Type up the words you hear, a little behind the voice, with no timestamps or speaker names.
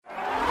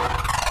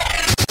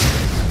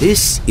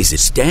This is a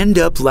Stand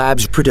Up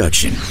Labs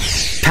production,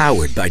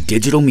 powered by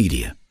digital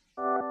media.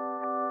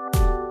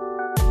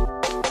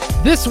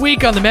 This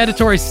week on the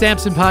Mandatory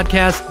Samson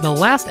podcast, the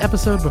last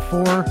episode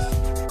before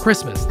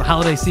Christmas, the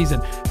holiday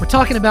season, we're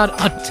talking about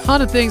a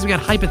ton of things. We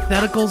got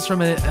hypotheticals from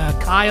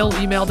Kyle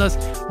emailed us.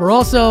 We're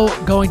also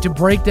going to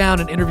break down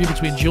an interview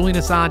between Julian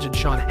Assange and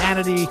Sean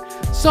Hannity.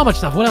 So much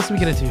stuff. What else do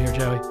we get into here,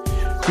 Joey?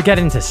 We got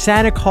into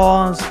Santa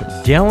Claus,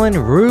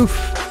 Dylan Roof,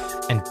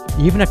 and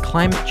even a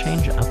climate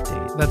change update.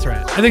 That's right.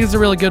 I think it's a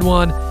really good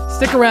one.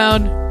 Stick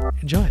around.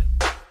 Enjoy it.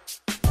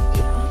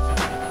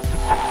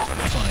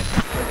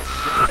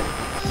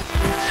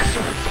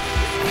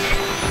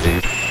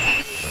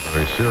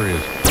 Very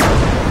serious.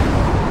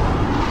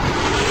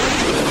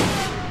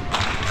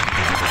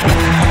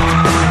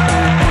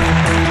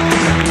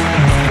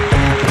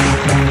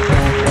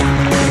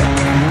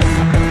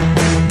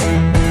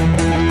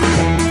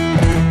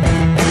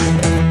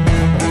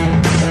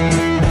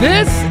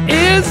 This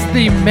is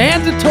the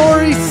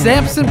Mandatory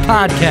Samson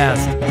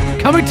podcast,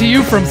 coming to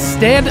you from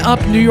Stand Up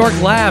New York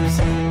Labs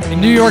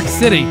in New York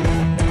City.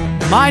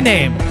 My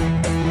name,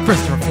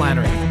 Christopher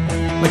Flannery.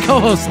 My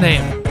co-host's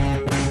name,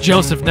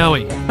 Joseph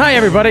Noe. Hi,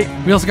 everybody.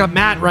 We also got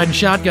Matt riding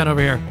shotgun over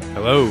here.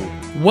 Hello.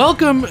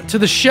 Welcome to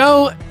the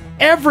show,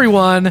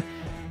 everyone.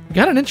 We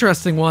got an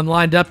interesting one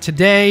lined up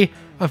today.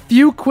 A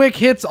few quick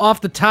hits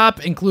off the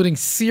top, including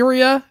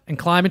Syria and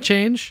climate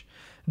change.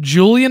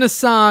 Julian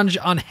Assange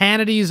on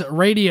Hannity's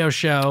radio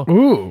show.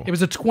 Ooh. It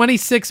was a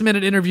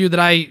 26-minute interview that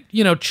I,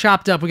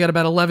 chopped up. We got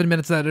about 11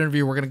 minutes of that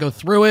interview. We're going to go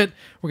through it.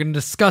 We're going to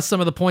discuss some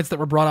of the points that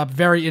were brought up.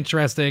 Very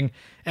interesting.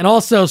 And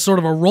also sort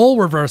of a role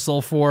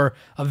reversal for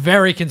a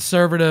very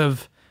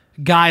conservative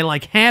guy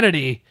like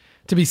Hannity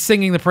to be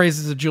singing the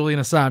praises of Julian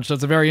Assange. So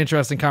it's a very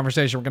interesting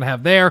conversation we're going to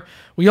have there.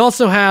 We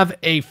also have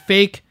a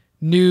fake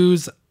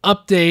news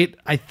update,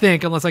 I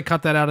think, unless I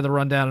cut that out of the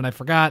rundown and I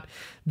forgot.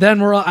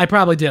 Then I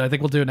probably did. I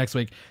think we'll do it next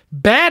week.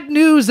 Bad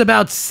news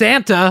about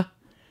Santa.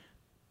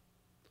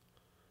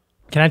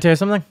 Can I tell you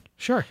something?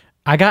 Sure.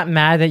 I got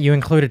mad that you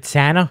included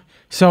Santa,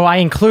 so I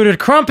included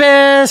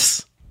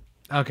Krampus.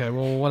 Okay,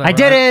 well, whatever. I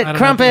did it, I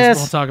don't Krampus.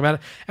 We'll talk about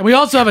it. And we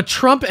also have a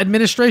Trump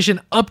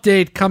administration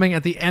update coming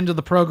at the end of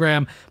the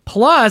program.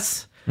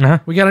 Plus,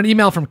 we got an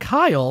email from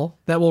Kyle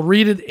that we'll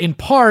read it in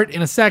part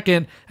in a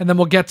second, and then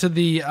we'll get to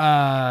the,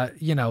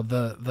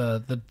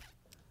 the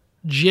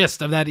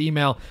gist of that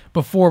email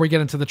before we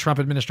get into the Trump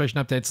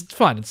administration updates. It's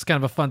fun. It's kind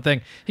of a fun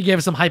thing. He gave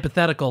us some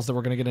hypotheticals that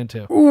we're going to get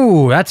into.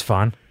 Ooh, that's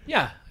fun.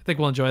 Yeah, I think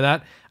we'll enjoy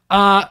that.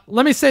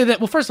 Let me say that,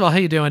 well, first of all, how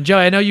you doing?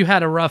 Joey, I know you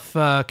had a rough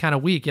kind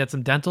of week. You had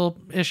some dental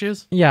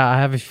issues? Yeah, I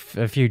have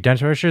a few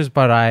dental issues,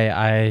 but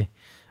I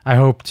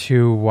hope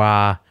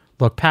to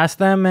look past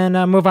them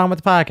and move on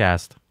with the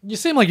podcast. You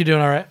seem like you're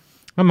doing all right.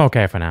 I'm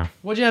okay for now.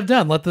 What'd you have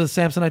done? Let the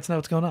Samsonites know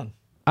what's going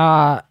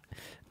on.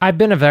 I've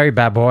been a very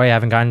bad boy. I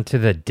haven't gotten to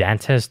the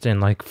dentist in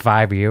like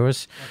 5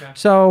 years. Okay.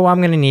 So I'm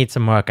going to need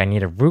some work. I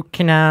need a root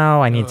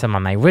canal. I need some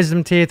of my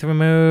wisdom teeth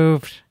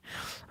removed.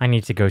 I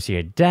need to go see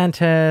a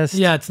dentist.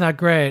 Yeah, it's not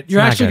great. You're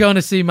actually going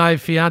to see my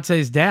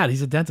fiance's dad.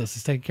 He's a dentist.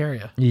 He's taking care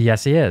of you.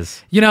 Yes, he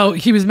is.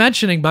 He was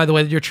mentioning, by the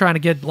way, that you're trying to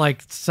get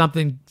like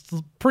something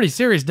pretty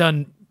serious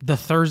done the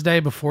Thursday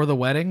before the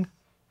wedding.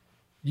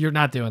 You're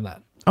not doing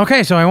that.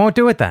 Okay, so I won't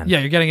do it then. Yeah,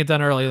 you're getting it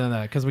done earlier than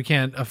that because we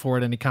can't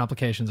afford any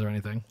complications or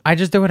anything. I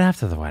just do it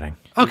after the wedding.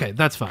 Okay,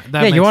 that's fine.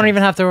 Yeah, you won't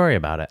even have to worry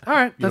about it. All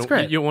right, that's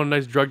great. You don't want a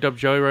nice drugged up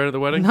Joey right at the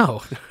wedding?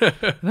 No,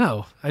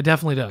 no, I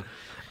definitely don't.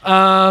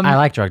 I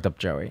like drugged up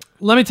Joey.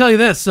 Let me tell you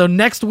this. So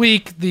next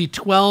week, the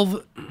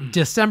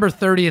December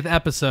 30th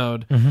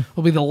episode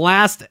will be the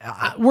last.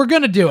 We're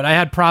going to do it. I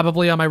had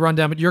probably on my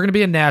rundown, but you're going to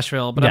be in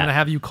Nashville, but I'm going to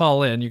have you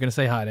call in. You're going to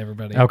say hi to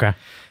everybody. Okay.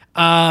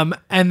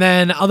 And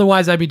then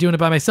otherwise I'd be doing it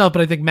by myself,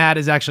 but I think Matt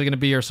is actually going to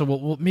be here.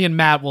 So me and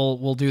Matt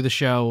will do the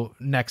show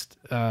next,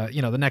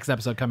 the next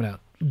episode coming out.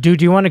 Dude,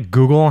 do you want to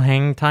Google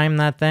hang time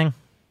that thing?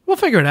 We'll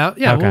figure it out.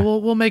 Yeah, Okay.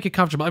 we'll make it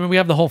comfortable. I mean, we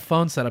have the whole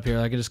phone set up here.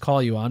 I could just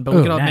call you on, but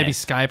we could maybe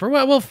nice. Skype or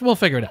we'll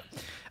figure it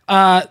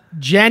out.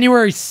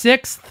 January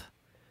 6th,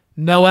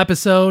 no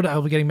episode. I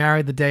will be getting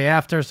married the day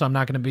after, so I'm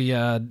not going to be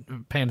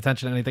paying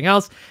attention to anything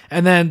else.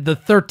 And then the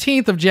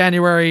 13th of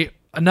January,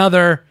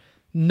 another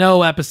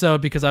no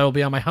episode because I will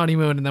be on my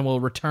honeymoon, and then we'll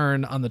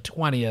return on the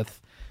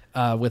 20th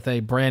with a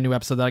brand new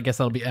episode. I guess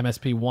that'll be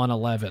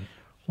MSP111.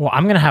 Well,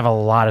 I'm going to have a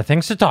lot of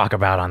things to talk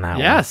about on that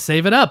one. Yeah,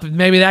 save it up.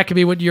 Maybe that could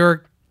be what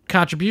your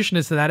contribution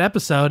is to that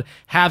episode.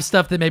 Have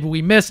stuff that maybe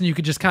we missed, and you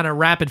could just kind of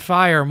rapid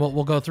fire, and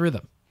we'll go through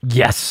them.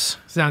 Yes.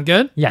 Sound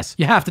good? Yes.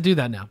 You have to do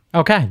that now.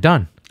 Okay,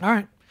 done. All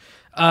right.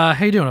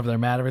 How you doing over there,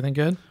 Matt? Everything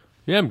good?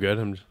 Yeah, I'm good.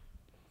 I'm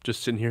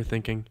just sitting here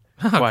thinking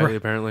quietly,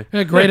 apparently.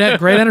 Yeah, great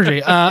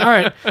energy. All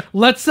right.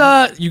 Let's,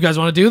 you guys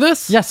want to do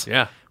this? Yes.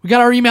 Yeah. We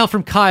got our email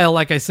from Kyle,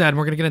 like I said, and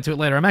we're going to get into it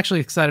later. I'm actually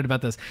excited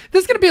about this.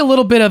 This is going to be a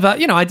little bit of a,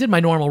 I did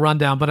my normal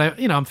rundown, but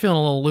I'm feeling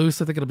a little loose.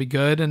 I think it'll be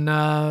good. And,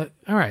 all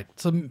right.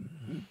 So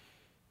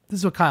this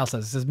is what Kyle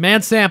says. He says,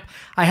 Man Samp,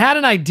 I had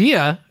an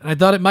idea, and I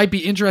thought it might be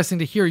interesting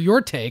to hear your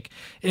take.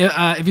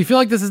 If you feel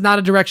like this is not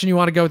a direction you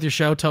want to go with your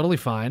show, totally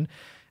fine.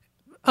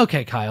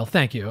 Okay, Kyle,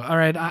 thank you. All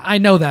right, I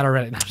know that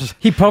already. No, just-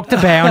 He poked the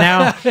bear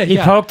now. He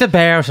Yeah. poked the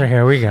bear, so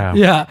here we go.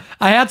 yeah,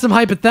 I had some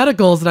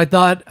hypotheticals that I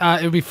thought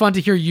it would be fun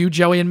to hear you,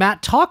 Joey, and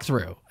Matt talk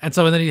through. And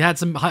so then he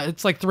had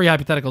it's like 3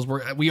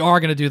 hypotheticals. We are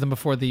going to do them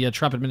before the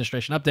Trump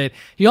administration update.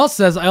 He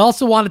also says, I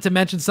also wanted to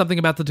mention something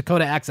about the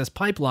Dakota Access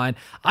Pipeline.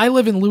 I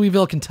live in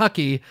Louisville,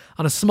 Kentucky.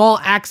 On a small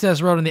access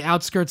road on the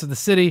outskirts of the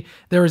city,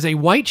 there is a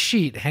white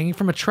sheet hanging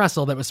from a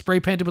trestle that was spray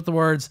painted with the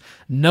words,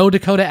 "No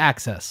Dakota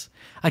Access."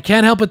 I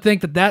can't help but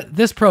think that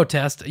this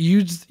protest,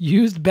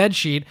 used bed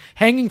sheet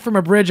hanging from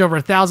a bridge over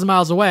 1,000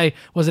 miles away,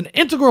 was an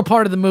integral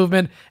part of the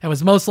movement and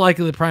was most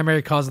likely the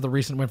primary cause of the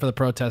recent win for the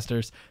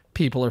protesters.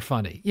 People are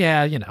funny.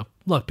 Yeah,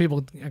 look,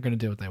 people are going to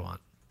do what they want.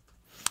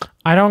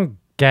 I don't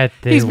get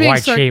the He's being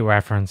white sheet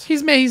reference.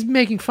 He's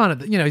making fun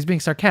of it. He's being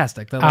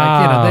sarcastic. They're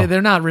like,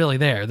 they're not really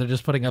there. They're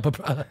just putting up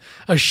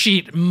a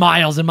sheet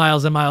miles and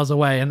miles and miles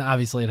away, and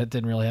obviously it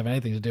didn't really have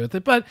anything to do with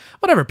it. But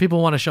whatever,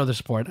 people want to show their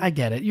support. I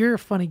get it. You're a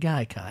funny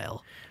guy,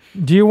 Kyle.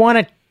 Do you want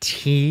to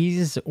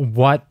tease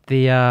what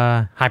the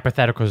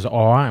hypotheticals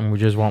are, and we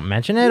just won't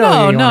mention it?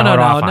 No, or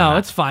no.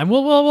 It's fine.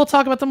 We'll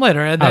talk about them later,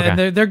 and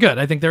Okay. they're good.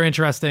 I think they're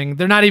interesting.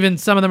 They're not even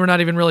some of them are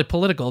not even really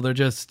political. They're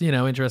just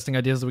interesting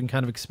ideas that we can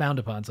kind of expound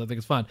upon. So I think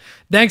it's fun.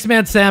 Thanks,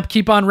 man, Sam.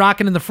 Keep on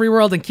rocking in the free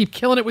world and keep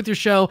killing it with your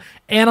show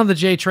and on the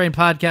J Train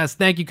podcast.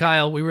 Thank you,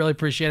 Kyle. We really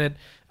appreciate it.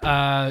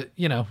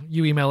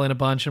 You email in a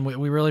bunch, and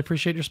we really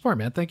appreciate your support,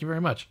 man. Thank you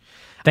very much.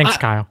 Thanks,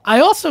 Kyle. I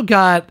also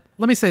got,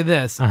 let me say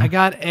this. I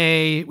got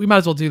we might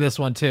as well do this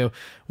one too.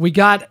 I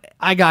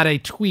got a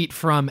tweet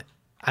from,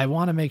 I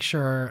want to make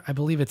sure, I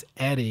believe it's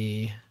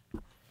Eddie.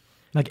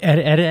 Like Ed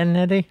and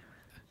Eddie?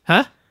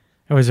 Huh?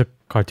 It was a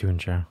cartoon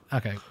show.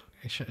 Okay.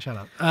 Shut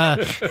up.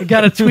 I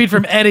got a tweet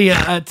from Eddie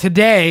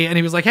today, and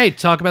he was like, hey,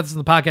 talk about this in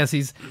the podcast.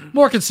 He's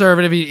more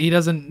conservative. He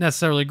doesn't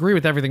necessarily agree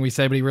with everything we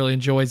say, but he really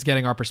enjoys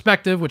getting our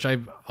perspective, which I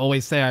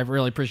always say I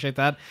really appreciate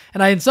that.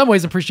 And I, in some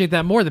ways, appreciate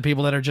that more than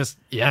people that are just,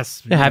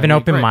 yes. Have an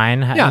open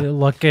mind. Yeah.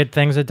 Look at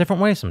things a different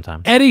way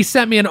sometimes. Eddie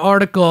sent me an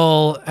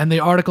article, and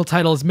the article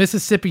title is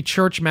Mississippi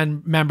Church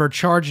Member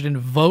Charged in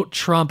Vote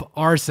Trump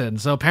Arson.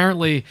 So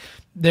apparently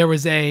there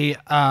was a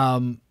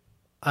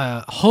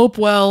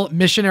Hopewell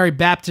Missionary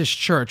Baptist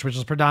Church, which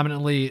is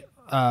predominantly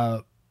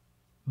a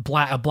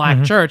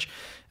black church,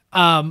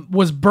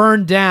 was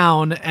burned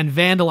down and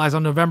vandalized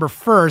on November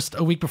 1st,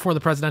 a week before the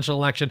presidential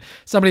election.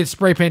 Somebody had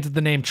spray painted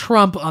the name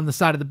Trump on the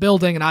side of the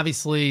building, and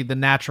obviously the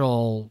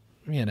natural,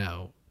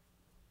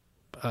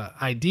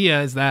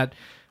 idea is that,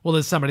 well,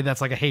 there's somebody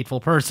that's like a hateful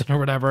person or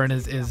whatever and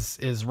is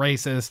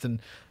racist and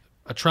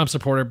a Trump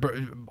supporter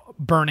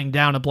burning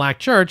down a black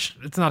church.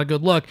 It's not a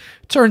good look.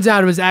 Turns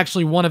out it was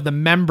actually one of the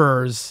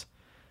members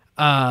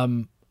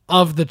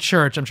of the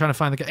church. I'm trying to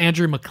find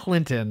Andrew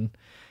McClinton.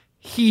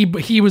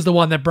 He was the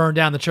one that burned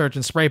down the church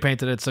and spray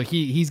painted it. So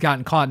he's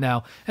gotten caught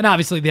now. And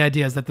obviously the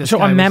idea is that this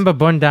guy a member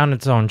burned down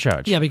its own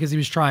church. Yeah, because he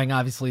was trying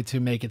obviously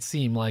to make it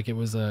seem like it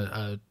was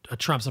a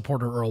Trump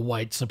supporter or a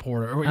white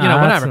supporter or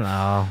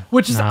whatever.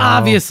 Which is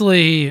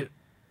obviously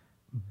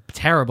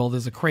terrible.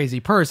 There's a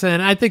crazy person.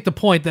 And I think the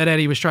point that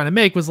Eddie was trying to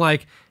make was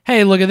like,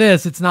 hey, look at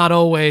this. It's not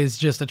always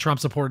just a Trump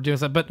supporter doing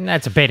something. But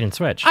that's a bait and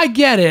switch. I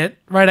get it,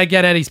 right? I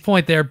get Eddie's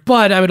point there.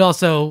 But I would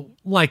also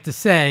like to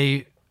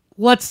say,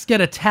 let's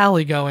get a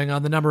tally going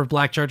on the number of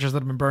black churches that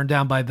have been burned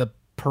down by the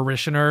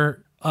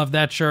parishioner of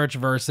that church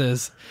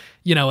versus,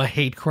 a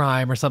hate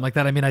crime or something like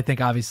that. I mean, I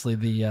think obviously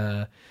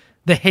the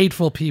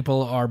hateful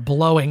people are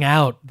blowing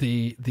out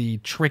the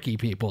tricky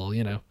people,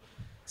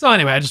 So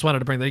anyway, I just wanted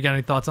to bring that. You got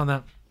any thoughts on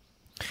that?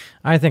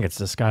 I think it's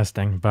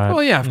disgusting, but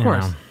well, yeah, of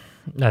course.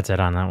 That's it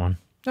on that one.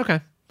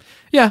 Okay.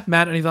 Yeah,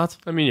 Matt, any thoughts?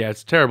 I mean, yeah,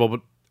 it's terrible,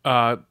 but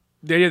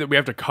the idea that we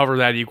have to cover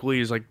that equally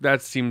is like,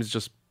 that seems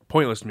just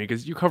pointless to me,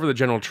 because you cover the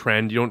general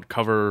trend. You don't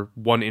cover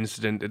one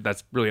incident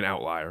that's really an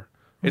outlier.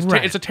 It's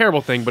Right. It's a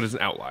terrible thing, but it's an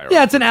outlier.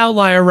 Yeah, it's an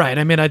outlier, right?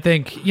 I mean, I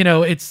think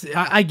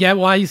I get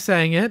why he's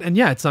saying it, and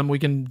yeah, it's something we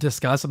can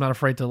discuss. I'm not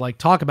afraid to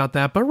talk about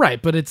that,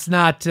 but it's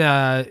not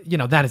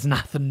that is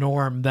not the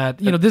norm. That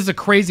this is a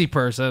crazy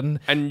person,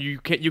 and you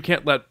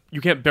can't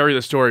bury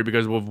the story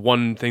because of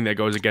one thing that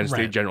goes against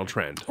the general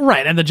trend.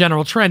 Right, and the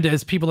general trend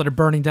is people that are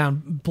burning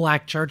down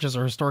black churches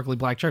or historically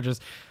black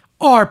churches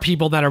are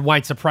people that are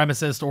white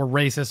supremacists or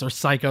racist or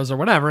psychos or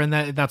whatever, and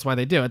that's why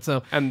they do it.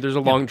 So, and there's a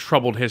long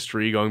troubled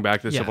history going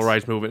back to the civil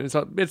rights movement.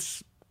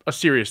 It's a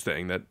serious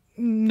thing that.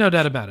 No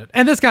doubt about it.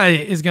 And this guy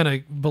is going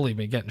to, believe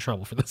me, get in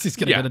trouble for this. He's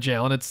going to go to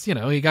jail, and it's,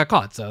 he got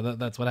caught, so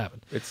that's what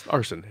happened. It's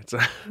arson. It's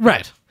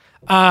right.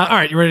 All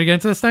right, you ready to get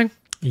into this thing?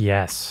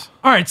 Yes.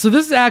 All right, so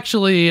this is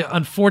actually,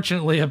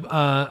 unfortunately,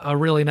 a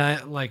really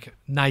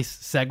nice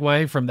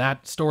segue from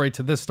that story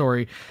to this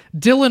story.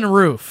 Dylan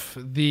Roof,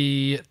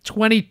 the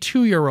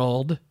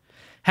 22-year-old,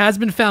 has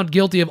been found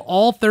guilty of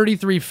all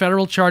 33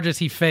 federal charges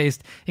he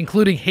faced,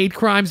 including hate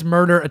crimes,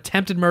 murder,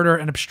 attempted murder,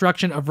 and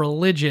obstruction of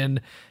religion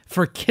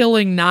for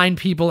killing 9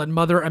 people at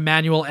Mother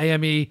Emanuel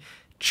AME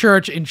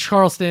church in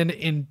Charleston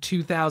in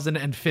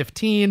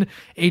 2015.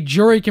 A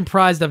jury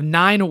comprised of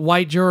 9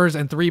 white jurors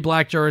and 3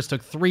 black jurors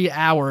took 3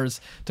 hours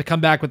to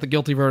come back with the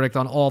guilty verdict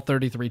on all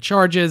 33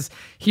 charges.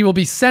 He will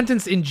be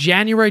sentenced in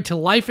January to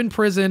life in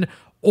prison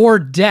or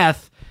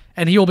death,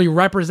 and he will be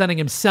representing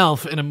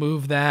himself in a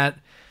move that,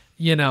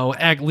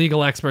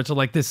 legal experts are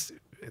like,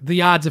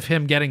 the odds of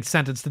him getting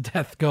sentenced to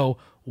death go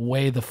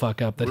way the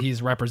fuck up that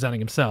he's representing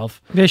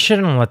himself. They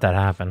shouldn't let that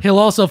happen. He'll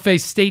also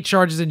face state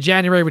charges in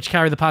January, which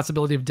carry the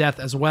possibility of death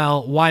as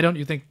well. Why don't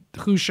you think,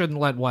 who shouldn't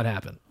let what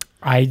happen?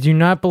 I do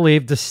not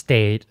believe the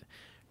state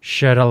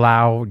should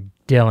allow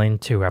Dylan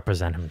to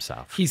represent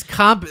himself.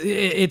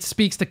 It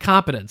speaks to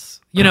competence.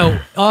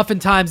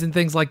 Oftentimes in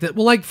things like that.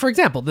 Well, like, for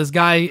example, this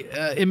guy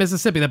in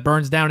Mississippi that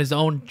burns down his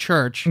own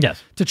church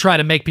to try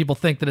to make people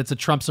think that it's a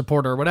Trump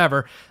supporter or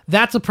whatever.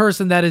 That's a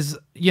person that is,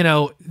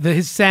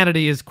 his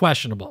sanity is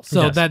questionable.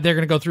 So that they're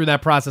going to go through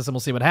that process and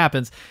we'll see what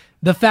happens.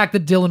 The fact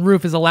that Dylan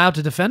Roof is allowed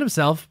to defend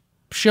himself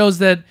shows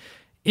that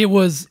it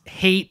was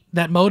hate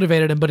that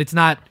motivated him, but it's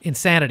not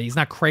insanity. He's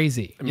not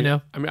crazy, I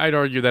mean, I'd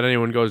argue that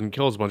anyone goes and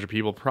kills a bunch of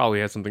people probably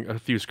has a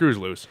few screws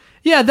loose.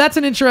 Yeah, that's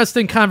an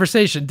interesting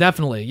conversation,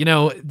 definitely.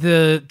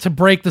 To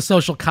break the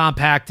social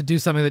compact, to do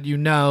something that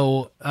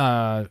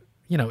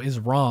is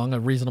wrong, a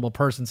reasonable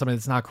person, somebody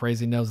that's not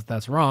crazy knows that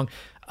that's wrong.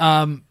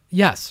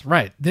 Yes,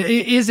 right.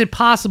 Is it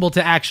possible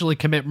to actually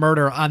commit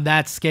murder on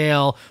that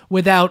scale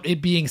without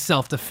it being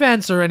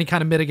self-defense or any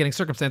kind of mitigating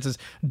circumstances?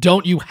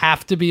 Don't you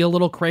have to be a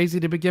little crazy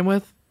to begin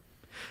with?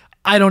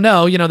 I don't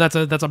know.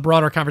 That's a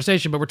broader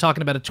conversation, but we're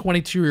talking about a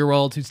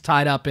 22-year-old who's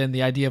tied up in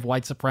the idea of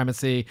white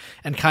supremacy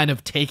and kind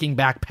of taking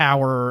back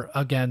power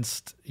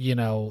against,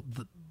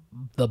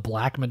 the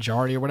black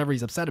majority or whatever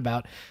he's upset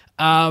about.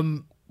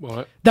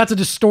 That's a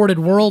distorted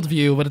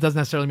worldview, but it doesn't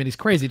necessarily mean he's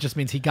crazy. It just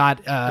means he got,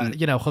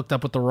 hooked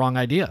up with the wrong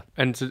idea.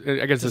 And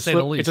I guess it's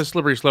a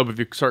slippery slope if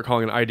you start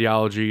calling an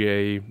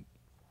ideology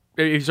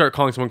you start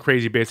calling someone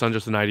crazy based on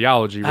just an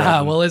ideology.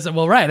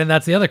 Right, and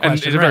that's the other question.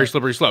 And it's a very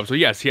slippery slope. So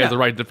yes, he has the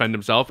right to defend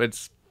himself.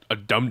 It's a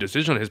dumb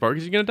decision on his part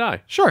because he's going to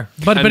die. Sure,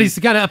 but he's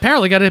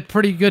apparently got a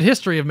pretty good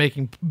history of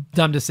making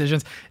dumb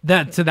decisions.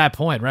 That to that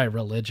point, right?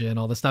 Religion,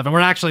 all this stuff, and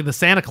we're actually the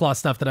Santa Claus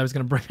stuff that I was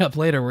going to bring up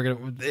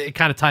later. It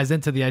kind of ties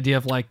into the idea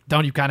of like,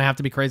 don't you kind of have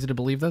to be crazy to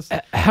believe this?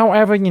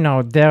 However,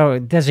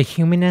 there's a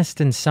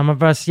humanist in some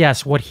of us.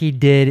 Yes, what he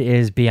did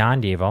is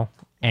beyond evil,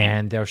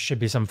 and there should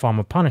be some form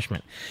of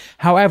punishment.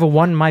 However,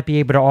 one might be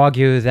able to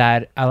argue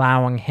that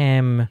allowing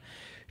him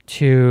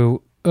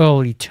to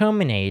early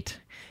terminate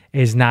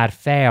is not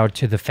fair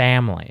to the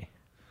family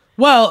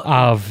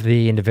of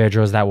the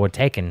individuals that were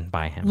taken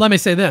by him. Let me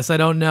say this. I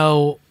don't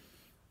know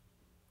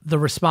the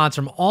response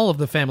from all of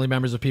the family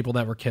members of people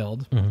that were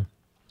killed. Mm-hmm.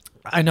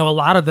 I know a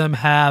lot of them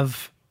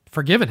have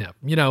forgiven him.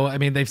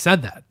 They've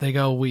said that. They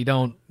go, we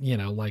don't,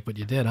 like what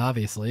you did,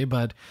 obviously,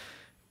 but,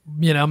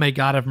 may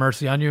God have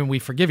mercy on you and we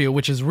forgive you,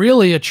 which is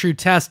really a true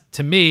test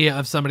to me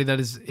of somebody that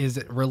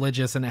is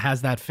religious and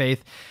has that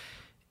faith.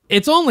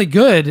 It's only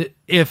good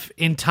if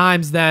in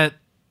times that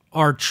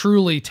are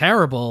truly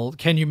terrible,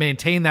 can you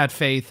maintain that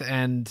faith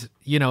and,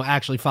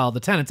 actually follow the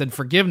tenets? And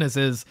forgiveness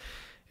is,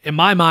 in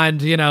my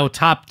mind,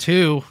 top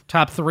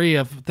 3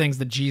 of things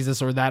that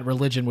Jesus or that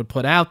religion would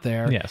put out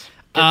there. Yes.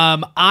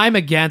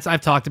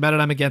 I've talked about it.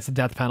 I'm against the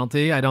death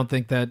penalty. I don't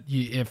think that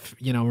if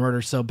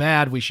murder's so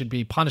bad, we should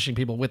be punishing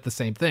people with the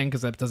same thing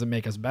because that doesn't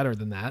make us better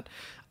than that.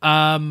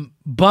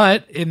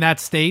 But in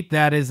that state,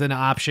 that is an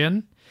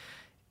option.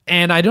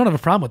 And I don't have a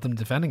problem with them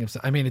defending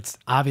himself. It's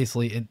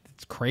obviously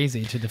it's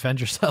crazy to defend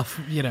yourself,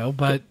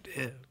 but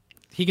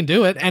he can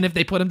do it. And if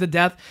they put him to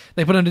death,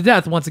 they put him to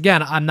death. Once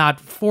again, I'm not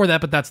for that,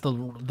 but that's the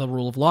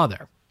rule of law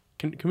there.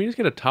 Can we just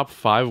get a top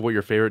 5 of what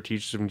your favorite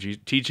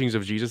teachings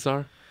of Jesus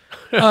are?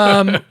 Treat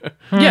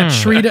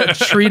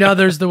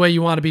others the way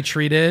you want to be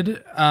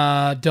treated.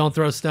 Don't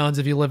throw stones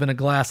if you live in a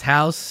glass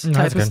house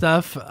type of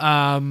stuff.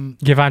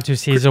 Give unto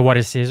Caesar what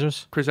is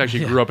Caesar's. Chris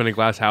actually grew up in a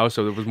glass house,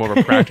 so it was more of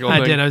a practical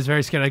thing. I did. I was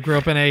very scared. I grew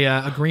up in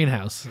a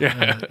greenhouse. In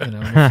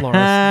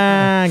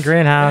Florida.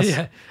 Greenhouse.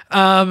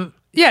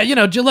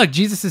 Look,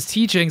 Jesus'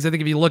 teachings, I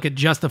think if you look at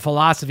just the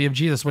philosophy of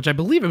Jesus, which I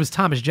believe it was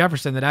Thomas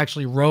Jefferson that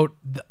actually wrote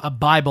a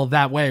Bible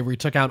that way, where he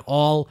took out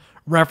all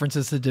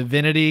references to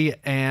divinity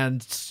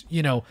and,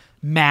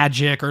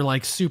 magic or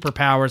like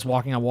superpowers,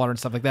 walking on water and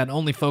stuff like that, and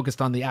only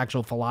focused on the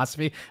actual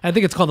philosophy. I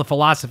think it's called the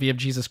philosophy of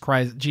Jesus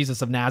Christ,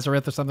 Jesus of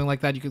Nazareth or something like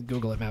that. You could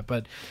Google it, Matt.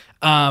 But,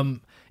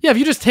 if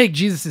you just take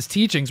Jesus'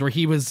 teachings where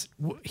he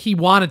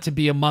wanted to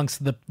be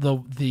amongst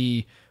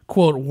the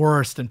quote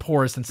worst and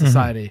poorest in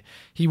society.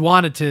 Mm-hmm. He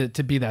wanted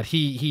to be that.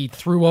 He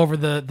threw over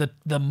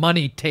the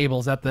money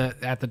tables at the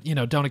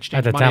don't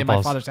exchange money temples. At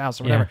my father's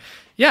house or whatever.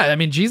 Yeah,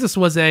 Jesus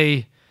was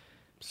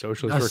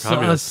Socialist or a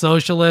communist?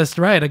 socialist,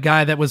 right? A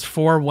guy that was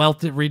for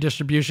wealth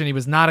redistribution. He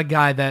was not a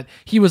guy that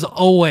he was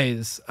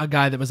always a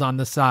guy that was on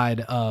the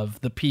side of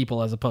the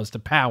people as opposed to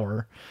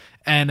power.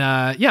 And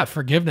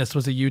forgiveness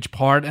was a huge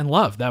part, and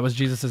love. That was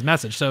Jesus's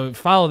message. So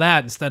follow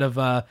that instead of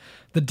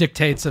the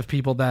dictates of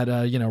people that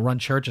run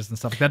churches and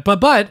stuff like that.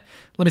 But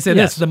let me say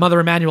this: the Mother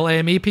Emanuel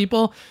AME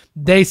people,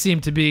 they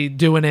seem to be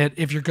doing it.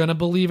 If you're going to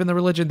believe in the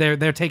religion,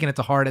 they're taking it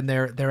to heart, and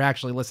they're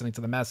actually listening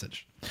to the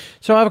message.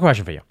 So I have a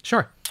question for you.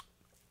 Sure.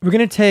 We're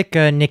going to take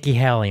Nikki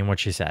Haley and what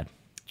she said.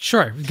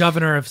 Sure.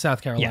 Governor of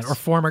South Carolina. Yes. Or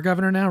former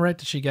governor now, right?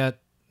 Did she get...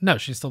 No,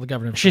 she's still the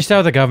governor. Of She's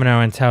still the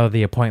governor until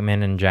the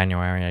appointment in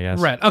January, I guess.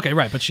 Right. Okay,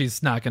 right. But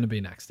she's not going to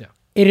be next, yeah.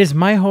 It is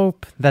my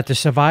hope that the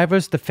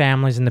survivors, the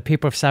families, and the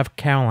people of South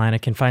Carolina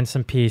can find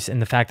some peace in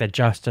the fact that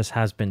justice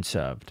has been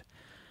served.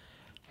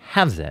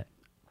 Has it?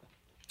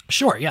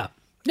 Sure, yeah.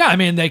 Yeah, I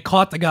mean, they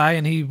caught the guy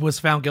and he was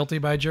found guilty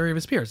by a jury of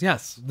his peers.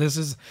 Yes, this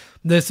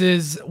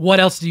is what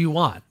else do you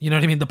want? You know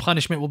what I mean? The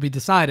punishment will be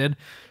decided,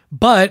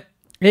 but...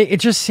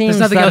 It just seems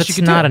nothing that else you it's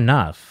could not do.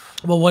 enough.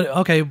 Well,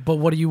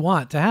 what do you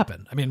want to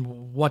happen? I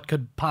mean, what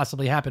could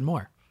possibly happen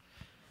more?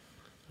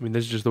 I mean,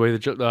 this is just the way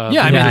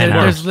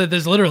that.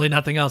 There's literally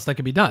nothing else that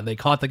could be done. They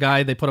caught the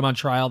guy, they put him on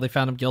trial, they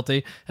found him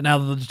guilty, and now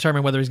they'll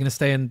determine whether he's going to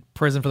stay in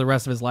prison for the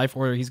rest of his life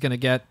or he's going to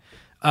get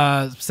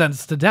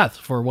sentenced to death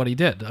for what he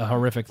did, a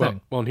horrific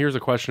thing. Well, and here's a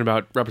question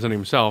about representing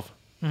himself.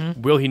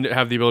 Mm-hmm. Will he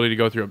have the ability to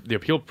go through the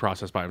appeal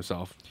process by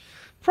himself?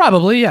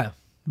 Probably, yeah.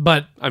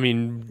 But I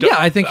mean,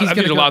 I think he's going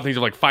to there's a lot of things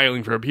like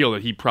filing for appeal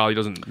that he probably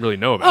doesn't really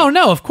know about. Oh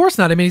no, of course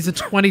not. I mean, he's a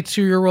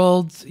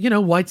 22-year-old,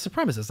 white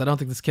supremacist. I don't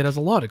think this kid has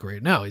a law degree.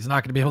 No, he's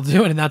not going to be able to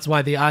do it, and that's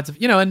why the odds of,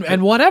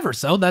 and whatever.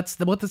 So that's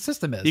what the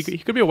system is. He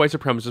could be a white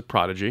supremacist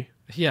prodigy.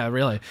 Yeah,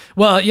 really.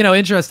 Well,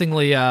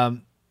 interestingly,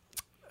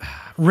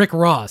 Rick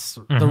Ross,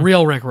 the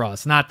real Rick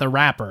Ross, not the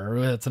rapper.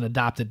 It's an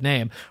adopted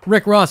name.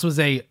 Rick Ross was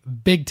a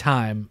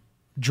big-time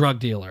drug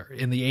dealer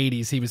in the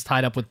 80s. He was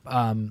tied up with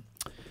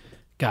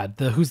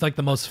who's like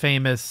the most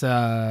famous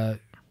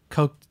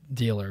coke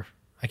dealer?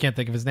 I can't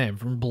think of his name,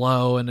 from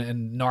Blow and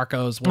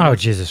Narcos. Oh,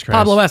 Jesus Christ.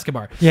 Pablo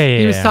Escobar. Yeah.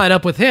 He was tied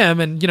up with him,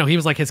 and he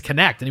was like his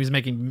connect, and he was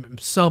making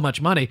so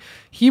much money.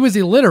 He was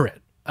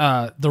illiterate.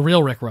 The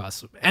real Rick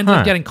Ross ended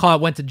up getting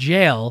caught, went to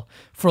jail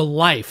for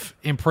life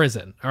in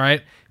prison. All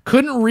right,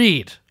 couldn't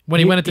read when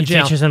he went into jail.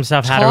 He teaches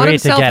himself how to Taught read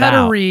himself to get how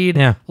out. to read.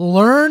 Yeah.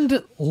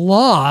 Learned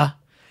law.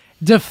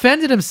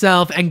 Defended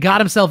himself and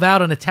got himself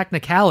out on a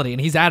technicality, and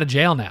he's out of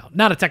jail now.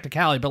 Not a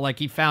technicality, but like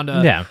he found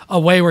a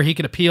way where he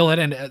could appeal it.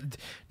 And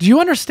do you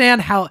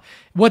understand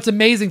what's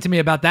amazing to me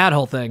about that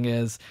whole thing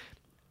is,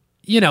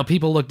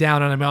 people look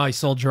down on him, oh, he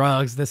sold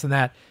drugs, this and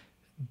that.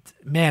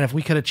 Man, if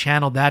we could have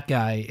channeled that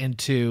guy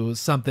into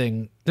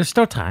something There's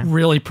still time.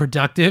 really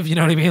productive, you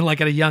know what I mean? Like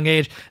at a young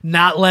age,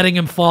 not letting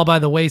him fall by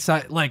the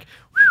wayside, like,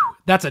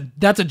 that's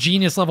a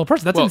genius level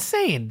person. That's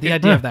insane. The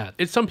idea of that.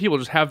 It's some people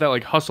just have that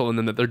like hustle in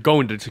them that they're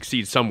going to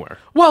succeed somewhere.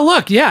 Well,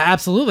 look, yeah,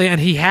 absolutely. And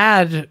he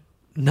had,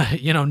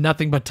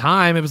 nothing but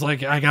time. It was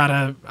like,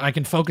 I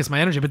can focus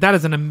my energy. But that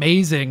is an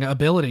amazing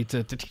ability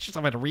to teach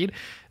yourself how to read.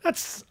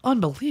 That's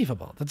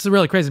unbelievable. That's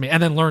really crazy to me.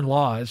 And then learn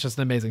law. It's just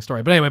an amazing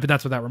story. But anyway,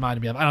 that's what that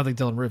reminded me of. I don't think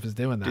Dylan Roof is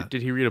doing that.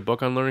 Did he read a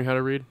book on learning how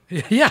to read?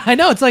 Yeah, I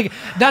know. It's like,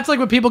 that's like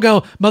when people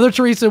go, Mother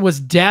Teresa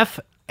was deaf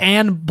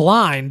and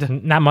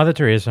blind. Not Mother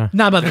Teresa.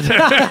 Not Mother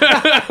Teresa.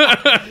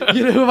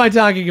 Who am I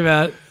talking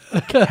about?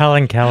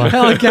 Helen Keller.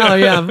 Helen Keller,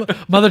 yeah.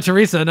 Mother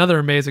Teresa, another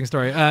amazing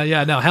story.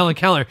 Helen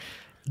Keller.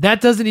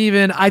 That doesn't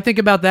even, I think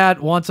about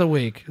that once a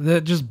week.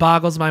 That just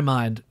boggles my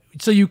mind.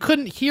 So you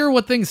couldn't hear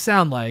what things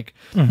sound like.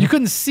 You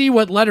couldn't see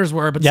what letters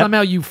were, but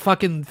somehow you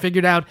fucking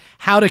figured out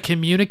how to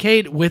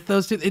communicate with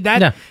those two.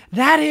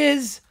 That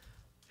is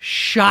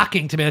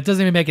shocking to me. It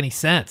doesn't even make any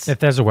sense. If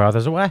there's a will,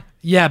 there's a way.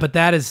 Yeah, but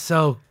that is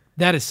so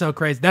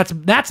crazy.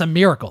 That's a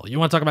miracle. You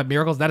want to talk about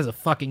miracles? That is a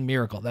fucking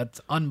miracle.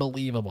 That's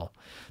unbelievable.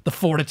 The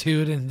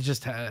fortitude and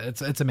just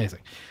it's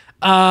amazing.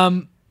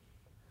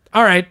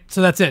 All right,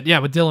 so that's it. Yeah,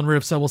 with Dylan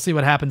Roof. So we'll see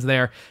what happens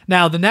there.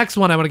 Now the next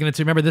one I want to get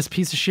into. Remember this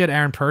piece of shit,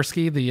 Aaron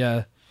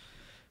Persky,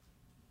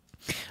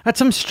 That's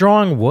some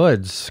strong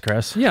woods,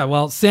 Chris. Yeah,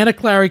 well, Santa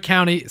Clara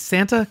County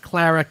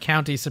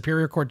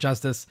Superior Court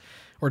Justice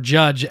or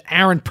Judge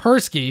Aaron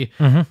Persky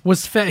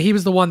he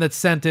was the one that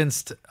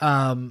sentenced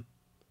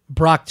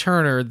Brock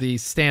Turner, the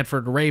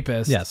Stanford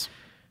rapist,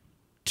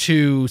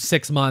 to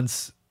 6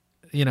 months,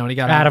 and he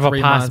got out of a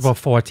 3 possible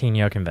months.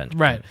 14-year conviction.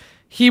 Right.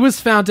 He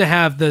was found to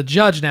have, the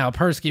judge now,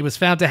 Persky, was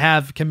found to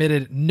have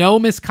committed no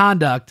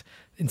misconduct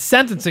in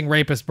sentencing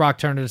rapist Brock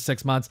Turner to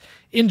 6 months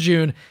in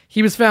June.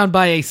 He was found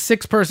by a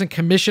 6-person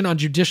commission on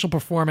judicial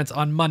performance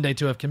on Monday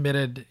to have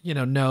committed,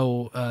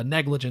 no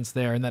negligence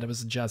there, and that it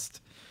was a just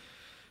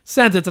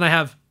sentence. And I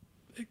have,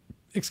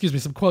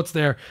 some quotes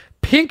there.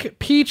 Pink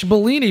Peach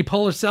Bellini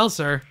Polish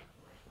Seltzer.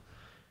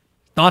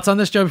 Thoughts on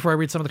this, Joe, before I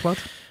read some of the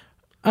quotes?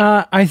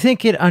 I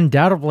think it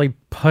undoubtedly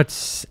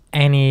puts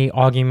any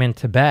argument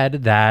to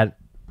bed that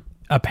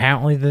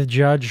apparently the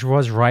judge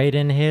was right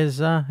in his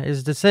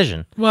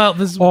decision. Well,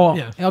 this is Go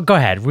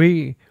ahead.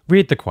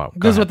 Read the quote.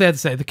 This is what they had to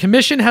say. The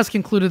commission has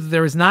concluded that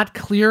there is not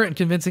clear and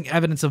convincing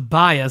evidence of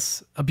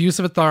bias, abuse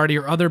of authority,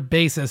 or other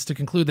basis to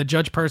conclude that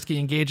Judge Persky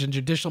engaged in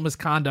judicial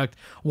misconduct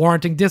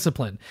warranting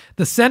discipline.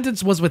 The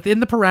sentence was within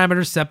the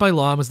parameters set by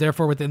law and was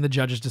therefore within the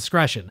judge's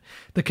discretion.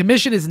 The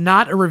commission is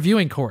not a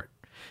reviewing court.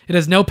 It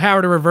has no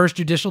power to reverse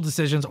judicial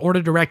decisions or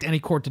to direct any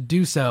court to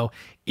do so,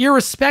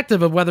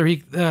 irrespective of whether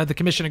the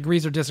commission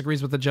agrees or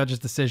disagrees with the judge's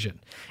decision.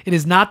 It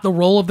is not the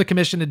role of the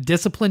commission to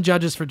discipline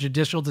judges for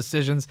judicial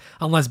decisions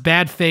unless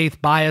bad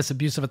faith, bias,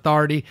 abuse of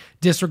authority,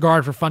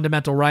 disregard for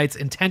fundamental rights,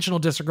 intentional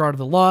disregard of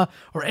the law,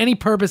 or any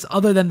purpose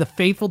other than the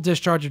faithful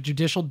discharge of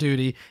judicial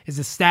duty is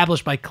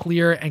established by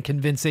clear and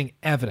convincing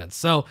evidence.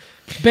 So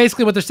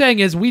basically what they're saying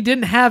is we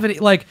didn't have any,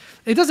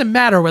 it doesn't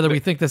matter whether we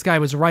think this guy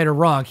was right or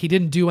wrong. He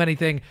didn't do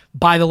anything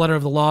by the letter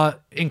of the law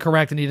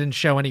incorrect, and he didn't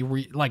show any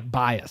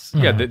bias.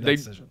 Yeah,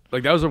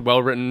 that was a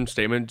well-written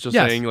statement, just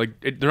saying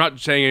they're not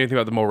saying anything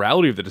about the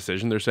morality of the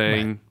decision. They're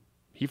saying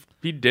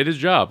he did his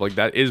job.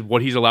 That is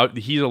what he's allowed.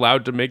 He's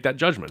allowed to make that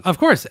judgment. Of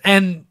course,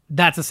 and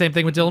that's the same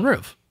thing with Dylan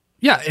Roof.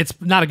 Yeah, it's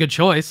not a good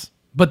choice,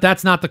 but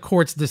that's not the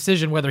court's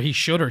decision whether he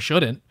should or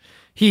shouldn't.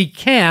 He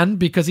can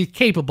because he's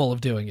capable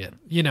of doing it,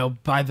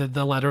 by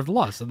the letter of the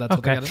law. So that's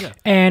what they got to do.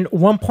 And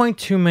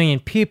 1.2 million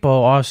people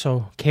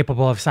also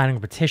capable of signing a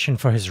petition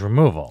for his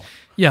removal.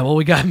 Yeah, well,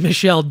 we got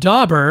Michelle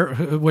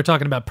Dauber. We're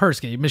talking about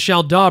Persky.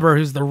 Michelle Dauber,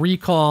 who's the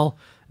recall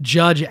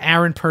Judge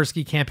Aaron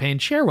Persky campaign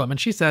chairwoman.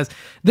 She says,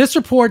 this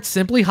report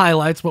simply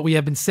highlights what we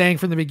have been saying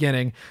from the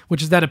beginning,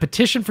 which is that a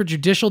petition for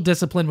judicial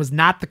discipline was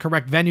not the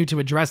correct venue to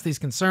address these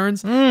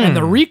concerns, and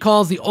the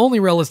recall is the only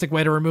realistic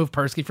way to remove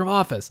Persky from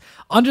office.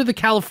 Under the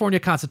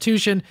California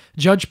Constitution,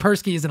 Judge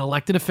Persky is an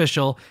elected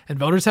official, and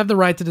voters have the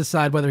right to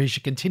decide whether he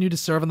should continue to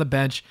serve on the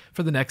bench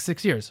for the next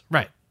 6 years.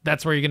 Right.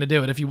 That's where you're going to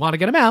do it. If you want to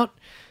get him out,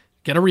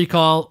 get a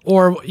recall,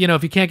 or,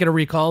 if you can't get a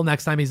recall,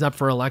 next time he's up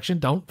for election,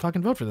 don't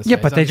fucking vote for this guy.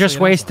 Yeah, but they just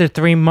wasted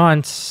 3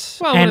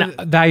 months and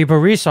valuable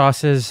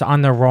resources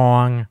on the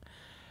wrong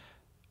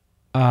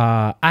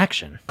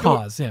action.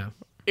 Cause, yeah.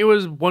 It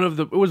was one of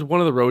the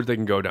roads they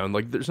can go down.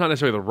 There's not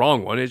necessarily the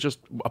wrong one. It's just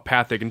a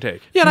path they can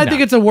take. Yeah, and I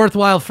think it's a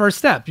worthwhile first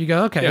step. You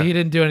go, okay, he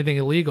didn't do anything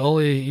illegal.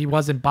 He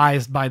wasn't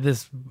biased by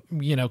this,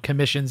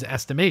 commission's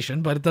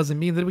estimation, but it doesn't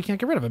mean that we can't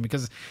get rid of him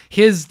because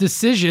his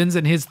decisions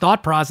and his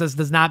thought process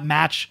does not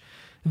match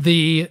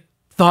the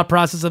thought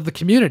process of the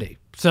community.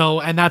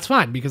 So, and that's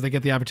fine because they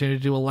get the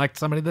opportunity to elect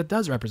somebody that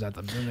does represent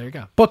them. And there you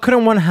go. But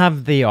couldn't one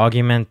have the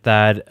argument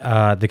that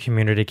the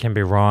community can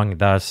be wrong,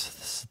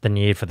 thus the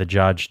need for the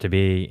judge to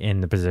be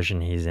in the position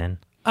he's in?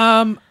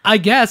 I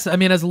guess. I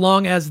mean, as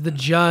long as the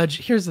judge,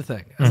 here's the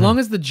thing. As long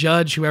as the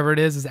judge, whoever it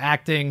is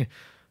acting,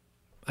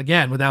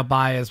 again, without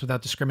bias,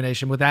 without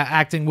discrimination, without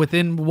acting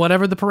within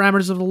whatever the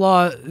parameters of the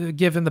law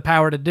give him the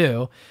power to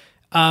do,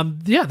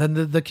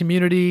 then the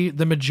community,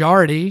 the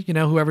majority,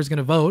 whoever's going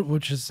to vote,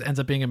 which ends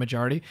up being a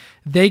majority,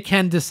 they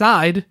can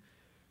decide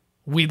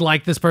we'd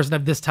like this person to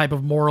have this type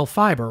of moral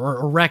fiber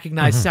or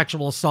recognize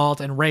sexual assault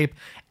and rape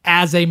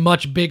as a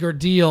much bigger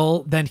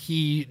deal than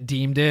he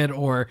deemed it,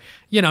 or,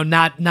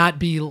 not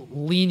be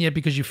lenient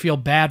because you feel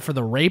bad for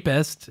the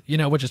rapist,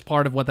 which is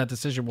part of what that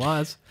decision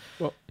was.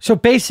 Well, so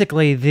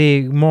basically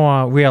the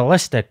more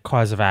realistic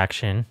cause of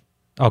action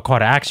or call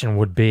to action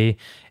would be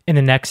in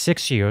the next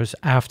 6 years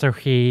after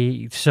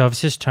he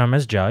serves his term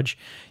as judge,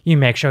 you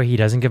make sure he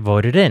doesn't get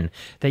voted in.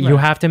 That you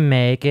have to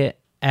make it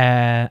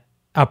a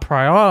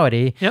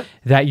priority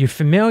that you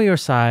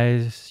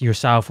familiarize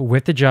yourself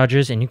with the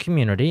judges in your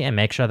community and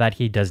make sure that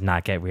he does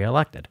not get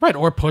reelected. Right,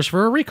 or push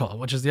for a recall,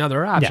 which is the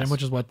other option,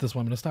 which is what this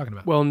woman is talking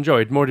about. Well, and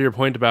Joey, more to your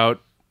point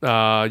about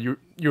you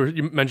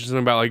mentioned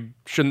something about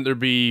shouldn't there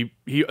be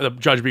the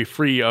judge be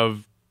free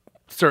of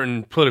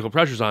certain political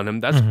pressures on him?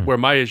 That's where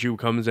my issue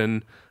comes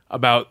in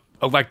about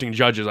electing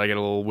judges. I get a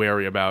little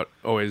wary about.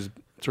 Always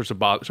sort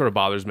of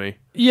bothers me.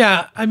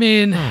 Yeah, I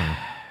mean,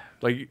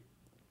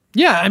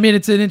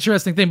 it's an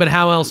interesting thing. But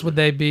how else would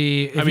they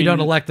be if you don't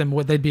elect them?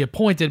 Would they be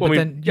appointed? Well, but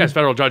then yes,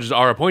 federal judges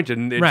are appointed,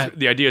 and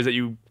the idea is that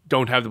you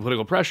don't have the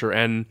political pressure.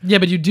 And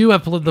but you do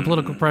have the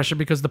political pressure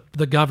because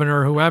the governor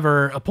or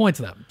whoever appoints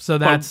them. So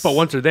that's but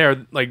once they're there,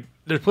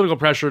 there's political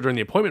pressure during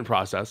the appointment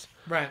process,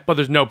 right? But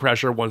there's no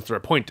pressure once they're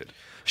appointed.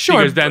 Sure,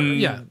 because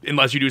then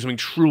unless you do something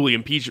truly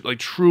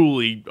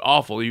truly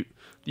awful,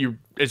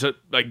 it's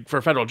for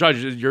a federal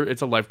judge,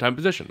 it's a lifetime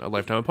position, a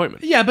lifetime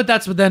appointment. Yeah, but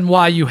that's then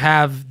why you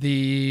have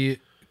the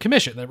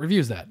commission that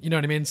reviews that. You know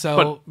what I mean?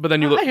 So, but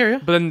then I hear you.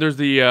 But then there's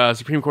the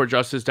Supreme Court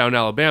justice down in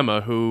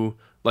Alabama who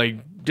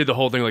did the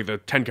whole thing, the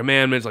Ten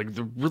Commandments,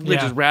 the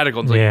religious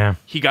radicals.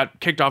 He got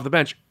kicked off the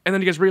bench and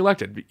then he gets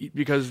reelected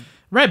because.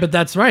 Right, but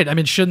that's right. I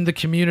mean, shouldn't the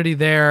community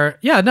there?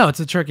 Yeah, no, it's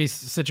a tricky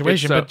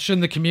situation, but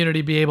shouldn't the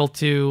community be able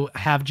to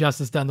have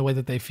justice done the way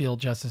that they feel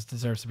justice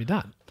deserves to be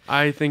done?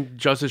 I think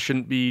justice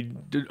shouldn't be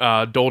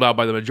doled out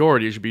by the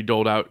majority. It should be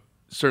doled out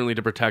certainly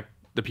to protect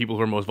the people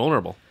who are most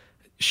vulnerable.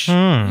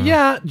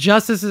 Yeah,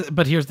 justice is,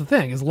 but here's the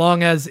thing. As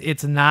long as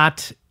it's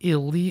not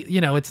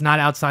it's not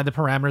outside the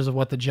parameters of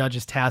what the judge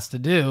is tasked to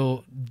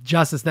do,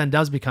 justice then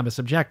does become a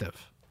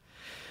subjective.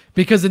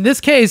 Because in this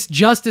case,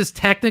 justice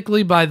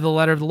technically by the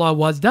letter of the law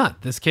was done.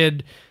 This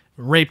kid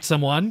raped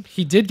someone.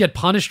 He did get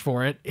punished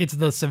for it. It's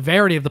the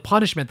severity of the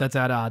punishment that's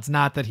at odds,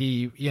 not that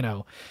he,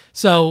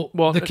 So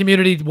the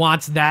community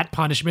wants that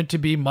punishment to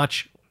be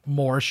much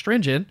more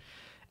stringent,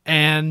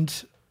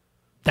 and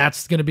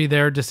that's going to be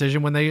their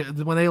decision when they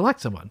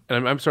elect someone.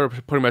 And I'm sort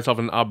of putting myself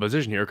in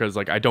opposition here because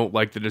I don't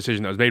like the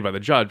decision that was made by the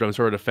judge, but I'm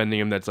sort of defending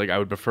him. That's I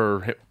would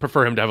prefer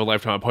him to have a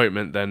lifetime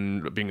appointment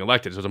than being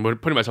elected. So I'm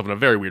putting myself in a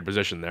very weird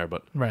position there.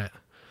 But right.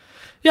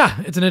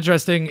 Yeah, it's an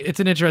interesting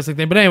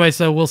thing. But anyway,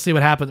 so we'll see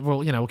what happens.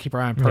 We'll keep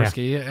our eye on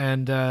Persky.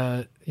 And,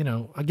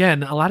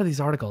 again, a lot of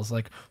these articles,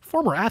 like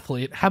former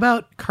athlete, how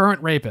about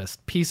current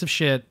rapist, piece of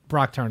shit,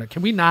 Brock Turner?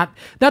 Can we not?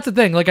 That's the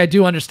thing. Like, I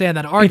do understand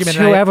that argument.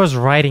 It's whoever's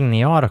writing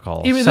the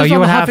article. Even so you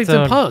would on the have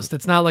Huffington to... Post.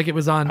 It's not like it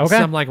was on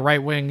some like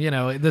right wing,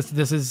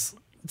 this is,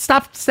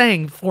 stop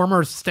saying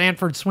former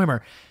Stanford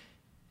swimmer.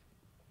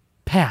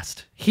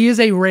 Past. He is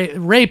a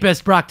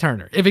rapist, Brock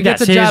Turner. If he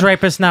gets a job, he is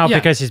rapist now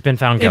because he's been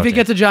found guilty. If he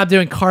gets a job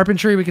doing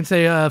carpentry, we can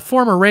say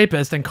former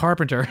rapist and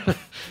carpenter. No,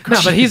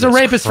 but he's a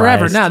rapist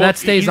forever. No, that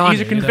stays on.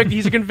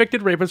 He's a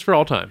convicted rapist for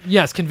all time.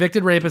 Yes,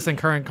 convicted rapist and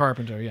current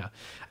carpenter. Yeah.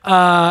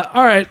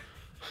 All right.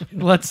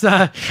 Let's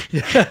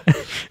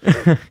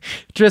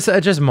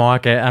just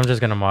mark it. I'm just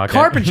gonna mark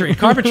carpentry. it.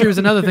 Carpentry was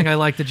another thing I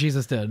liked that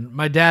Jesus did.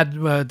 My dad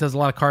does a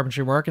lot of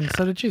carpentry work, and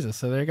so did Jesus.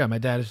 So there you go. My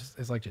dad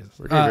is like Jesus.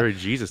 We're getting very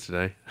Jesus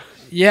today.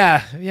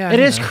 Yeah. It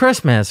is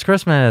Christmas.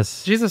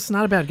 Jesus is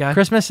not a bad guy.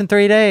 Christmas in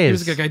 3 days. He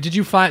was a good guy.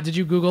 Did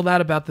you Google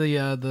that about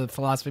the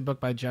philosophy book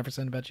by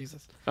Jefferson about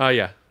Jesus?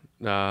 Yeah.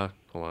 Hold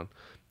on.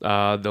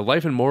 The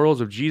Life and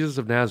Morals of Jesus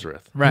of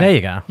Nazareth. Right. There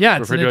you go. Yeah,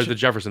 referred to as the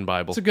Jefferson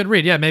Bible. It's a good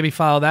read. Yeah, maybe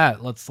follow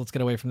that. Let's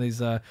get away from these.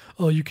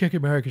 You can't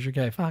get married because you're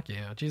gay. Fuck you.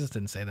 Jesus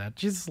didn't say that.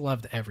 Jesus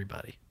loved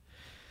everybody.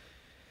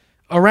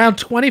 Around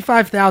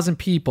 25,000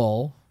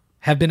 people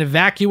have been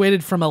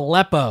evacuated from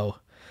Aleppo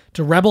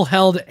to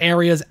rebel-held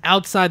areas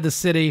outside the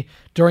city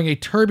during a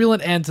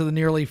turbulent end to the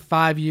nearly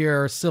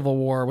 5-year civil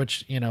war,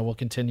 which will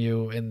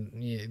continue, and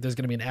there's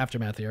going to be an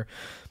aftermath here.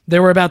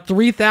 There were about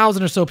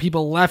 3,000 or so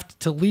people left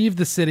to leave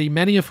the city,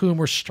 many of whom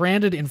were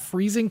stranded in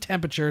freezing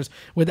temperatures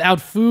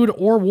without food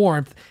or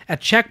warmth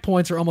at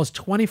checkpoints for almost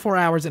 24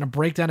 hours in a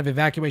breakdown of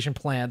evacuation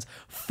plans.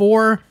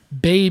 4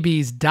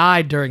 babies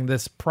died during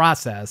this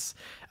process.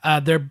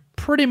 They're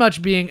pretty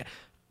much being...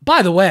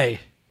 By the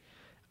way,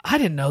 I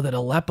didn't know that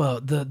Aleppo,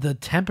 the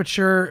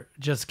temperature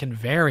just can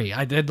vary.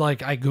 I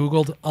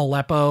Googled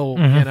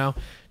Aleppo,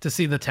 to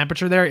see the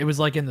temperature there. It was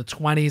like in the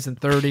 20s and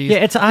 30s. Yeah,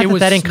 it's odd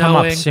that didn't come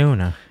up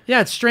sooner.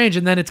 Yeah, it's strange.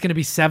 And then it's going to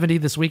be 70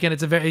 this weekend.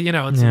 It's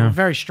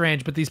very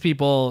strange. But these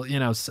people,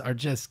 are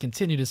just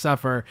continue to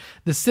suffer.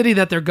 The city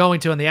that they're going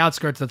to on the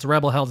outskirts that's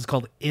rebel held is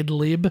called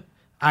Idlib,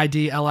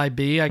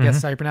 Idlib, I guess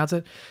is how you pronounce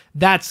it.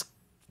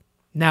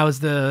 Now is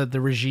the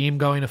regime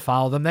going to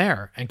follow them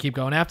there and keep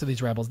going after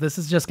these rebels? This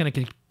is just going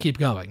to keep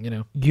going,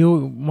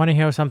 You want to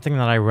hear something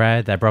that I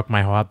read that broke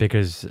my heart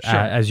because,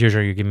 as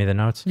usual, you give me the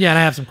notes? Yeah, and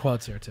I have some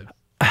quotes here, too.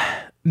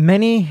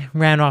 Many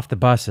ran off the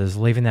buses,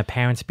 leaving their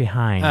parents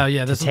behind. Oh,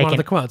 yeah, this is one of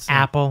the quotes.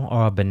 Apple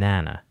or a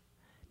banana.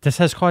 This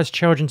has caused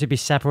children to be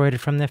separated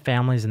from their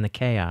families in the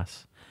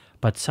chaos,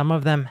 but some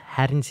of them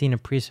hadn't seen a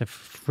piece of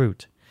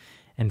fruit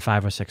in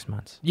 5 or 6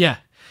 months. Yeah.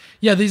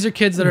 Yeah, these are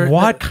kids that are...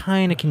 What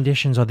kind of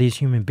conditions are these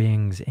human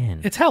beings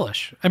in? It's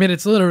hellish. I mean,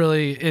 it's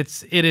literally...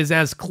 It is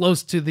as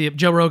close to the...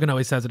 Joe Rogan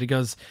always says it. He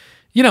goes,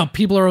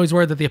 people are always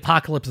worried that the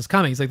apocalypse is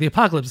coming. He's like, the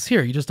apocalypse is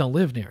here. You just don't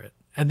live near it.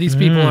 And these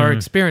people are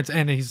experiencing...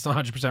 And he's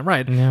 100%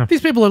 right. Yeah.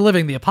 These people are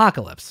living the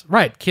apocalypse.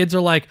 Right. Kids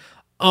are like,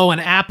 an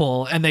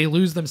apple, and they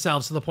lose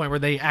themselves to the point where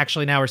they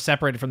actually now are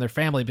separated from their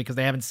family because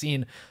they haven't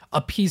seen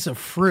a piece of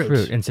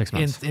fruit in 6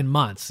 months. In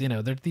months.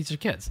 These are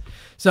kids.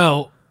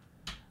 So...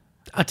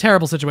 a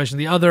terrible situation.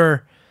 The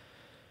other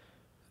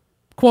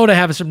quote I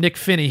have is from Nick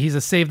Finney. He's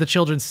a Save the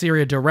Children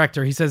Syria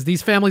director. He says,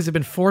 these families have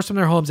been forced from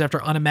their homes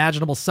after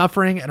unimaginable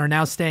suffering and are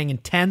now staying in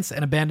tents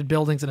and abandoned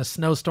buildings in a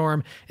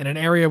snowstorm in an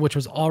area which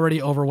was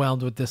already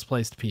overwhelmed with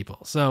displaced people.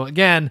 So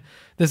again,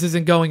 this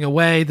isn't going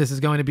away. This is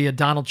going to be a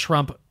Donald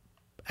Trump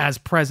as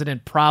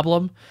president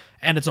problem,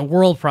 and it's a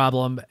world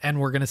problem, and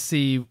we're going to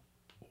see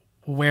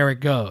where it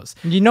goes.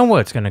 You know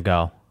where it's going to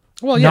go.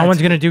 Well, yeah, no one's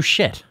going to do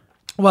shit.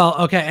 Well,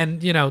 okay,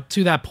 and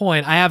to that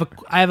point, I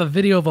have a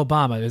video of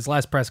Obama, his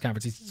last press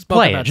conference. He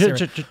spoke about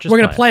Syria. We're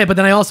going to play it, but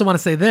then I also want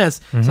to say this.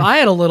 Mm-hmm. So I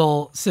had a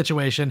little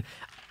situation.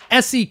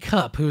 S.E.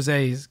 Cupp, who's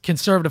a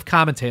conservative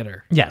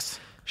commentator. Yes.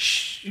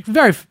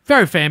 Very,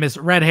 very famous,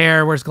 red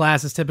hair, wears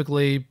glasses,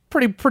 typically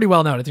pretty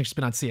well known. I think she's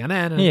been on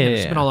CNN, and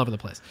she's been all over the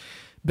place.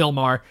 Bill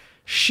Maher.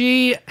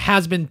 She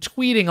has been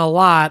tweeting a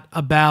lot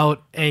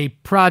about a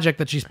project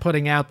that she's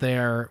putting out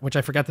there, which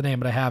I forgot the name,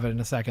 but I have it in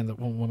a second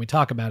when we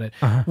talk about it,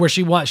 where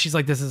she's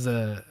like, this is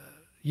an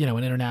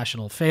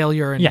international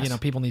failure,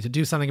 and people need to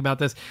do something about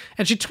this.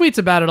 And she tweets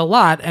about it a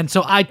lot. And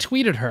so I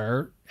tweeted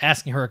her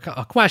asking her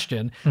a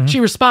question. She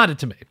responded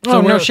to me.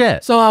 Oh, no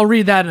shit. So I'll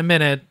read that in a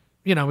minute.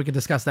 We can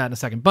discuss that in a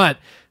second. But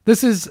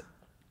this is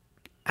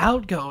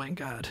outgoing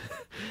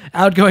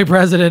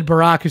President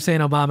Barack Hussein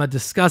Obama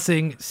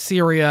discussing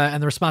Syria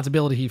and the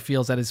responsibility he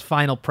feels at his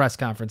final press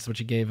conference, which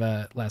he gave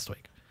last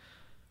week.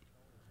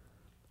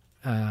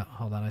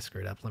 Hold on, I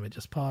screwed up. Let me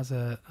just pause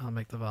it. I'll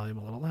make the volume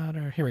a little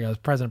louder. Here we go.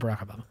 President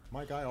Barack Obama.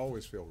 Mike, I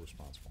always feel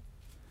responsible.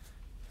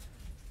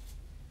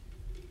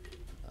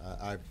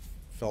 I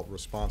felt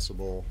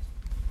responsible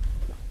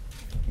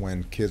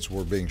when kids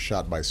were being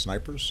shot by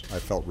snipers. I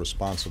felt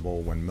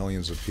responsible when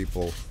millions of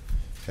people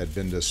had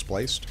been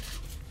displaced.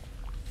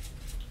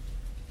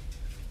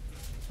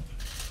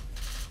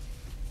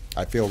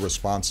 I feel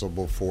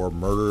responsible for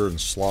murder and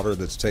slaughter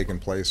that's taken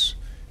place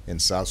in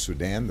South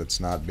Sudan that's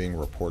not being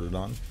reported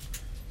on,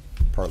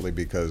 partly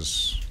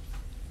because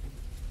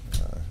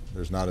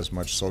there's not as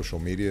much social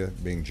media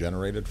being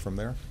generated from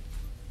there.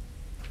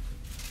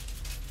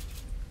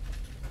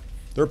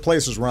 There are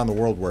places around the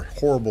world where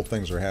horrible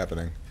things are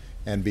happening,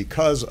 and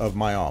because of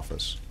my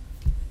office,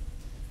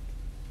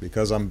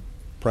 because I'm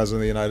President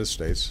of the United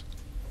States,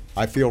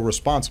 I feel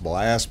responsible.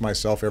 I ask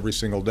myself every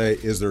single day,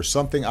 is there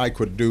something I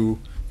could do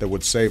that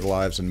would save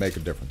lives and make a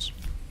difference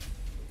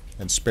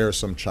and spare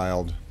some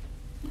child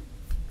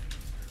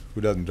who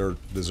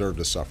doesn't deserve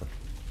to suffer?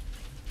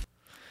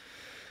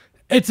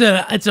 It's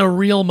a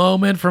real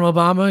moment from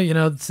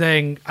Obama,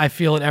 saying I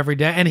feel it every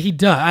day, and he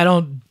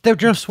does. They're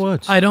just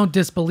words. I don't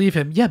disbelieve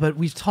him. Yeah, but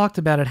we've talked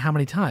about it how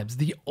many times.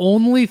 The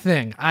only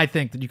thing I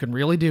think that you can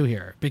really do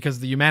here,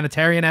 because the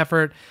humanitarian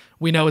effort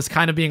we know is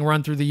kind of being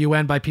run through the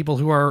UN by people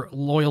who are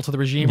loyal to the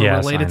regime or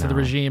related to the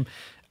regime.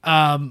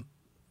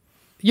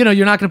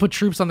 You're not going to put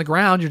troops on the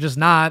ground. You're just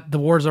not. The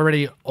war's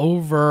already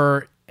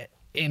over.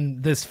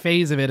 In this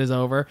phase of it is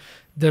over.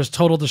 There's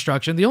total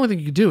destruction. The only thing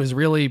you can do is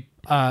really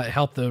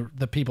help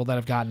the people that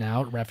have gotten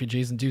out,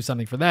 refugees, and do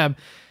something for them.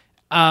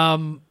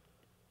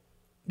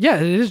 Yeah,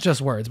 it is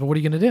just words, but what are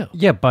you going to do?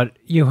 Yeah, but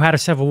you had a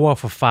civil war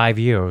for 5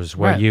 years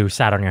where you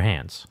sat on your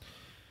hands.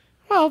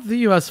 Well, the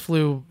U.S.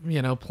 flew,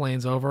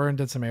 planes over and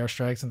did some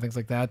airstrikes and things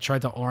like that,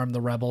 tried to arm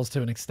the rebels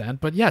to an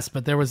extent. But yes,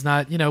 there was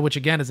not, which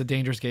again is a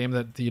dangerous game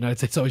that the United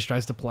States always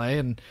tries to play.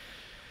 And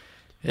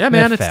yeah,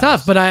 man, it's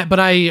tough. But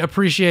I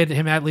appreciate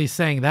him at least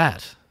saying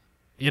that.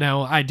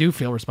 I do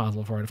feel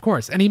responsible for it, of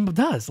course. And he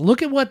does.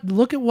 Look at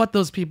what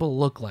those people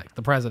look like,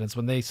 the presidents,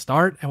 when they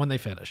start and when they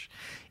finish.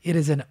 It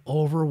is an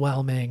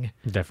overwhelming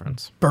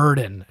difference,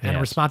 burden,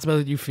 and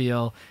responsibility you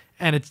feel.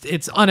 And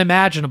it's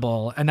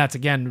unimaginable. And that's,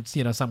 again,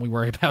 something we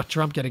worry about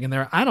Trump getting in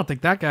there. I don't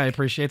think that guy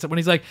appreciates it when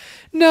he's like,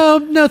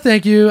 no,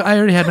 thank you. I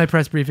already had my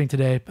press briefing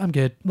today. I'm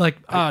good. Like,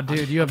 oh,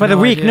 dude, you have for the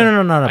week.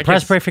 idea. No.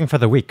 Press briefing for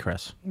the week,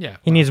 Chris. Yeah.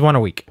 He needs one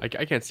a week. I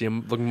can't see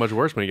him looking much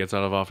worse when he gets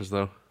out of office,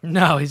 though.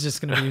 No, he's just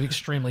going to be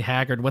extremely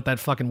haggard. What that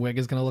fucking wig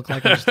is going to look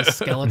like. Just a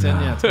skeleton.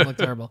 Yeah, it's going to look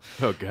terrible.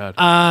 Oh,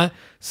 God.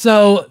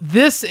 So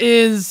this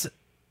is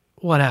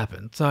what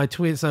happened. So I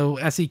tweeted. So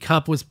SE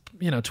Cup was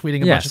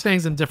tweeting a bunch of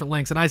things and different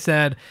links. And I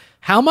said,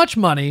 how much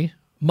money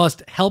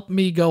must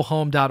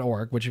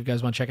helpmegohome.org, which if you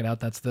guys want to check it out,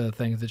 that's the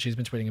thing that she's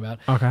been tweeting about.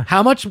 Okay.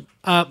 How much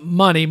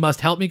money must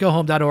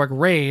helpmegohome.org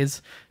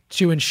raise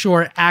to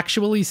ensure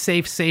actually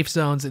safe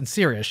zones in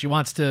Syria? She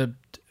wants to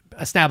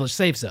establish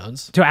safe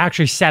zones. To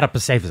actually set up a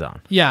safe zone.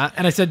 Yeah.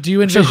 And I said, do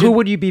you envision... So who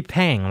would you be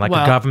paying? Like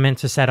the government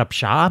to set up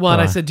shop? Well,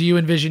 and I said, do you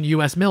envision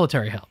U.S.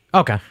 military help?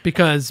 Okay.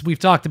 Because we've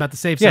talked about the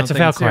safe zone it's a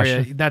thing in fair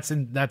Syria.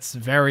 question. That's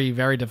very,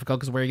 very difficult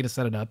because where are you going to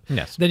set it up?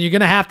 Yes. Then you're going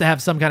to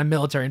have some kind of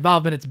military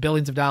involvement. It's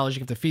billions of dollars.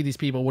 You have to feed these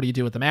people. What do you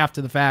do with them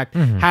after the fact?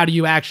 How do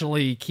you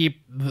actually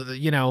keep,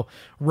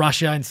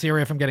 Russia and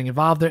Syria from getting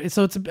involved there?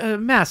 So it's a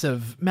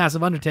massive,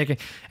 massive undertaking.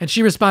 And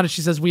she responded,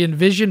 she says, we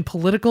envision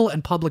political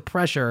and public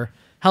pressure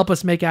help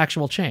us make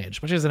actual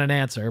change, which isn't an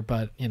answer,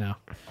 but,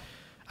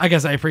 I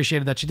guess I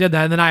appreciated that she did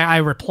that. And then I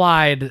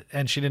replied,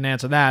 and she didn't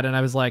answer that. And I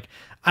was like,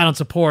 I don't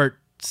support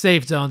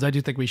safe zones. I do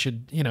think we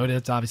should,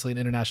 it's obviously an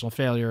international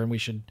failure, and we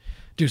should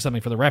do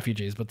something for the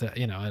refugees. But, I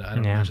don't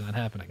imagine that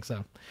happening.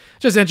 So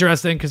just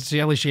interesting because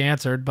at least she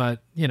answered,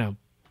 but,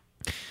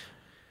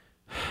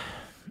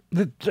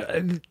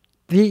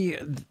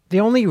 The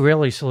only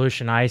really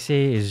solution I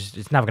see is,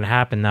 it's never going to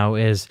happen though,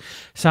 is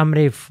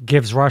somebody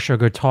gives Russia a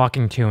good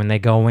talking to and they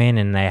go in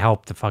and they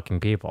help the fucking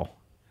people.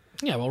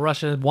 Yeah, well,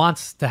 Russia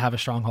wants to have a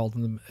stronghold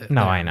in the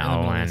I know,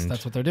 and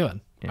that's what they're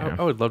doing. Yeah.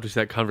 I would love to see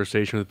that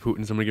conversation with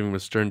Putin, somebody giving him a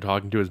stern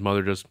talking to his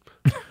mother, just,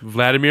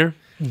 Vladimir,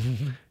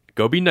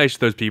 go be nice to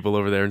those people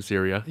over there in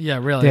Syria. Yeah,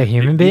 really. They're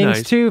human beings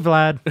nice. too,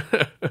 Vlad.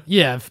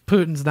 Yeah, if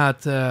Putin's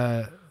not...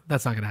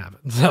 that's not going to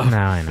happen. So, no,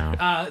 I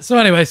know. So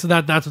anyway,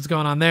 that's what's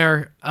going on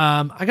there.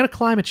 I got a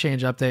climate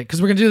change update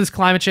because we're going to do this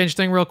climate change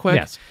thing real quick.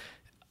 Yes.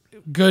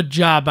 Good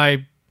job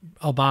by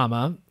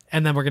Obama.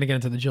 And then we're going to get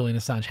into the Julian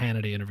Assange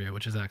Hannity interview,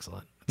 which is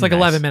excellent. It's like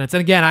 11 minutes.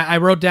 And again, I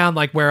wrote down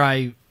like where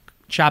I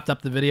chopped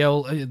up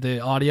the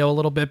audio a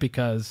little bit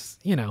because,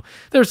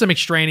 there's some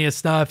extraneous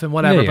stuff and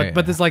whatever.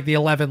 But this is like the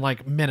 11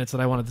 minutes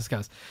that I want to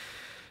discuss.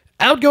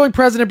 Outgoing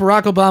President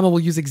Barack Obama will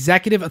use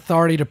executive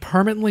authority to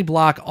permanently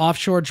block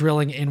offshore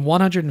drilling in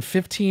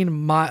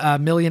 115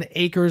 million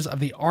acres of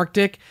the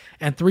Arctic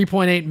and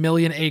 3.8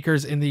 million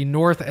acres in the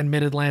North and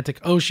Mid-Atlantic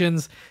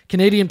Oceans.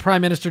 Canadian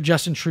Prime Minister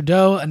Justin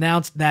Trudeau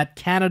announced that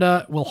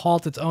Canada will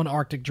halt its own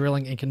Arctic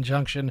drilling in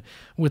conjunction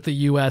with the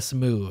U.S.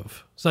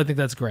 move. So I think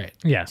that's great.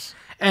 Yes.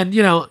 And,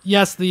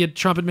 yes, the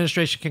Trump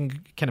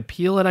administration can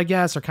appeal it, I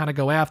guess, or kind of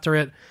go after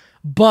it.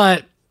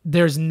 But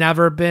there's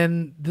never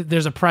been,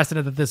 there's a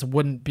precedent that this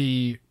wouldn't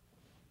be,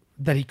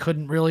 that he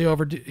couldn't really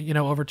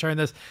overturn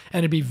this. And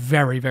it'd be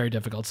very, very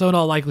difficult. So in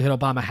all likelihood,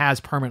 Obama has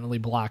permanently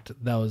blocked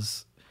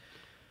those,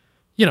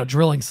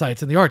 drilling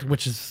sites in the Arctic,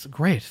 which is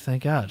great.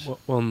 Thank God.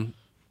 Well,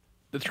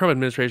 the Trump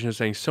administration is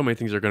saying so many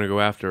things they're going to go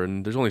after,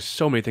 and there's only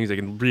so many things they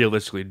can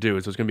realistically do.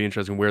 So it's going to be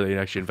interesting where they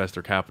actually invest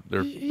their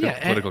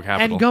political capital.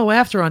 And go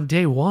after on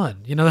day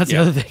one. That's the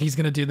other thing. He's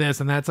going to do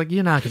this, and that's like,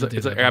 you're not going to do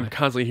it's that. Like, I'm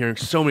constantly hearing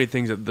so many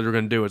things that they're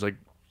going to do. It's like,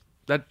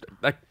 that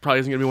probably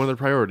isn't going to be one of their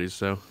priorities.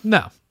 So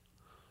no.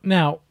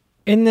 Now,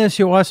 in this,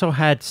 you also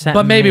had sent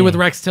But maybe me- with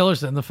Rex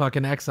Tillerson, the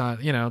fucking Exxon,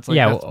 it's like,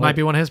 that might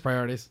be one of his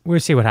priorities. We'll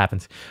see what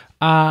happens.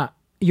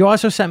 You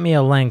also sent me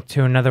a link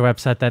to another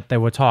website that they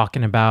were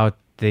talking about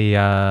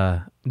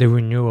the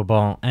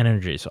renewable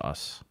energy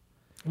source.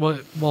 Well,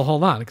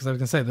 hold on, because I was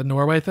going to say the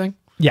Norway thing.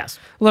 Yes.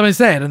 Let me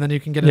say it, and then you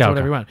can get into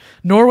whatever you want.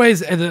 Norway's,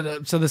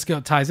 so this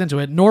ties into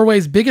it.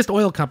 Norway's biggest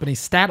oil company,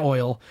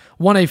 Statoil,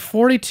 won a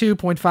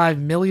 $42.5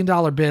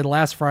 million bid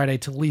last Friday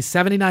to lease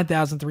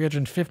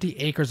 79,350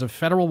 acres of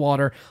federal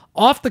water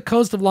off the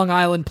coast of Long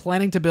Island,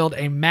 planning to build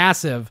a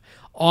massive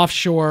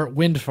offshore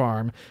wind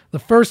farm. The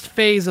first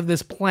phase of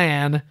this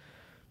plan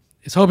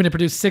is hoping to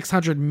produce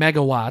 600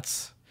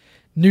 megawatts.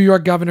 New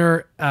York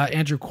Governor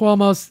Andrew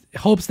Cuomo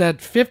hopes that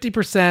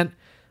 50%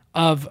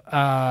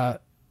 of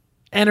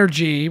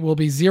energy will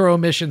be zero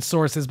emission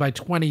sources by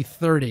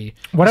 2030.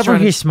 Whatever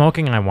he's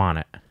smoking, I want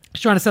it.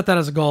 He's trying to set that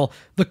as a goal.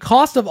 The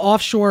cost of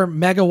offshore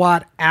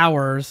megawatt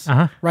hours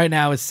right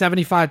now is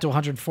 $75 to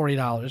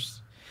 $140,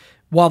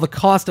 while the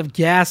cost of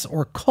gas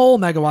or coal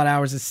megawatt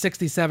hours is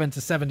 $67 to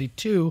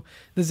 $72.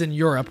 This is in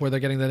Europe where they're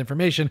getting that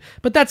information,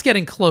 but that's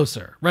getting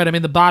closer, right? I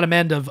mean, the bottom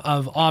end of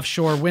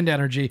offshore wind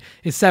energy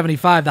is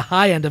 75. The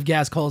high end of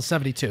gas coal is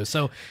 72.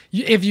 So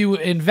if you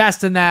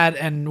invest in that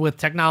and with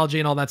technology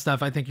and all that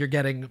stuff, I think you're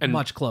getting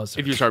much closer.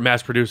 If you start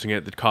mass producing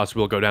it, the cost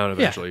will go down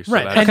eventually. Yeah,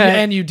 right.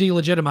 And you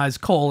delegitimize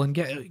coal and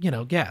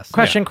gas.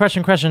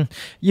 Question.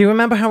 You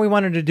remember how we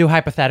wanted to do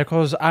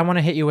hypotheticals? I want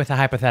to hit you with a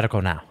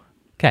hypothetical now.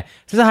 Okay,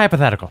 this is a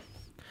hypothetical.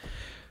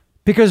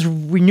 Because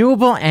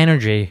renewable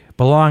energy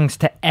belongs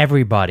to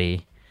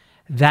everybody,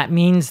 that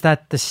means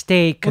that the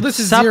state could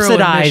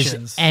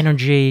subsidize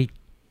energy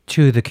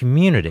to the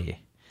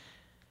community.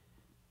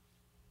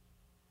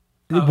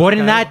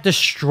 Wouldn't that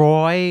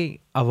destroy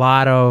a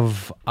lot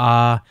of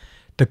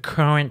the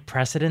current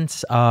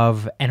precedents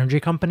of energy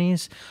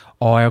companies,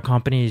 oil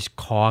companies,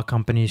 car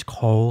companies,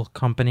 coal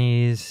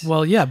companies?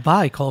 Well, yeah,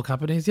 by coal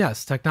companies,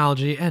 yes.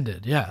 Technology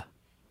ended, yeah.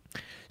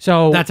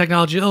 So that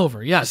technology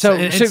over, yes. So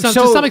to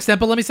some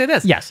extent, but let me say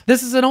this. Yes.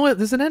 This is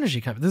an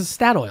energy company. This is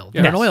Statoil.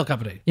 They're an oil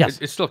company. Yes.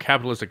 It's still a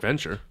capitalistic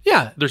venture.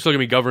 Yeah. They're still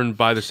going to be governed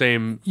by the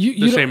same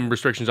same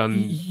restrictions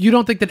on... You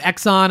don't think that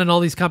Exxon and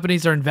all these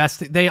companies are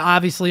investing... They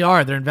obviously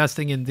are. They're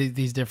investing in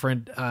these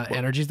different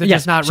energies. They're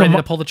just not ready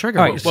to pull the trigger.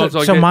 Right,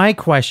 so my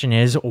question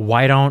is,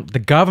 why don't the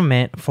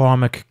government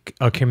form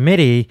a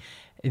committee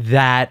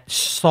that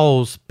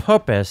sole's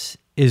purpose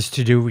is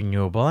to do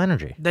renewable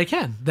energy? They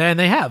can. And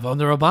they have.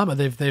 Under Obama,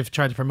 they've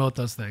tried to promote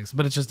those things.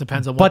 But it just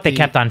depends on what But they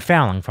kept on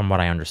failing, from what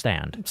I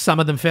understand. Some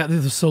of them failed. The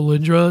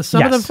Solyndra,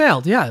 some of them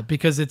failed, yeah,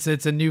 because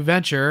it's a new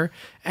venture.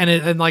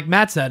 And like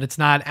Matt said, it's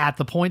not at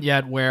the point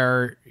yet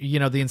where,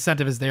 the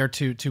incentive is there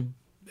to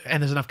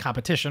and there's enough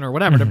competition or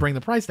whatever to bring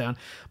the price down.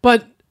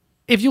 But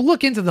if you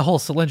look into the whole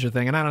Solyndra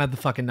thing, and I don't have the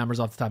fucking numbers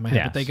off the top of my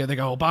head, but they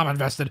go, Obama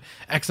invested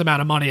X amount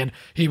of money and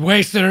he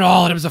wasted it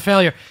all and it was a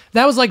failure.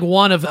 That was like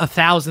one of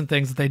 1,000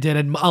 things that they did,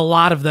 and a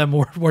lot of them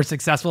were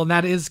successful, and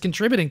that is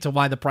contributing to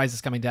why the price is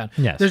coming down.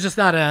 Yes. There's just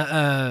not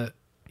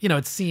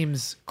it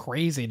seems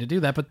crazy to do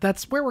that, but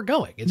that's where we're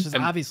going. It's just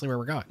obviously where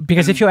we're going.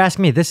 Because if you ask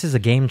me, this is a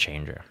game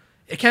changer.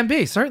 It can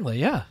be, certainly,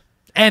 yeah.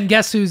 And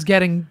guess who's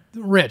getting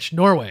rich?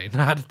 Norway,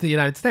 not the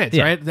United States,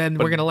 right? Then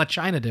we're going to let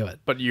China do it.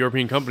 But a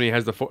European company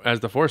has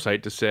the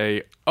foresight to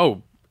say,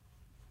 oh,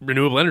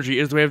 renewable energy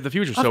is the way of the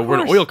future. So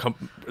we're an oil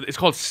company. It's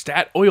called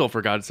Statoil,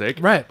 for God's sake.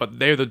 Right. But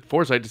they have the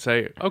foresight to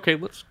say, okay,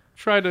 let's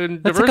try to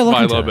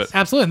diversify a little bit.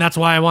 Absolutely, and that's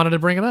why I wanted to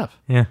bring it up.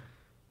 Yeah.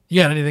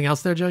 You got anything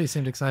else there, Joe? You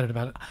seemed excited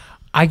about it.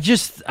 I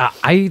just,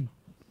 I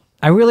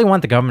really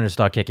want the government to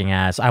start kicking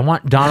ass. I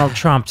want Donald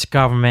Trump's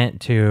government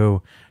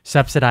to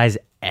subsidize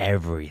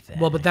everything.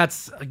 Well, but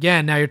that's,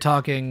 again, now you're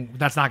talking,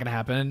 that's not going to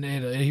happen.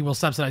 He will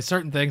subsidize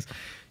certain things.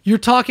 You're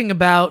talking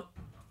about,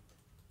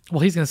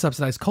 well, he's going to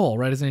subsidize coal,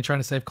 right? Isn't he trying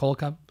to save coal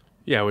country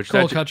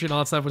and all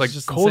that stuff, which is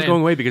just coal's insane.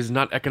 going away because it's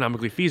not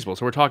economically feasible.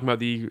 So we're talking about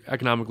the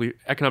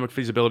economic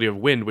feasibility of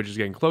wind, which is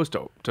getting close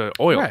to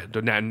oil,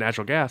 to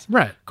natural gas.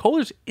 Right.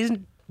 Coal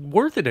isn't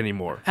worth it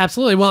anymore.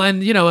 Absolutely. Well,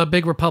 and a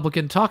big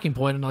Republican talking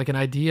point and like an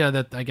idea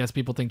that I guess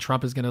people think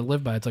Trump is going to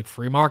live by. It's like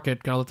free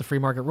market, gotta let the free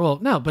market rule.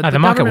 No, but the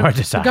market will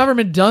decide. The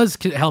government does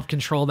help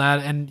control that,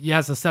 and he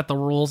has to set the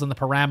rules and the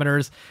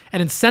parameters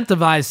and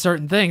incentivize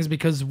certain things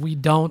because we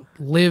don't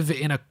live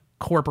in a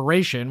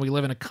corporation. We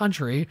live in a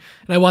country,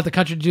 and I want the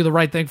country to do the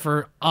right thing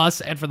for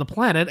us and for the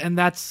planet, and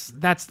that's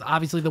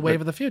obviously the wave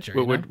of the future.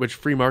 Which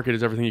free market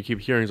is everything you keep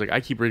hearing. It's like I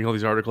keep reading all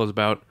these articles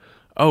about,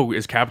 oh,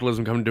 is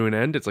capitalism coming to an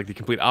end? It's like the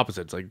complete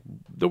opposite. It's like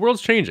the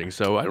world's changing,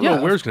 so I don't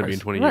know where it's going to be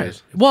in 20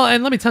 years. Well,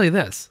 and let me tell you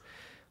this.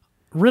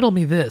 Riddle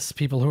me this,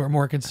 people who are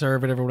more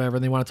conservative or whatever,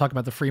 and they want to talk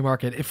about the free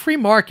market.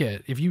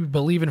 If you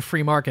believe in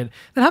free market,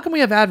 then how can we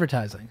have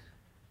advertising?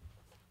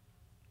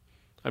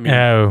 I mean,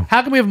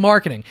 how can we have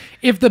marketing?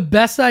 If the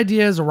best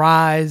ideas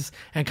rise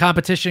and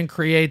competition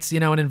creates,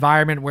 an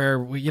environment where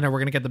we're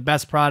going to get the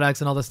best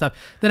products and all this stuff,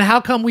 then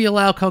how come we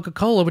allow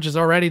Coca-Cola, which is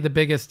already the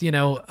biggest,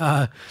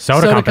 soda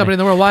company in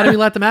the world? Why do we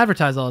let them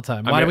advertise all the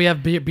time? Why do we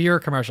have beer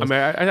commercials?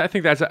 I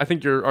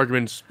think your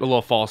argument's a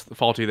little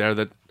faulty there.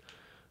 That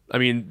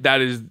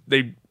is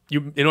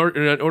in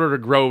order to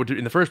grow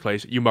in the first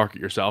place, you market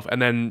yourself,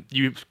 and then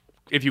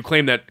if you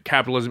claim that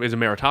capitalism is a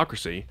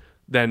meritocracy,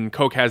 then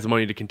Coke has the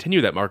money to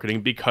continue that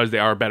marketing because they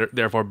are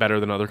therefore better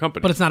than other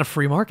companies. But it's not a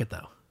free market,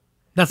 though.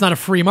 That's not a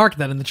free market,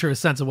 then, in the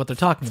truest sense of what they're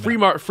talking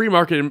about. Free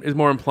market is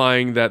more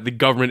implying that the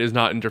government is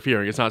not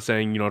interfering. It's not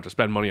saying you don't have to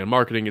spend money on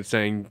marketing. It's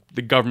saying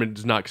the government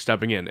is not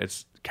stepping in.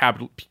 It's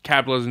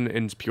capitalism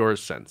in its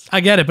purest sense. I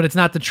get it, but it's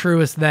not the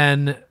truest,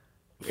 then,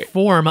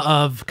 form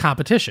of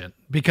competition,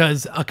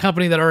 because a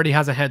company that already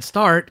has a head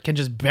start can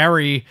just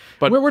bury.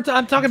 But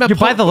I'm talking about you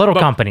buy the little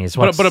companies.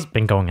 What's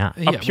been going on?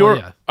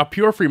 A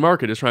pure free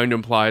market is trying to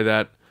imply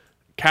that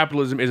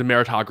capitalism is a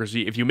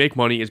meritocracy. If you make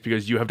money, it's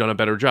because you have done a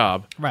better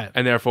job, right?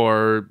 And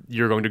therefore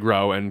you're going to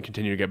grow and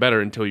continue to get better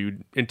until you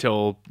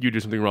do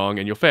something wrong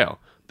and you'll fail.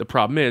 The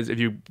problem is if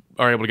you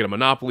are able to get a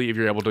monopoly, if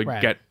you're able to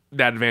get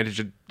that advantage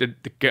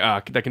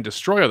that can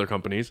destroy other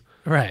companies,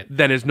 right?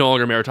 Then it's no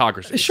longer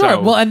meritocracy.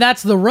 Sure. Well, and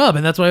that's the rub,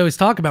 and that's what I always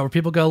talk about, where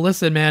people go,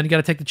 listen, man, you got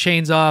to take the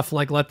chains off,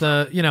 like let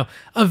the,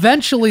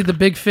 eventually the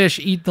big fish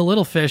eat the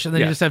little fish, and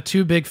then you just have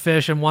two big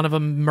fish, and one of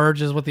them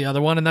merges with the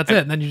other one, and that's it.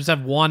 And then you just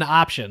have one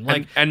option.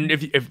 Like, and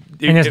if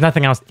there's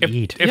nothing else to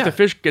eat. If the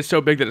fish gets so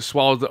big that it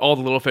swallows all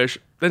the little fish,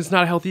 then it's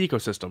not a healthy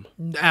ecosystem.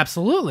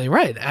 Absolutely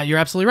right. You're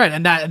absolutely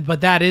right.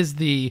 But that is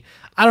I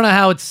don't know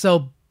how it's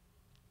so.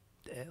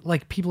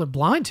 Like, people are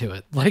blind to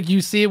it. Like, you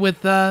see it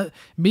with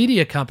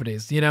media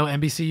companies,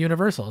 NBC,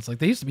 Universal. It's like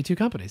they used to be two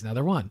companies, now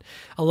they're one.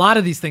 A lot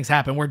of these things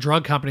happen where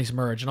drug companies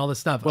merge and all this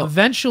stuff. Well,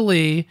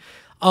 eventually,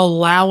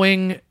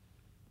 having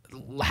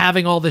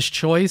all this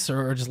choice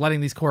or just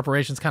letting these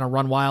corporations kind of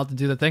run wild and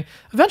do the thing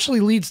eventually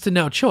leads to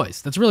no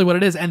choice. That's really what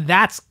it is. And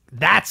that's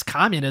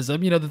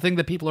communism, the thing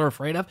that people are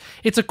afraid of.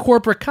 It's a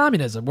corporate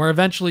communism where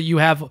eventually you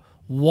have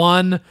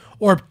one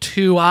or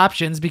two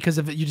options because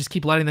of it, you just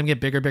keep letting them get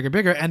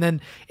bigger, and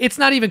then it's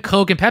not even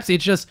Coke and Pepsi,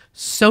 it's just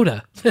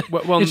soda.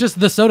 It's just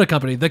the soda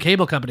company, the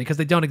cable company, because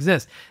they don't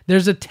exist.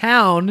 There's a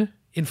town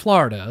in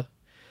Florida,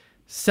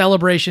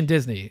 Celebration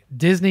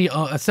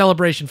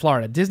Celebration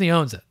Florida. Disney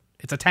owns it.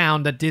 It's a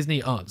town that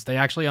Disney owns. They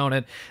actually own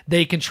it.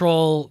 They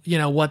control,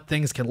 what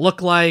things can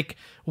look like,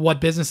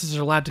 what businesses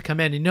are allowed to come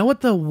in. You know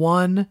what the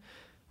one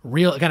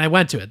I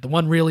went to it. The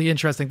one really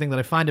interesting thing that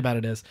I find about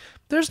it is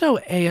there's a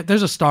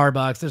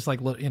Starbucks, there's like,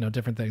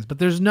 different things, but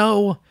there's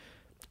no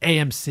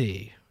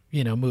AMC,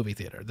 movie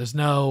theater. There's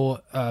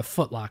no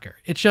Foot Locker.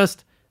 It's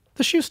just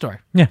the shoe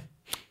store. Yeah.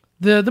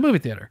 The movie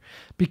theater.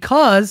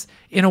 Because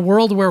in a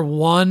world where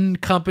one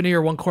company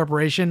or one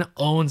corporation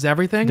owns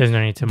everything, there's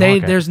no need to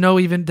market. There's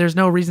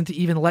no reason to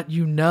even let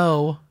you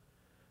know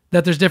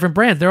that there's different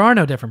brands. There are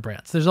no different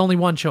brands. There's only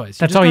one choice.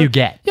 That's all you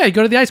get. Yeah, you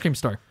go to the ice cream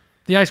store,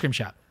 the ice cream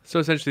shop. So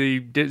essentially,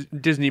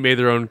 Disney made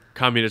their own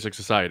communistic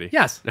society.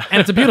 Yes, and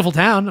it's a beautiful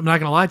town. I'm not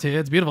going to lie to you;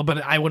 it's beautiful,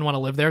 but I wouldn't want to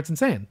live there. It's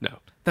insane. No,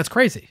 that's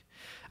crazy.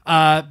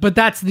 But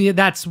that's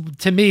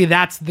to me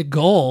that's the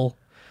goal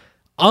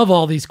of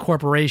all these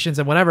corporations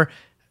and whatever.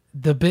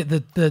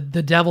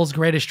 The devil's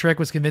greatest trick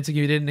was convincing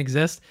you didn't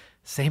exist.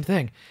 Same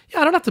thing.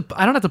 Yeah, I don't have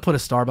to put a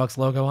Starbucks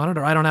logo on it,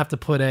 or I don't have to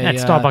put a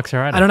Starbucks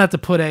already. I don't have to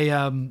put a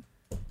a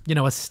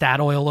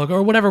Statoil logo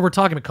or whatever we're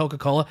talking about.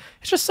 Coca-Cola.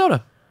 It's just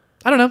soda.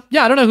 I don't know.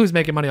 Yeah, I don't know who's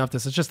making money off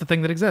this. It's just the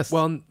thing that exists.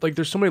 Well, like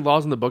there's so many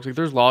laws in the books. Like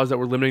there's laws that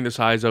were limiting the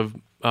size of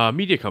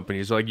media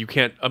companies. Like you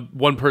can't,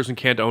 one person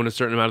can't own a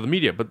certain amount of the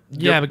media. But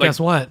guess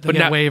what? They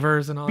get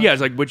waivers and all. Yeah,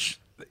 it's like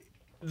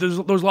there's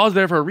those laws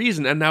there for a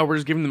reason, and now we're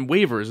just giving them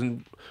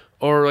waivers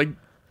or 10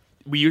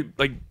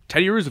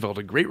 years ago,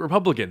 a great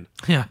Republican.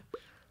 Yeah.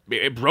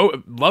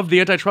 Loved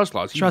the antitrust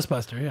laws.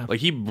 Trustbuster, yeah.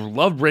 Like he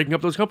loved breaking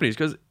up those companies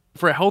because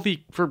for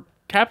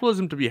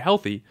capitalism to be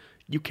healthy,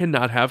 you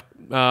cannot have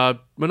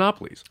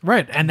monopolies.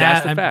 Right. And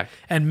that's the fact.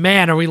 And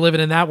man, are we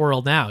living in that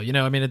world now?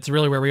 It's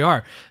really where we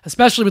are.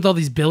 Especially with all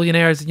these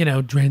billionaires,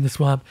 drain the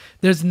swamp.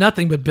 There's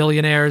nothing but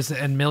billionaires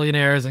and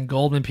millionaires and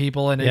Goldman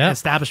people and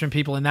establishment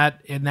people in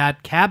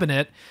that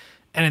cabinet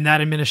and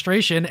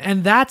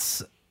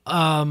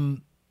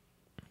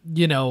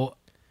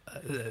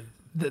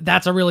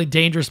that's a really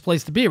dangerous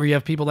place to be, where you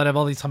have people that have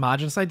all these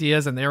homogenous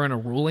ideas and they're in a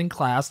ruling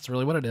class. It's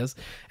really what it is.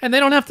 And they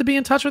don't have to be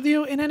in touch with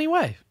you in any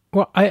way.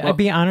 Well, I'll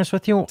be honest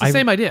with you. It's the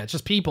same idea. It's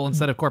just people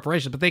instead of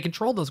corporations, but they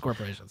control those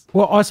corporations.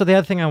 Well, also the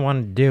other thing I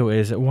wanted to do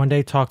is one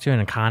day talk to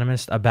an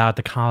economist about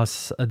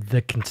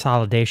the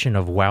consolidation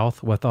of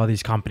wealth with all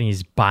these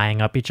companies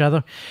buying up each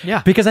other.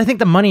 Yeah. Because I think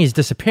the money is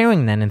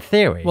disappearing then in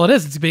theory. Well, it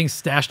is. It's being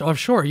stashed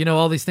offshore.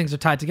 All these things are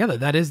tied together.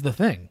 That is the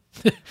thing.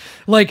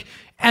 Like,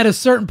 at a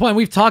certain point,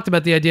 we've talked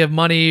about the idea of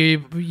money,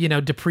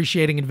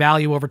 depreciating in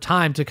value over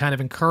time to kind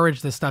of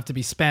encourage this stuff to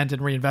be spent and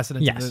reinvested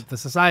into the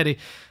society.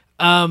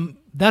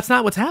 That's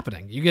not what's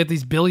happening. You get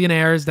these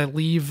billionaires that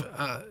leave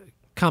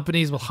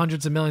companies with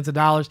hundreds of millions of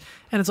dollars,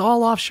 and it's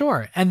all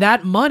offshore. And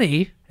that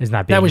money is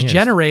not being that was used.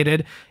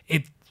 generated,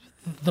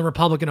 the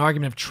Republican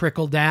argument of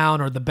trickle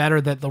down, or the better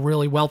that the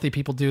really wealthy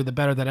people do, the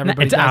better that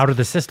everybody It's does. out of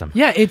the system.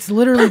 Yeah, it's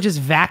literally just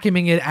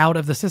vacuuming it out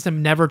of the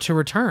system, never to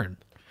return.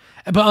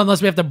 But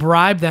unless we have to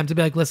bribe them to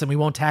be like, listen, we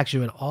won't tax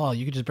you at all.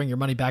 You can just bring your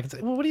money back and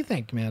say, well, what do you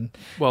think, man?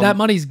 Well, that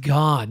money's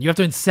gone. You have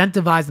to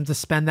incentivize them to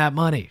spend that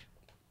money.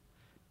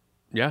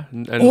 Yeah.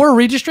 And Or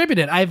redistribute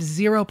it. I have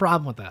zero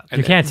problem with that.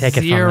 You can't take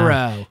it from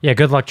them. Yeah,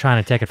 good luck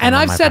trying to take it from And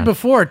them, I've my said friend.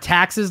 before,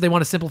 taxes, they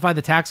want to simplify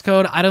the tax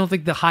code. I don't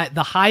think the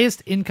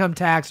highest income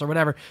tax or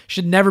whatever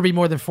should never be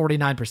more than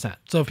 49%.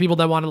 So if people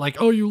that want to like,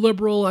 oh, you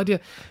liberal idea,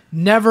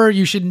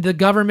 the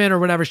government or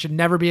whatever should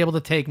never be able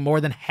to take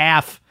more than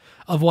half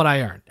of what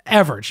I earn.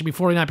 Ever. It should be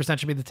 49%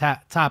 should be the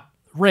top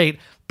rate.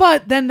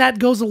 But then that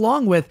goes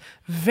along with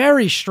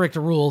very strict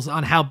rules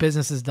on how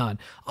business is done,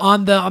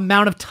 on the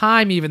amount of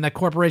time even that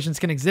corporations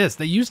can exist.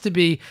 They used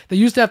to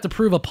have to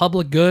prove a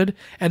public good,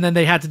 and then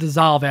they had to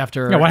dissolve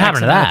after what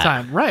happened to amount of that?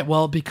 time. Right.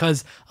 Well,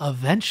 because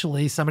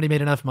eventually somebody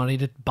made enough money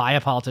to buy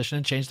a politician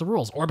and change the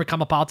rules, or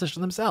become a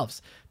politician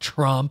themselves.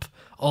 Trump,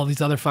 all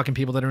these other fucking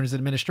people that are in his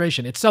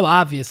administration. It's so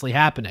obviously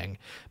happening,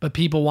 but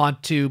people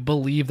want to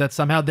believe that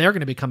somehow they're going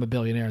to become a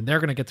billionaire and they're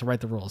going to get to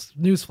write the rules.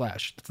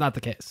 Newsflash, it's not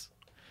the case.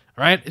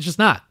 All right? It's just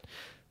not.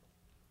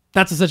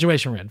 That's the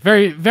situation we're in.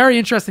 Very, very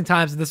interesting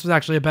times. And this was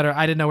actually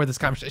I didn't know where this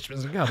conversation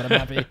was going to go, but I'm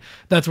happy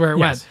that's where it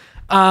went.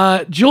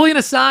 Julian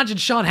Assange and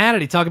Sean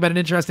Hannity talk about an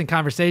interesting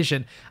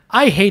conversation.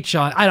 I don't hate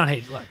Sean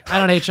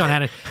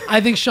Hannity. I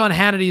think Sean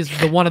Hannity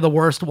is one of the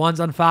worst ones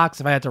on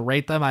Fox. If I had to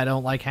rate them, I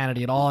don't like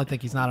Hannity at all. I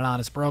think he's not an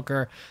honest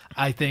broker.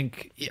 I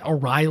think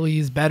O'Reilly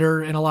is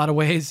better in a lot of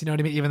ways. You know what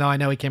I mean? Even though I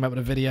know he came out with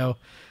a video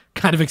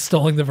kind of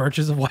extolling the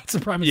virtues of white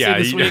supremacy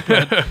this week.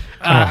 But,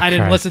 I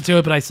didn't listen to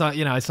it, but I saw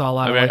a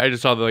lot of I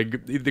just saw the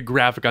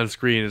graphic on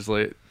screen is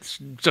like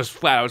just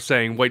flat out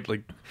saying white,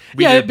 like,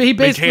 he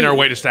maintain our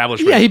white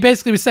establishment. Yeah, he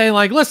basically was saying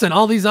like, listen,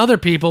 all these other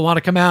people want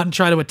to come out and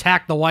try to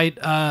attack the white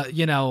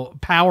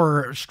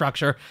power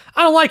structure.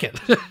 I don't like it.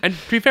 And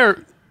to be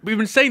fair, we've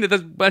been saying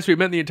that's what we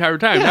meant the entire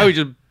time. Yeah. Now he's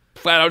just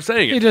flat out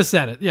saying it. He just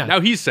said it. Yeah. Now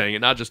he's saying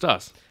it, not just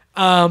us.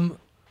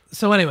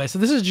 So anyway,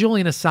 this is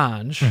Julian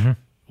Assange,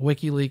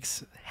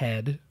 WikiLeaks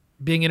head,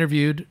 being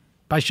interviewed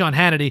by Sean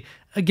Hannity.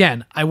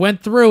 Again, I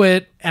went through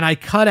it and I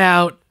cut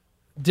out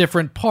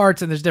different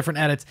parts, and there's different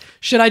edits.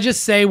 Should I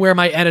just say where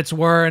my edits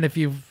were, and if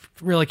you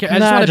really care? I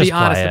just want to be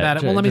honest about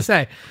it. Well, let me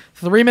say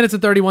 3 minutes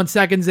and 31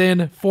 seconds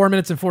in, 4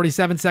 minutes and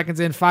 47 seconds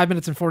in, 5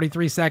 minutes and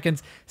 43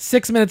 seconds,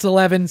 6 minutes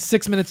 11,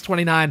 6 minutes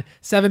 29,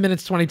 7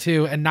 minutes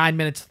 22, and 9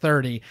 minutes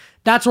 30.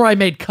 That's where I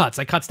made cuts.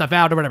 I cut stuff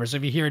out or whatever. So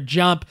if you hear it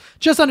jump,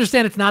 just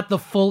understand it's not the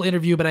full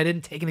interview, but I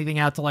didn't take anything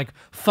out to like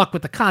fuck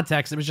with the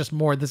context. It was just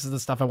more, this is the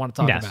stuff I want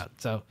to talk about.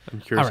 So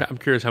I'm curious. All right. I'm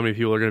curious how many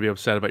people are going to be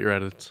upset about your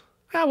edits.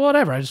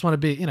 Whatever. I just want to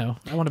be,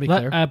 I want to be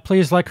clear.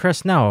 Please let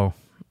Chris know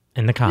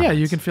in the comments. Yeah,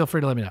 you can feel free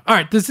to let me know. All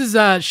right, this is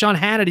Sean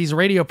Hannity's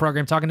radio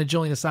program talking to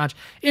Julian Assange.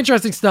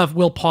 Interesting stuff.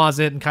 We'll pause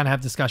it and kind of have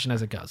discussion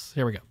as it goes.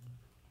 Here we go.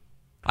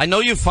 I know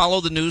you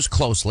follow the news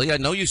closely. I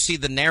know you see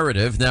the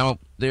narrative. Now,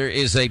 there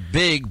is a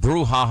big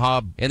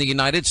brouhaha in the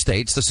United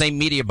States. The same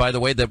media, by the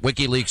way, that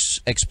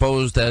WikiLeaks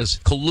exposed as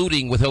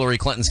colluding with Hillary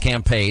Clinton's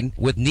campaign,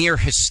 with near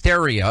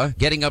hysteria,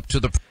 getting up to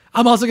the...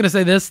 I'm also going to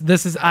say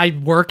this. I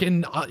work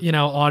in,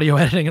 audio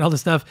editing and all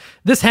this stuff.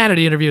 This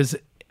Hannity interview is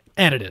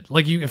edited.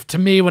 Like, to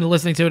me, when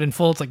listening to it in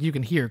full, it's like you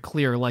can hear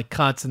clear, like,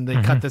 cuts, and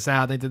they cut this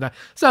out, they did that.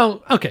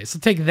 So, okay, so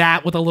take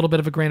that with a little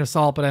bit of a grain of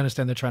salt, but I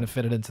understand they're trying to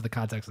fit it into the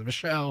context of a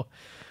show.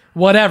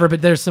 Whatever,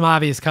 but there's some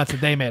obvious cuts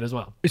that they made as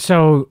well.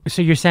 So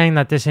you're saying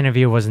that this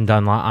interview wasn't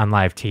done on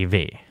live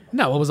TV?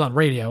 No, it was on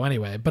radio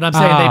anyway. But I'm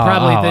saying they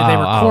probably they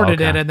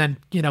recorded it and then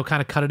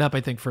kind of cut it up.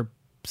 I think for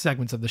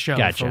segments of the show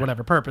for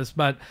whatever purpose.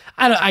 But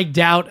I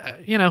doubt.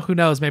 Who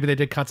knows? Maybe they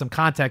did cut some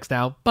context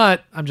out.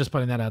 But I'm just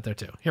putting that out there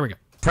too. Here we go.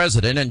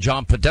 President and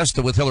John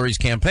Podesta with Hillary's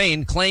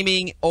campaign,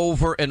 claiming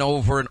over and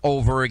over and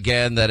over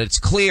again that it's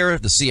clear,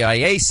 the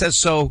CIA says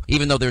so,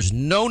 even though there's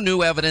no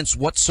new evidence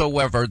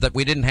whatsoever that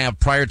we didn't have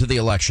prior to the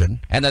election,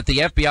 and that the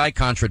FBI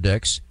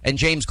contradicts, and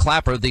James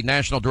Clapper, the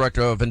National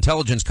Director of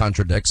Intelligence,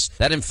 contradicts,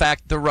 that in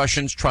fact the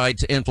Russians tried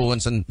to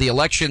influence in the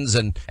elections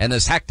and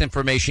this hacked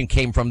information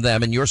came from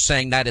them, and you're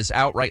saying that is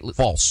outright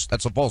false.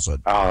 That's a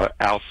falsehood. Our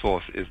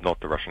source is not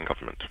the Russian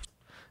government.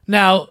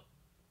 Now,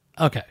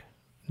 okay.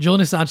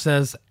 Julian Assange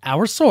says,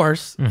 our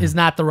source is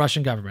not the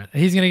Russian government.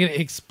 He's going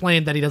to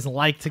explain that he doesn't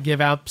like to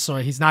give out, so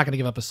he's not going to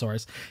give up a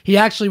source. He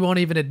actually won't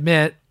even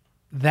admit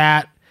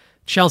that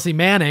Chelsea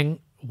Manning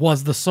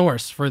was the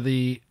source for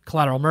the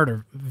collateral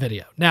murder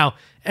video. Now,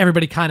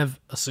 everybody kind of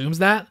assumes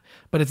that,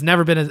 but it's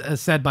never been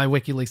said by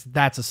WikiLeaks that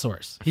that's a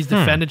source. He's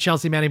defended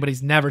Chelsea Manning, but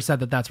he's never said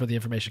that that's where the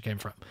information came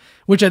from,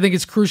 which I think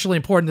is crucially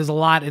important. There's a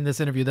lot in this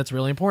interview that's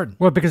really important.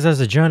 Well, because as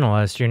a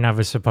journalist, you're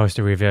never supposed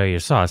to reveal your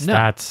source. No.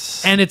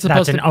 That's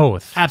an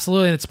oath.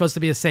 Absolutely, and it's supposed to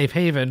be a safe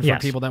haven for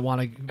Yes. people that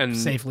want to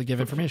safely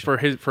give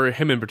information. For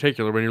him in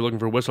particular, when you're looking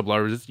for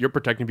whistleblowers, you're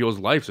protecting people's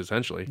lives,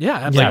 essentially. Yeah,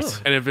 absolutely.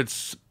 Yes. And if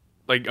it's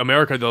like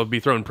America, they'll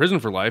be thrown in prison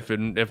for life,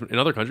 and if in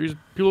other countries,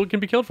 people can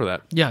be killed for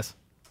that. Yes.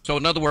 So,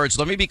 in other words,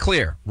 let me be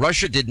clear.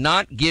 Russia did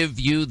not give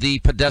you the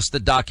Podesta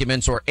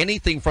documents or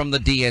anything from the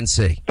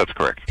DNC. That's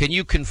correct. Can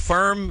you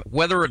confirm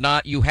whether or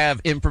not you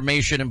have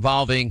information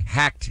involving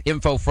hacked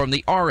info from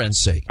the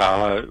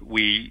RNC?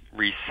 We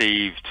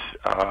received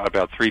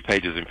about 3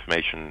 pages of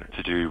information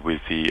to do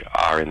with the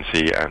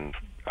RNC and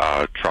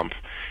Trump,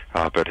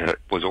 but it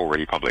was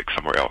already public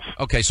somewhere else.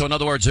 Okay, so in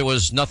other words, there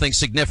was nothing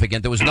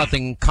significant. There was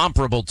nothing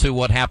comparable to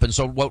what happened.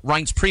 So what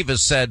Reince Priebus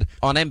said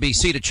on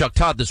NBC to Chuck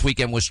Todd this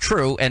weekend was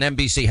true, and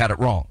NBC had it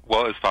wrong.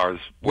 Well, as far as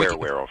we're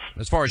aware of.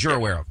 As far as you're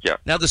aware of. Yeah.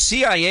 Now, the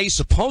CIA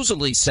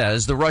supposedly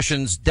says the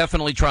Russians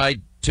definitely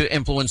tried to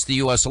influence the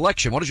U.S.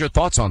 election. What is your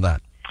thoughts on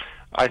that?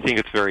 I think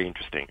it's very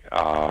interesting.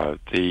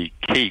 The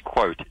key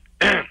quote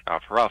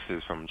for us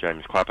is from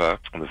James Clapper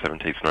on the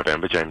 17th of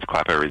November. James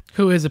Clapper is...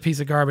 Who is a piece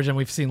of garbage, and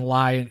we've seen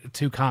lie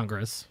to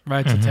Congress,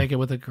 right? To take it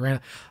with a grain.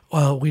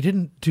 Well, we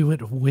didn't do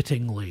it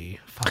wittingly.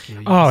 Fuck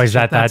you. Oh, is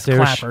that That's douche?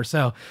 Clapper.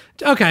 So,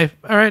 okay,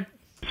 all right.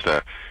 He's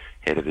the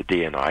head of the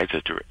DNI.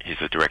 He's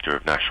the director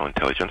of national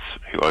intelligence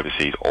who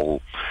oversees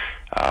all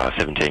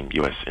 17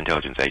 U.S.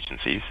 intelligence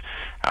agencies.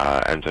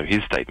 And so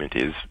his statement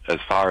is, as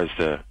far as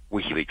the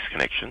WikiLeaks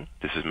connection,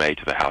 this is made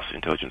to the House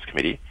Intelligence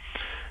Committee,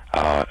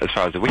 as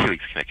far as the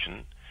WikiLeaks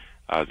connection,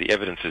 the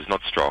evidence is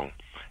not strong,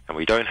 and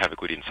we don't have a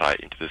good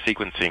insight into the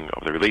sequencing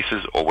of the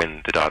releases or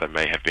when the data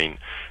may have been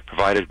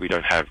provided. We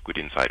don't have good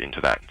insight into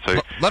that. So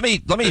let me,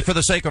 for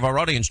the sake of our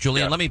audience,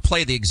 Julian, let me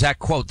play the exact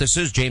quote. This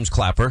is James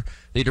Clapper,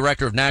 the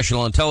director of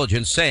national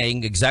intelligence,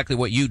 saying exactly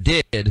what you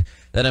did,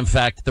 that in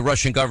fact the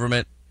Russian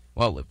government,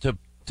 well, to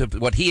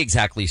what he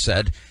exactly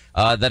said,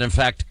 that in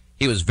fact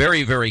he was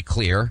very, very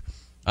clear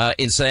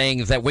in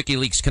saying that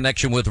WikiLeaks'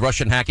 connection with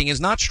Russian hacking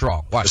is not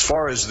strong. Watch. As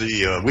far as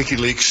the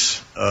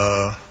WikiLeaks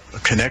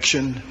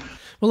connection...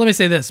 Well, let me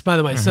say this, by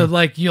the way. So,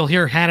 like, you'll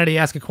hear Hannity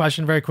ask a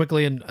question very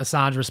quickly and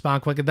Assange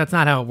respond quickly. That's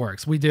not how it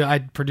works. I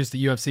produced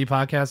the UFC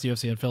podcast,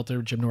 UFC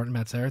Unfiltered, Jim Norton,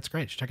 Matt Serra. It's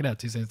great. Check it out,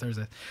 Tuesdays and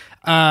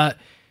Thursdays.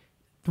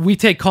 We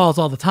take calls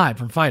all the time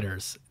from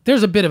fighters.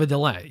 There's a bit of a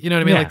delay. You know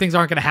what I mean? Yeah. Like, things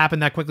aren't going to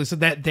happen that quickly. So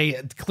that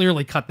they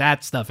clearly cut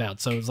that stuff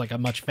out. So it was like a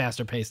much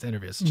faster paced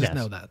interview. So just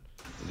know that.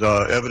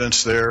 The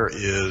evidence there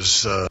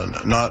is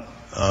not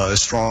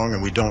as strong,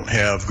 and we don't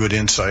have good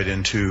insight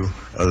into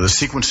the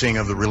sequencing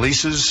of the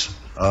releases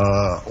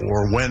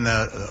or when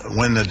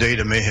the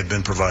data may have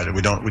been provided.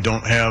 We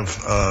don't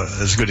have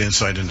as good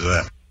insight into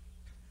that.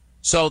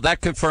 So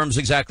that confirms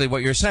exactly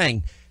what you're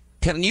saying.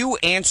 Can you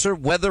answer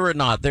whether or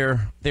not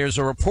there's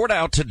a report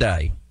out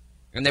today,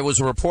 and there was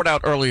a report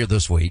out earlier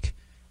this week,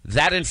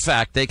 that in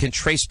fact they can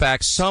trace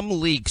back some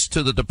leaks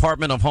to the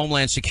Department of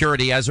Homeland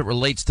Security as it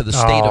relates to the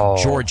state of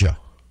Georgia?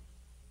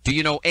 Do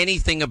you know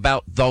anything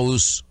about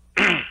those?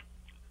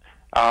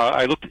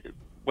 I looked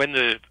when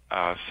the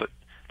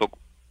look.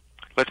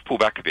 Let's pull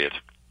back a bit.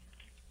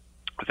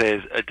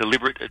 There's a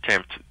deliberate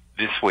attempt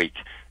this week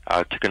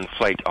to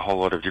conflate a whole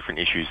lot of different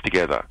issues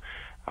together.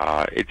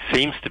 It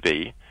seems to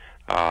be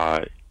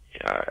as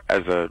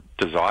a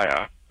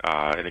desire,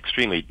 an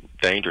extremely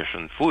dangerous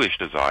and foolish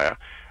desire,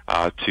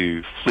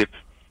 to flip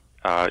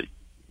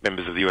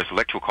members of the U.S.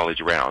 Electoral College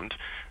around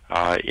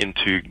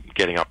into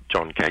getting up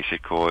John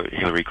Kasich or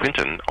Hillary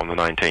Clinton on the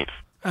 19th.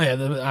 Oh, yeah.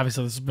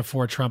 Obviously, this is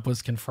before Trump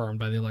was confirmed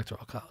by the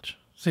Electoral College.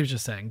 So he was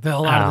just saying that a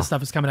lot of the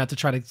stuff is coming out to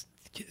try to,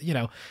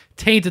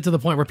 taint it to the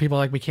point where people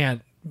are like, we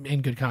can't,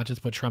 in good conscience,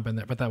 put Trump in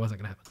there. But that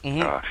wasn't going to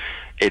happen.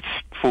 It's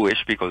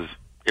foolish because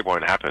it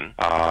won't happen.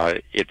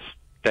 It's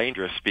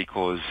dangerous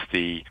because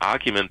the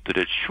argument that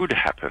it should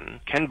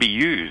happen can be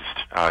used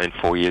in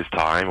 4 years'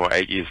 time or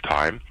 8 years'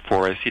 time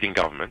for a sitting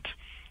government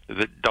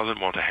that doesn't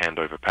want to hand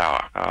over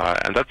power.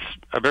 And that's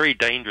a very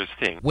dangerous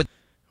thing.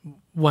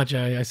 What,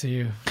 Jay? I see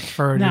you.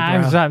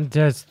 I'm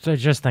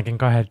just thinking.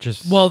 Go ahead.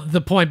 Well,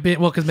 the point being,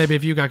 because maybe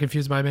if you got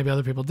confused by it, maybe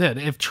other people did.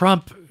 If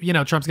Trump's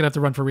going to have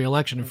to run for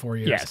re-election in 4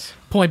 years. Yes.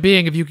 Point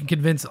being, if you can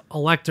convince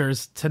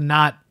electors to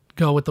not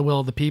go with the will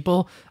of the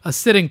people, a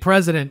sitting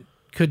president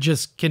could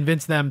just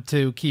convince them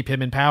to keep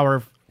him in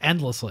power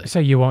endlessly. So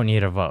you won't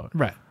need a vote.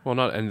 Right. Well,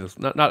 not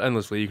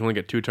endlessly. You can only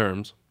get 2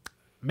 terms.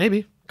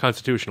 Maybe.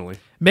 Constitutionally.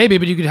 Maybe,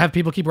 but you could have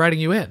people keep writing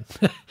you in.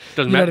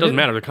 Doesn't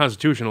matter. The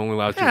Constitution only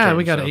allows 2 terms. Yeah,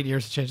 we got 8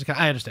 years to change the.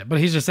 I understand, but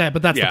he's just saying.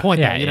 But that's the point.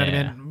 Yeah, there. You know what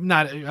I mean?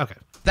 Not okay.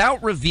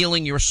 Without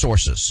revealing your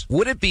sources,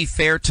 would it be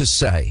fair to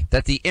say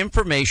that the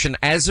information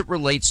as it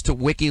relates to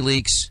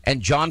WikiLeaks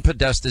and John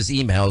Podesta's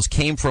emails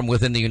came from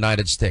within the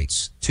United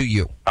States to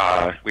you?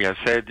 We have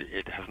said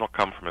it has not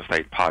come from a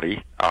state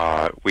party.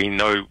 We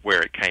know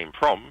where it came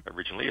from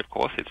originally, of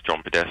course. It's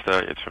John Podesta,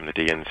 it's from the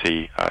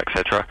DNC,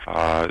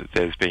 etc.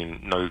 There's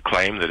been no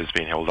claim that has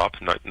been held up,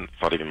 it's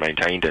not even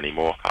maintained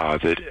anymore,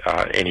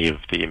 that any of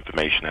the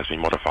information has been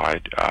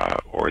modified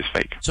or is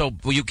fake. So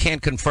you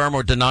can't confirm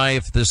or deny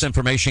if this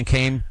information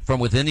came from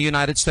within the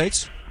United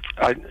States?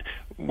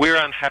 We're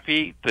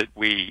unhappy that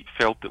we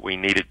felt that we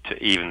needed to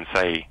even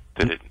say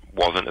that it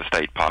wasn't a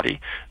state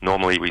party.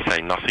 Normally we say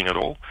nothing at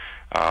all.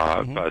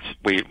 But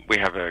we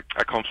have a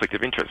conflict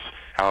of interest.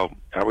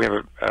 We have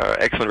an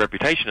excellent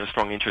reputation and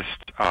strong interest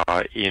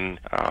in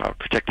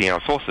protecting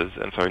our sources,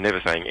 and so never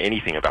saying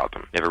anything about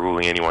them, never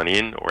ruling anyone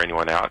in or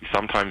anyone out. We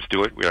sometimes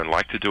do it. We don't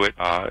like to do it.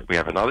 We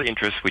have another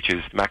interest, which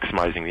is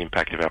maximizing the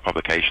impact of our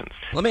publications.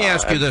 Let me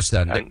ask you this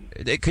then.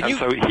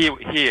 So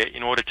here,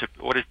 in order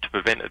to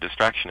prevent a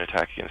distraction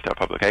attack against our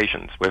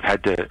publications, we've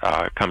had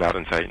to come out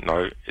and say,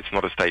 no, it's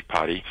not a state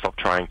party. Stop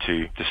trying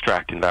to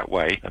distract in that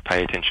way.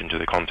 Pay attention to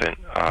the content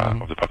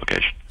of the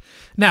publication.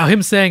 Now,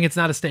 him saying it's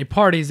not a state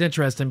party is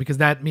interesting because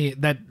that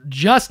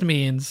just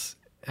means,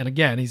 and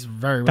again, he's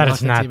very that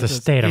it's not the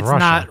state of Russia. It's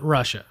not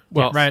Russia,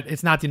 well, right?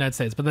 It's not the United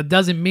States, but that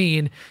doesn't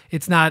mean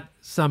it's not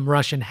some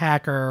Russian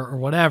hacker or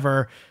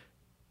whatever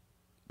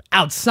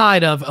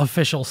outside of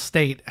official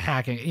state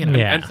hacking. You know,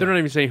 and they're not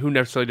even saying who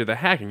necessarily did the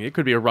hacking. It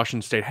could be a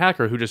Russian state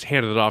hacker who just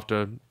handed it off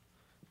to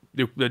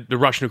the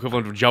Russian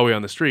equivalent of Joey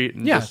on the street.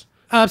 And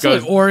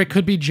absolutely. Or it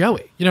could be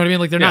Joey. You know what I mean?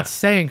 Like they're not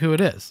saying who it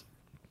is.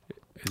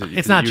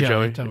 It's not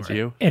Joey. It's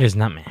you. It is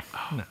not me.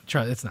 No,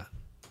 try. It's not.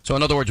 So,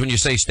 in other words, when you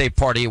say state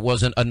party, it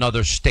wasn't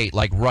another state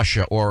like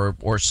Russia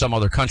or some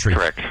other country.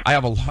 Correct. I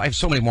have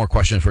so many more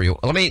questions for you.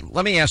 Let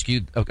me ask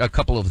you a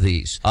couple of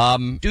these.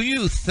 Do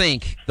you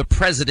think the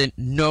president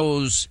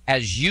knows,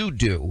 as you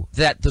do,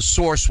 that the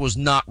source was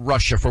not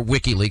Russia for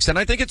WikiLeaks? And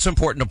I think it's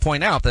important to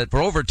point out that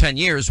for over 10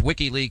 years,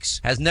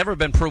 WikiLeaks has never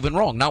been proven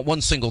wrong, not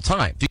one single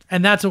time.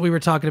 And that's what we were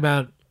talking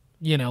about,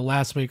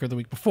 last week or the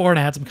week before, and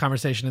I had some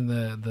conversation in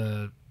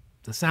the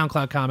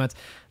SoundCloud comments.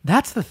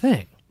 That's the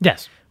thing.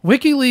 Yes.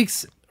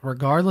 WikiLeaks,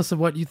 regardless of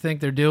what you think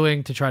they're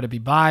doing to try to be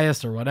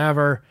biased or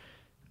whatever,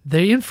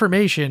 the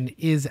information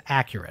is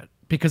accurate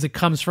because it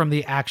comes from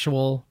the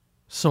actual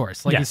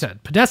source. Like you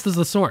said, Podesta's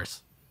the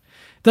source.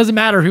 It doesn't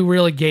matter who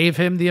really gave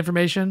him the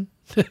information.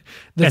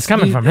 It's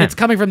coming from him. It's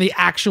coming from the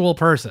actual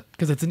person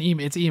because it's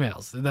it's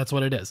emails. That's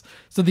what it is.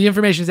 So the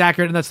information is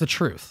accurate and that's the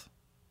truth.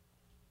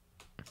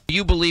 Do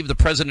you believe the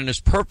president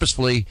is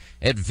purposefully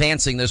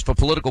advancing this for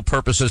political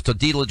purposes to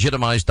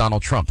delegitimize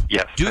Donald Trump?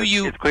 Yes.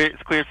 It's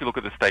clear if you look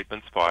at the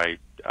statements by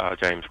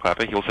James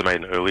Clapper. He also made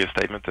an earlier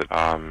statement that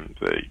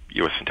the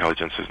U.S.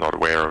 intelligence is not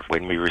aware of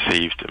when we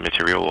received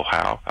material or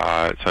how.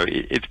 So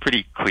it's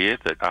pretty clear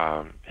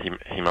that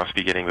he must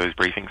be getting those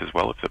briefings as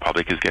well if the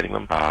public is getting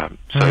them.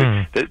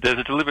 There's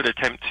a deliberate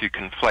attempt to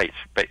conflate.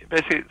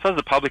 Basically, as far as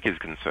the public is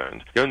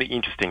concerned, the only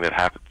interesting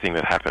thing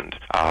that happened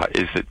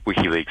is that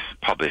WikiLeaks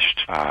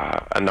published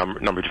a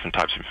number of different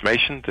types of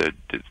information, the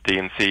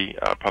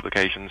DNC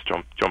publications,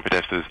 John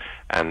Podesta's,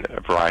 and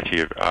a variety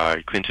of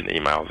Clinton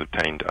emails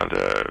obtained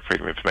under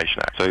Freedom of Information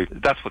Act. So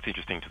that's what's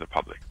interesting to the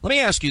public. Let me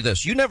ask you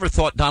this. You never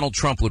thought Donald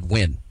Trump would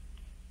win.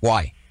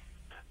 Why?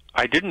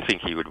 I didn't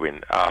think he would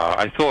win.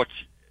 I thought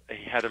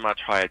he had a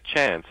much higher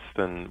chance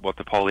than what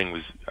the polling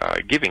was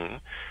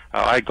giving.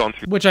 I'd gone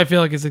through... Which I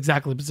feel like is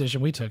exactly the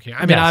position we took here.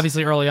 I mean,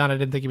 obviously early on I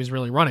didn't think he was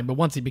really running, but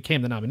once he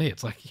became the nominee,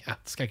 it's like, yeah,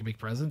 this guy can be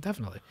president,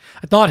 definitely.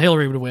 I thought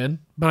Hillary would win,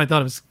 but I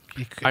thought it was...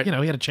 he had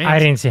a chance. I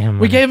didn't see him.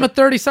 We gave him a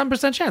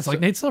 30-some% chance, like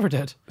Nate Silver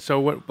did. So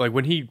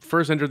when he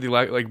first entered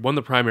won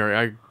the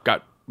primary, I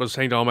was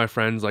saying to all my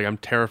friends, I'm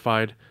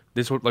terrified.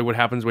 This what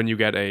happens when you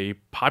get a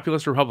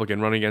populist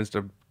Republican running against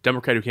a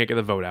Democrat who can't get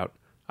the vote out.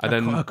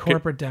 A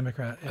corporate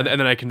Democrat. Yeah. And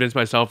then I convinced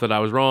myself that I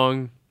was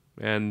wrong,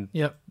 and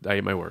I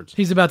ate my words.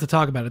 He's about to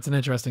talk about it. It's an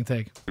interesting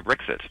take.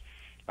 Brexit.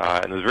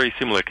 And there's a very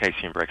similar case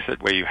in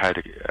Brexit where you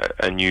had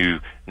a new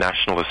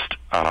nationalist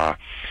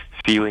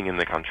feeling in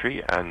the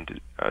country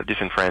and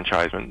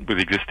disenfranchisement with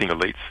existing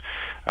elites.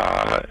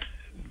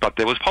 But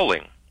there was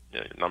polling,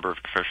 a number of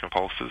professional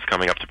pollsters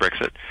coming up to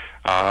Brexit,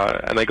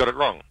 and they got it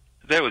wrong.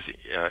 There was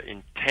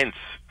intense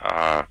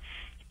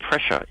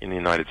pressure in the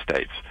United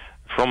States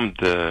from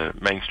the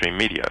mainstream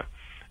media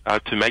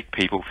to make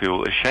people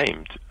feel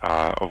ashamed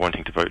of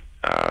wanting to vote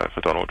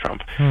for Donald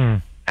Trump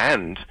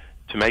and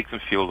to make them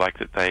feel like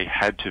that they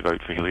had to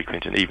vote for Hillary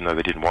Clinton even though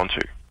they didn't want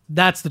to.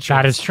 That's the truth.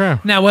 That is true.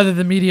 Now, whether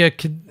the media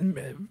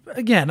could...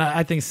 Again,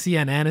 I think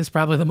CNN is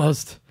probably the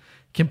most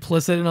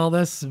complicit in all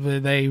this.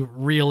 They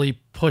really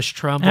push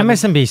Trump.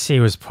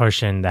 MSNBC was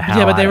pushing the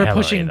hell out of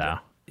Hillary, though.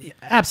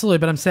 Absolutely,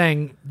 but I'm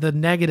saying the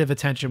negative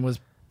attention was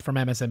from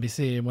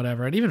MSNBC and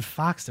whatever, and even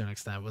Fox to an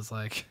extent was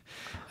like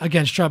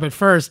against Trump at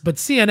first, but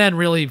CNN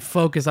really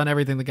focused on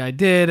everything the guy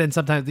did, and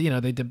sometimes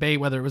they debate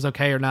whether it was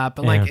okay or not,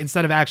 but like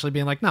instead of actually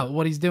being like, no,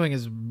 what he's doing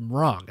is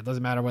wrong. It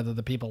doesn't matter whether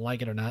the people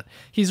like it or not.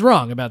 He's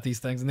wrong about these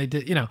things, and they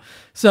did,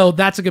 So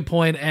that's a good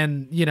point,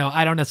 and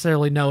I don't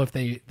necessarily know if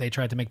they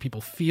tried to make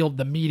people feel,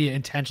 the media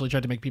intentionally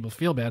tried to make people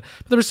feel bad,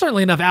 but there was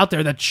certainly enough out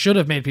there that should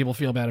have made people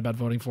feel bad about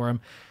voting for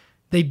him.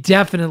 They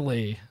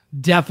definitely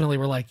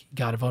were like,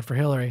 gotta vote for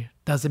Hillary.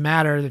 Doesn't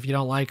matter if you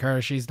don't like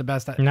her. She's the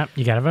best. Nope,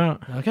 you gotta vote.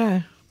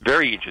 Okay.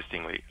 Very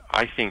interestingly,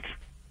 I think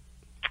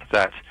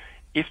that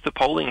if the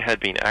polling had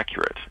been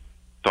accurate,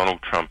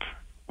 Donald Trump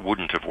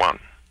wouldn't have won.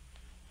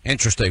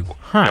 Interesting.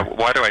 Huh. Now,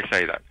 why do I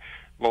say that?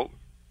 Well,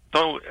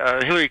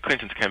 Hillary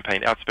Clinton's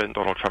campaign outspent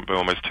Donald Trump by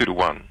almost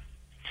 2-1.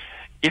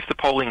 If the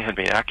polling had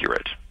been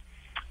accurate,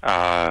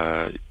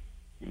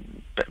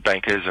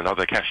 bankers and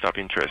other cashed-up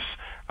interests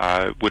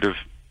would have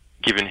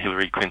given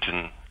Hillary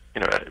Clinton,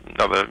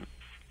 another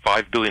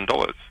 $5 billion,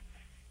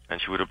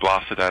 and she would have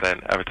blasted that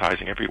and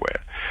advertising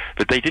everywhere.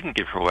 But they didn't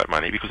give her all that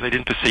money because they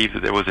didn't perceive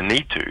that there was a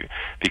need to,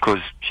 because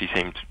she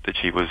seemed that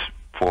she was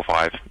 4 or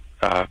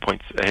 5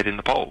 points ahead in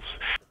the polls.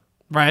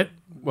 Right.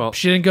 Well,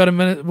 she didn't go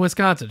to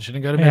Wisconsin. She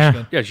didn't go to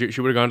Michigan. Yeah, she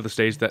would have gone to the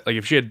states that, like,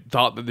 if she had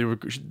thought that they were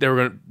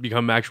going to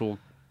become actual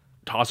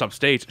toss-up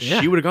states,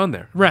 she would have gone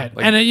there. Right.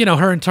 Like, and,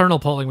 her internal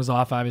polling was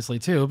off, obviously,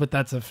 too, but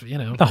that's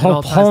the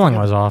whole polling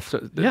was off. So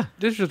this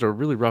is just a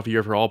really rough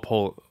year for all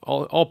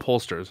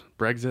pollsters.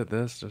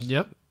 Brexit,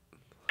 Yep.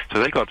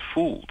 So they got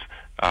fooled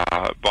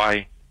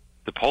by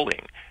the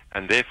polling,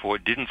 and therefore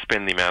didn't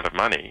spend the amount of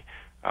money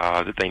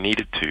that they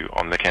needed to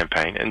on the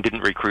campaign, and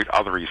didn't recruit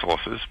other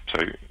resources.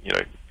 So,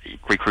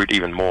 recruit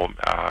even more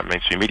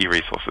mainstream media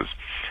resources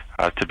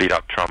to beat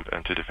up Trump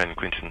and to defend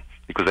Clinton,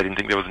 because they didn't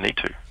think there was a need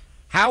to.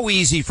 How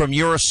easy, from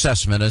your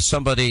assessment as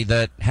somebody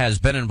that has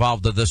been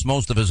involved in this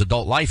most of his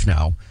adult life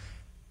now,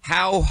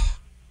 how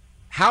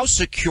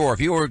secure,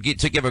 if you were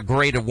to give a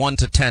grade of 1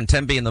 to 10,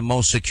 10 being the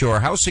most secure,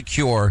 how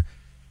secure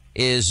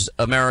is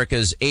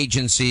America's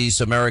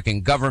agencies, American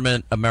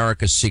government,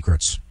 America's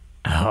secrets?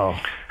 Oh.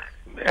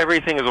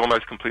 Everything is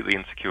almost completely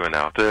insecure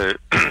now. The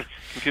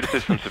computer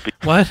systems have been...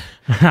 What?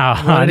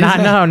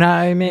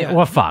 I mean,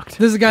 we're fucked.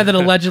 This is a guy that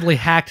allegedly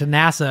hacked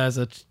NASA as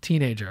a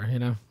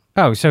teenager,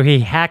 Oh, so he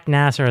hacked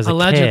NASA as a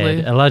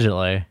kid.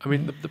 Allegedly. I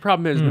mean, the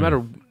problem is, no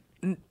matter,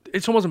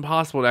 it's almost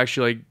impossible to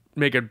actually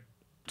make a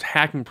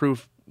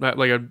hacking-proof,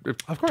 like a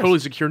totally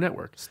secure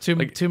network. It's too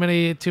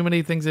many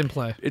things in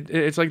play.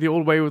 It's like the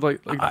old way with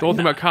like the old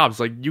thing about cops.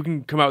 Like, you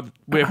can come out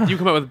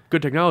with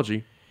good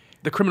technology,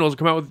 the criminals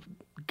come out with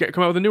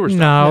the newer stuff.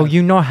 No,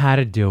 you know how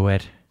to do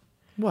it.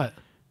 What?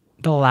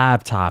 The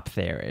laptop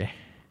theory.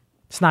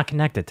 It's not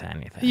connected to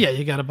anything. Yeah,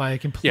 you got to buy a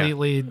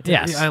completely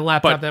a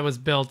laptop that was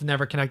built,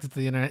 never connected to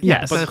the internet.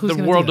 Yes, but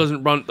the world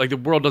doesn't run, like, the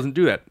world doesn't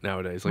do that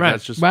nowadays. Like,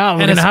 that's just, well,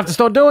 we're gonna have to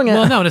start doing it.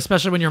 Well, no, and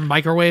especially when your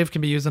microwave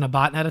can be used in a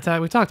botnet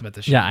attack. We talked about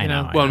this shit. Yeah, I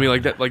know. Well, I mean,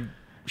 like that, like,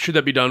 should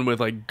that be done with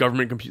like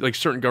like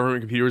certain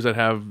government computers that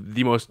have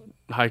the most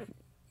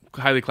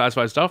highly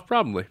classified stuff?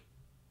 Probably.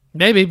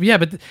 Maybe, yeah,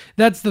 but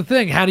that's the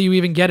thing. How do you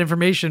even get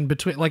information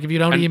between? Like, if you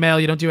don't email,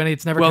 you don't do any.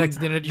 It's never connected to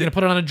the internet. You're gonna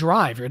put it on a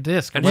drive or a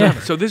disk. Or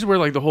whatever. So this is where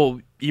like the whole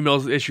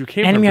emails issue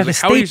came Enemy from. of the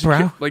state,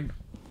 bro. Like,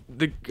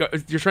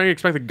 you're trying to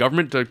expect the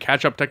government to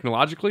catch up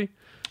technologically.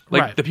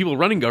 Like, the people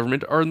running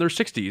government are in their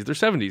 60s, their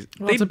 70s.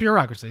 Well, it's a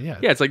bureaucracy. Yeah.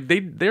 Yeah, it's like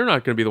they're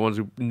not going to be the ones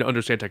who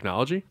understand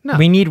technology. No.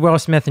 We need Will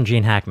Smith and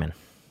Gene Hackman.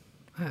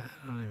 I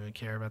don't even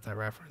care about that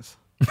reference.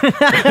 It's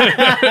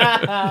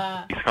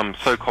become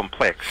so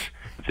complex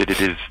that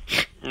it is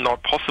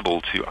not possible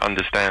to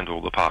understand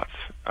all the parts,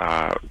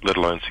 let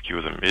alone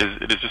secure them.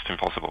 It is just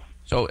impossible.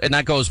 So, and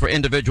that goes for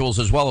individuals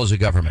as well as the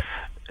government.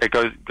 It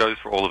goes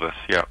for all of us.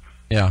 Yeah.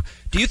 Yeah.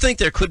 Do you think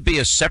there could be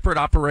a separate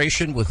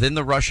operation within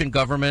the Russian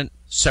government,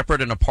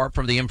 separate and apart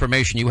from the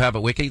information you have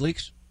at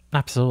WikiLeaks?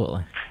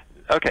 Absolutely.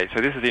 Okay,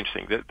 so this is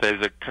interesting.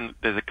 There's a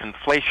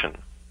conflation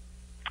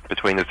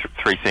between the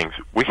three things.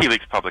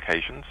 WikiLeaks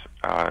publications,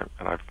 and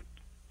I've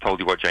told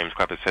you what James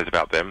Clapper says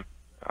about them,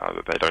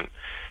 that they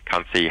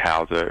can't see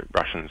how the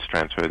Russians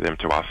transferred them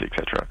to us,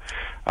 etc.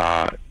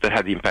 That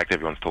had the impact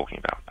everyone's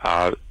talking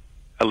about.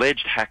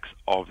 Alleged hacks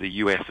of the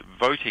U.S.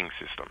 voting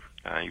system.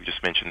 You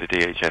just mentioned the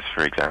DHS,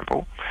 for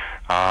example,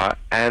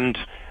 and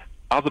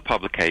other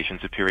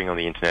publications appearing on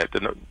the internet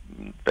that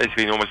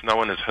basically almost no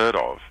one has heard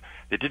of.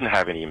 That didn't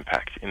have any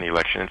impact in the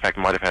election. In fact,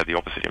 might have had the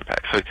opposite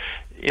impact. So,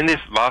 in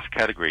this last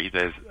category,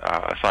 there's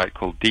a site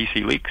called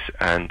DC Leaks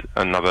and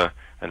a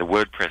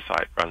WordPress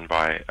site run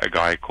by a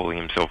guy calling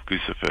himself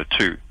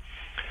Guccifer2.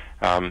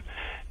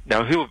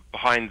 Now, who are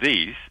behind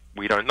these?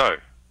 We don't know.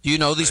 Do you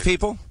know these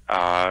people?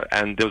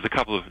 And there was a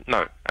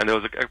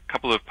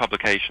couple of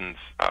publications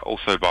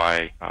also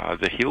by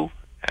The Hill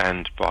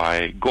and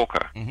by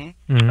Gawker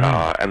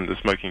and The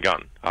Smoking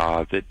Gun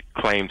that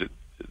claimed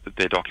that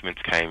their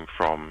documents came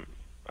from,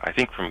 I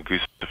think, from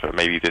Guccifer,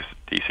 maybe this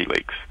DC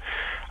Leaks.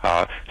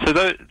 So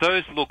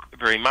those look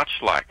very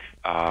much like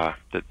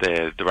that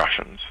they're the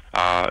Russians,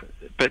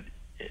 but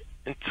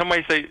in some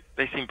ways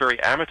they seem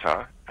very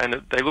amateur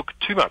and they look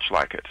too much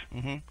like it.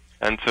 Mm-hmm.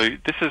 And so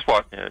this is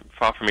what,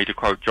 far from me to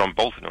quote John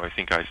Bolton, who I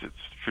think I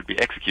should be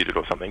executed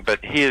or something,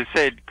 but he has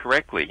said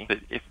correctly that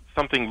if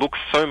something looks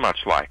so much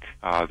like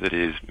that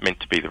is meant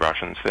to be the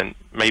Russians, then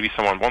maybe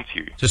someone wants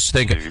you. Just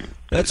think,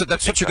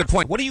 that's such a good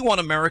point. What do you want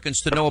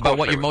Americans to know about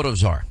what your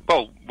motives are?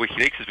 Well,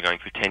 WikiLeaks has been going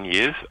for 10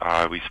 years.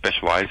 We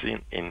specialize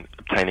in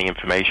obtaining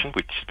information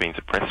which has been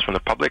suppressed from the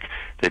public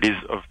that is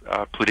of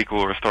political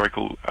or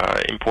historical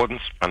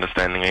importance,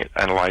 understanding it,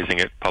 analyzing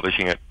it,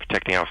 publishing it,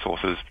 protecting our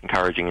sources,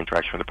 encouraging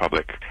interaction with the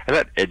public. And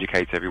that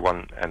educates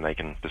everyone, and they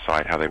can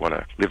decide how they want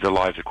to live their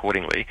lives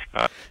accordingly.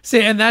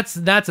 See, and that's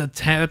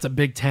a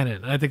big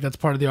tenet. I think that's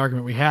part of the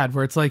argument we had,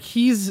 where it's like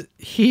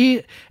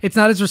it's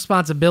not his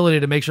responsibility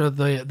to make sure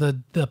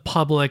the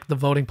public, the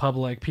voting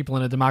public, people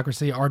in a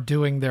democracy are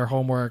doing their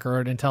homework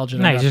or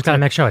intelligent. No, you just got to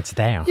make sure it's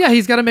there. Yeah,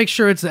 he's got to make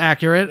sure it's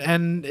accurate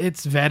and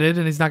it's vetted,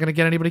 and he's not going to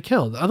get anybody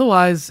killed.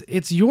 Otherwise,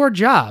 it's your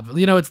job.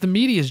 It's the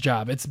media's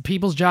job. It's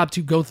people's job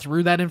to go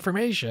through that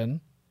information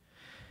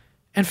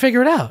and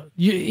figure it out.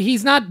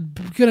 He's not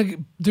going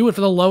to do it for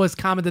the lowest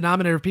common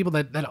denominator of people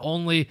that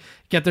only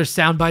get their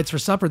sound bites for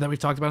supper that we've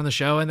talked about on the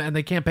show, and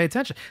they can't pay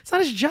attention. It's not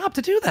his job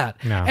to do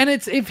that. No. And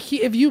it's if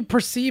you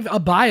perceive a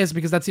bias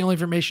because that's the only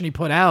information he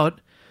put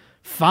out,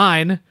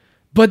 fine,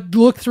 but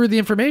look through the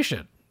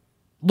information.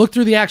 Look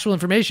through the actual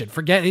information.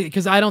 Forget,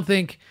 because I don't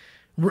think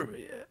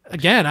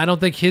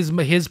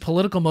his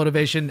political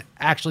motivation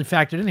actually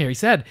factored in here. He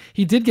said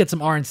he did get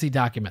some RNC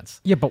documents.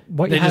 Yeah, but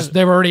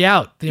they were already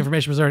out. The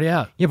information was already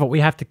out. Yeah, but what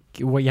you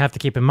have to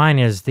keep in mind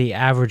is the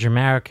average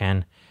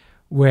American,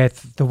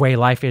 with the way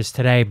life is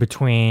today,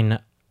 between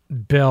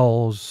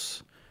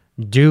bills,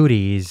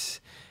 duties,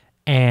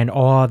 and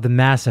all the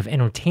massive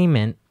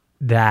entertainment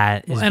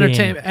that is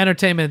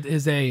entertainment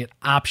is a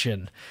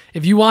option.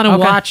 If you want to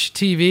watch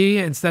TV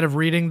instead of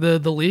reading the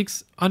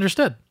leaks,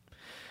 understood.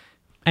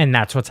 And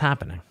that's what's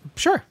happening.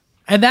 Sure.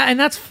 And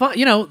that's fun.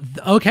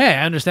 Okay,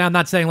 I understand. I'm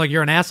not saying like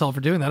you're an asshole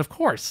for doing that. Of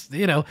course.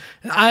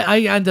 I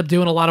end up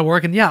doing a lot of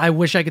work, and yeah, I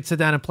wish I could sit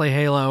down and play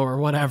Halo or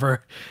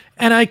whatever.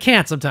 And I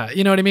can't sometimes.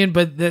 You know what I mean?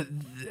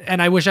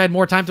 And I wish I had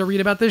more time to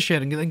read about this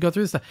shit and go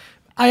through this stuff.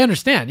 I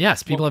understand.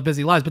 Yes, people have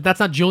busy lives, but that's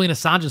not Julian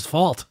Assange's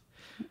fault.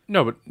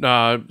 No, but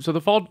so the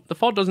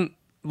fault doesn't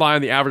lie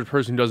on the average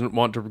person who doesn't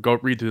want to go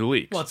read through the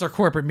leaks. Well, it's our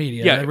corporate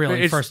media,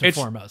 really, first and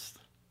foremost.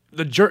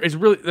 It's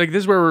really like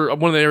this is where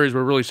one of the areas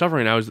we're really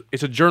suffering now is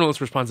it's a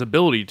journalist's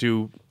responsibility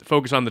to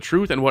focus on the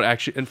truth and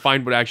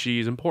find what actually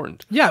is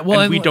important. Yeah, well,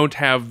 and we don't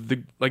have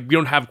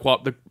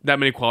that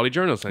many quality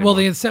journalists anymore.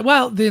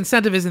 Well, the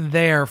incentive isn't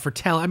there for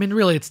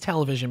really, it's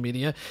television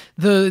media.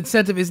 The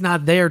incentive is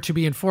not there to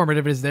be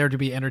informative; it is there to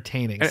be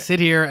entertaining.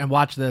 Sit here and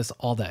watch this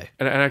all day.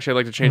 And actually, I'd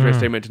like to change my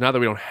statement to now that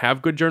we don't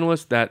have good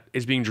journalists, that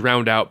is being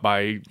drowned out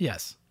by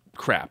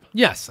crap.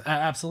 Yes,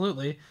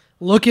 absolutely.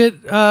 Look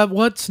at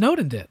what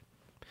Snowden did.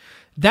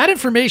 That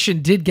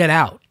information did get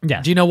out.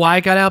 Yeah. Do you know why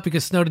it got out?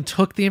 Because Snowden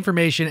took the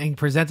information and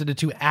presented it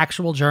to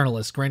actual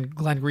journalists, Glenn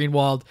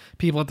Greenwald,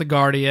 people at The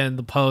Guardian,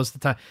 The Post, The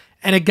Time,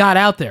 and it got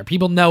out there.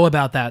 People know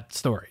about that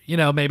story.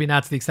 Maybe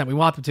not to the extent we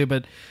want them to,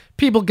 but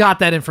people got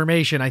that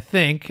information, I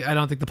think. I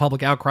don't think the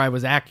public outcry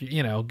was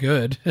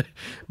good.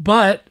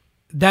 But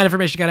that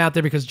information got out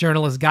there because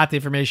journalists got the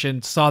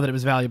information, saw that it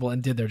was valuable,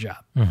 and did their job.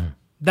 Mm-hmm.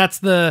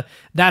 That's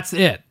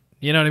it.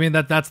 You know what I mean?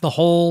 That's the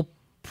whole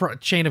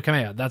chain of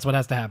command. That's what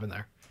has to happen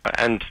there.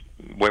 And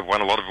we've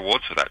won a lot of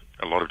awards for that,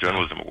 a lot of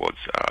journalism awards.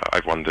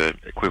 I've won the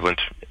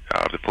equivalent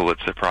of the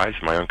Pulitzer Prize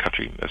in my own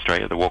country,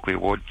 Australia, the Walkley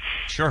Award.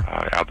 Sure.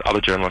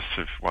 Other journalists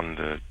have won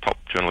the top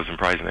journalism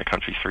prize in their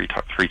country three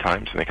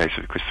times, in the case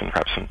of Kristen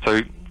Rapson.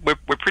 So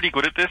we're pretty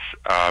good at this.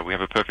 We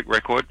have a perfect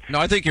record. No,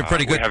 I think you're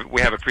pretty good.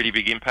 We have a pretty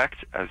big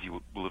impact, as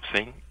you will have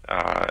seen.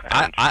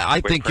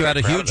 I think you had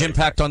a huge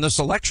impact on this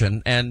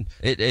election, and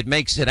it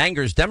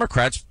angers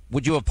Democrats.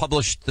 Would you have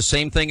published the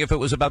same thing if it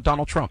was about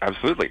Donald Trump?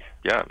 Absolutely.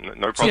 Yeah, no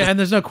problem. Yeah, and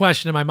there's no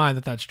question in my mind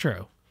that that's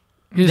true.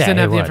 You just didn't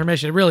have the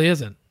information. It really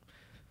isn't.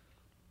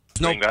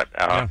 Doing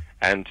that,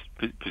 and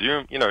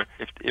presume,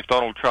 if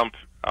Donald Trump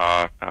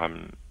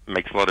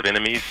makes a lot of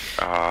enemies.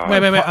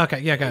 Wait. Okay,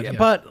 yeah, go ahead. Yeah.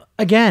 But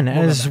again,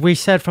 as we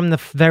said from the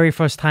very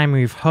first time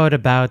we've heard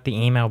about the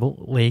email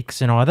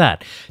leaks and all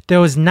that, there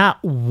was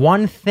not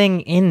one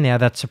thing in there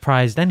that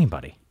surprised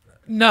anybody.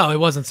 No, it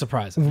wasn't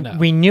surprising. No.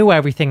 We knew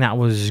everything that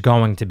was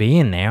going to be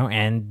in there,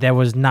 and there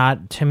was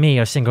not, to me,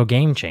 a single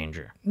game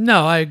changer.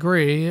 No, I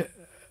agree.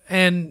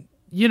 And,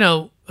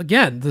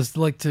 again, this to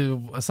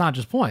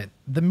Assange's point,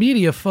 the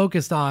media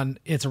focused on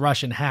its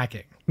Russian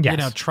hacking.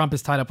 Yes. Trump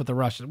is tied up with the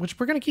Russians, which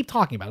we're going to keep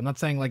talking about. I'm not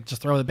saying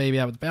just throw the baby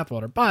out with the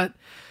bathwater, but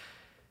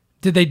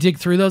did they dig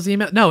through those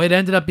emails? No, it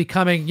ended up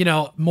becoming,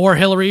 more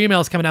Hillary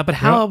emails coming out. But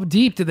how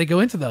deep did they go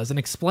into those and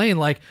explain,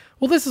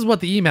 this is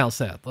what the email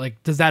said?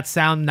 Does that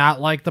sound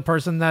not like the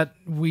person that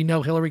we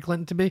know Hillary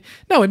Clinton to be?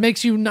 No, it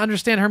makes you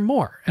understand her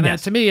more. And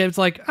to me, it's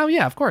like, oh,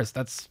 yeah, of course.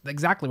 That's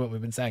exactly what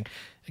we've been saying.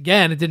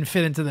 again, it didn't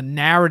fit into the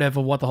narrative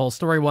of what the whole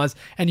story was.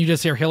 And you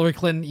just hear Hillary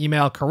Clinton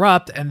email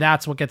corrupt, and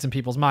that's what gets in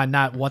people's mind,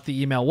 not what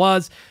the email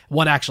was,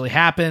 what actually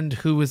happened,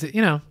 who was it.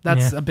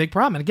 That's a big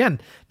problem. And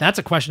again, that's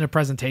a question of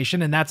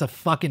presentation, and that's a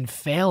fucking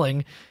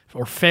failing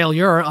or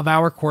failure of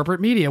our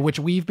corporate media, which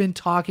we've been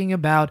talking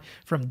about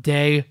from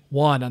day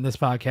one on this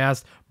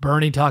podcast.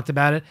 Bernie talked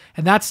about it,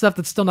 and that's stuff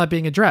that's still not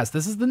being addressed.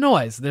 This is the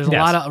noise. There's a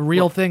lot of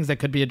real things that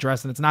could be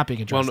addressed, and it's not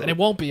being addressed, and it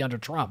won't be under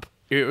Trump.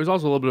 It was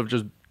also a little bit of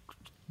just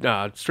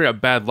straight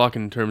up bad luck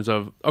in terms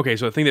of, okay,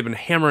 so the thing they've been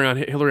hammering on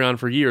Hillary on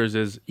for years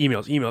is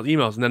emails,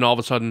 and then all of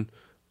a sudden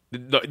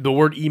the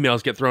word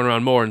emails get thrown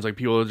around more, and it's like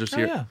people just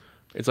hear. Yeah.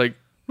 It's like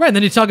right, and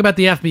then you talk about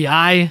the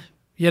FBI,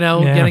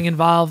 getting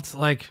involved.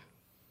 Like,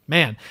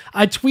 man,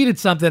 I tweeted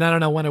something. I don't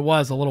know when it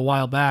was, a little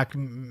while back.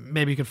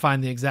 Maybe you could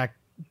find the exact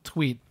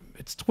tweet.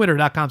 It's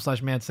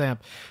twitter.com/mansam.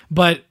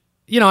 But,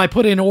 I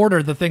put in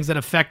order the things that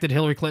affected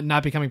Hillary Clinton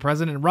not becoming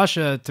president. And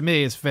Russia, to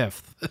me, is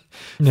fifth.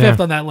 Fifth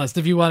on that list.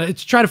 If you want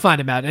to try to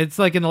find him out. It's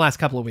like in the last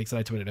couple of weeks that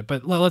I tweeted it.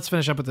 But let's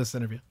finish up with this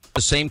interview.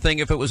 The same thing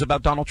if it was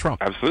about Donald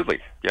Trump. Absolutely.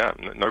 Yeah,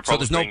 no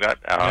problem doing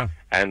that.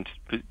 And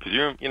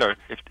presume,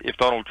 if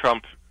Donald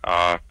Trump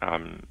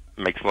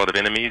makes a lot of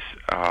enemies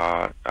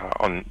on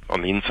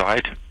the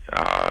inside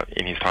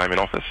in his time in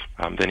office,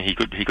 then he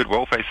could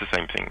well face the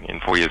same thing in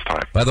 4 years'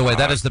 time. By the way,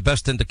 that is the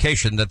best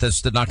indication that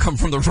this did not come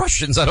from the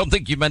Russians. I don't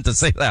think you meant to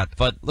say that.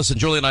 But listen,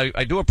 Julian,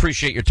 I do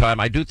appreciate your time.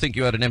 I do think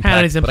you had an impact.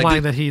 Hannity's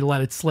implying that he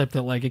let it slip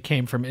that it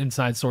came from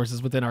inside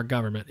sources within our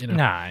government.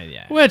 Nah,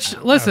 yeah. Which,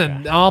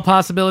 listen, all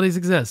possibilities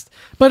exist.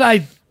 But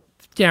I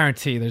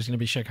guarantee there's going to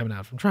be shit coming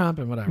out from Trump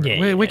and whatever.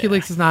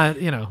 WikiLeaks is not,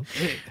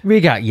 We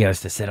got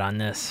years to sit on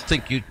this. I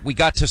think we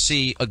got to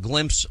see a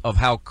glimpse of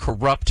how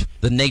corrupt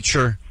the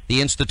nature,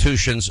 the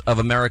institutions of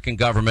American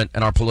government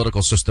and our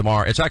political system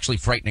are. It's actually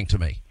frightening to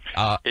me.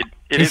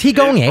 Is he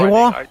going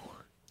AWOL?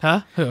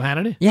 Huh? Who,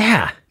 Hannity?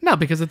 Yeah. No,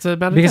 because it's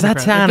about because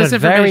that sounded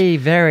very,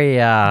 very.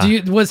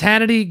 Was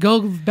Hannity, go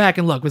back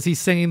and look? Was he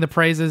singing the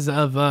praises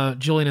of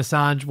Julian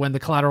Assange when the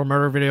collateral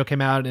murder video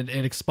came out and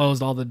it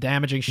exposed all the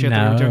damaging shit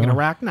that we were doing in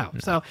Iraq? No.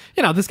 So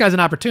this guy's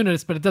an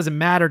opportunist, but it doesn't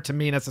matter to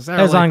me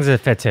necessarily. As long as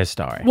it fits his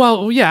story.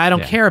 Well, yeah, I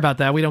don't care about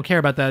that. We don't care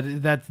about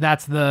that.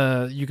 That's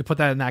you could put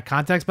that in that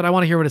context, but I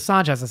want to hear what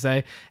Assange has to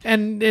say,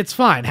 and it's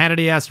fine.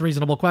 Hannity asked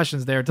reasonable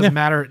questions there. It doesn't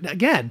matter.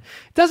 Again,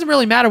 it doesn't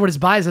really matter what his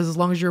bias is as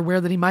long as you're aware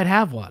that he might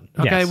have one.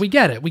 Okay, we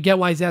get it. We get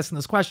why he's asking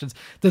those questions.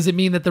 Does it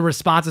mean that the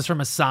responses from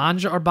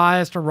Assange are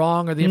biased or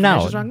wrong, or the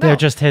information's wrong? No, they're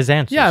just his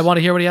answers. Yeah, I want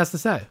to hear what he has to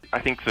say. I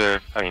think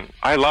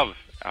I love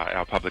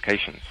our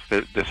publications.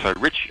 They're so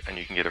rich, and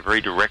you can get a very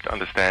direct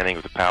understanding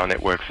of the power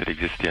networks that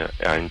exist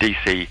in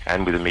DC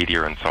and with the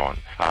media and so on.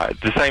 At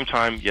the same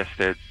time, yes,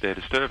 they're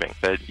disturbing.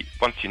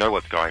 Once you know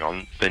what's going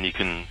on, then you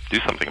can do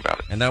something about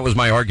it. And that was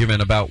my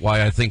argument about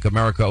why I think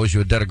America owes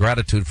you a debt of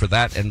gratitude for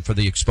that and for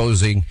the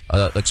exposing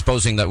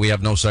that we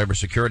have no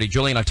cybersecurity.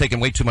 Julian, I've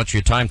taken way too much of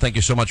your time. Thank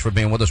you so much for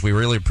being with us. We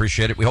really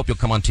appreciate it. We hope you'll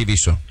come on TV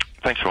soon.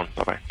 Thanks, Sean.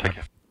 Bye-bye. Take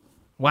care.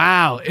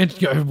 Wow.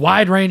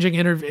 Wide-ranging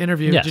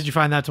interview. Yes. Did you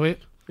find that tweet?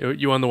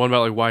 You on the one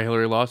about why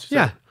Hillary lost?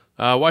 Yeah.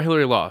 Why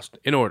Hillary lost.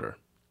 In order.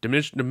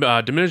 Diminished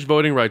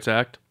Voting Rights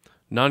Act.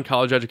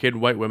 Non-college educated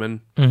white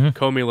women.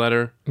 Comey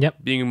letter. Yep.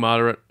 Being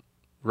moderate.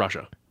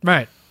 Russia.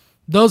 Right.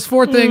 Those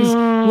four things.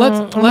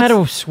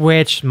 Let's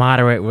switch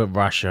moderate with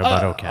Russia,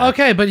 but okay.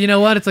 Okay, but you know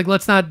what? It's like,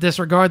 let's not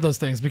disregard those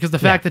things, because the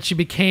fact that she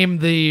became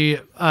the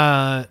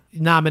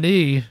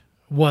nominee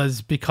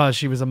was because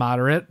she was a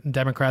moderate, and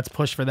Democrats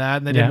pushed for that,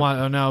 and they didn't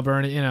want,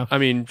 Bernie, I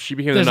mean, she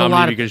became the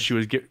nominee because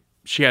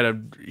she had a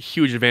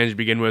huge advantage to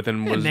begin with,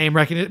 and was name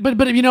recognition.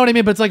 But you know what I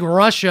mean? But it's like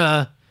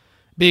Russia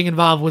being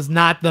involved was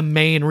not the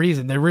main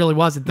reason. There really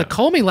wasn't. The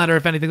Comey letter,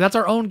 if anything, that's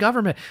our own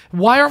government.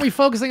 Why aren't we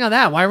focusing on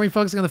that? Why aren't we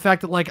focusing on the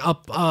fact that like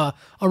a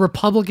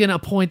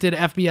Republican-appointed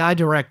FBI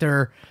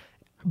director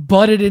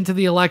butted into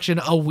the election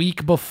a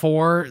week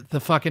before the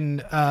fucking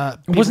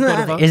isn't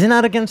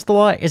that against the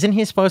law? Isn't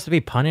he supposed to be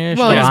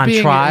punished on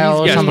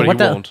trial? Yes, but he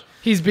won't.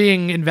 He's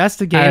being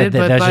investigated,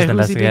 but by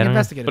who's he being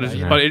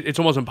investigated? But it's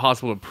almost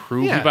impossible to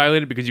prove he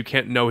violated, because you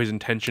can't know his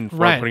intention for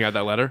putting out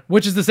that letter.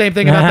 Which is the same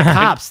thing about the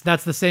cops.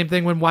 That's the same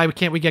thing why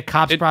can't we get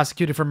cops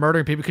prosecuted for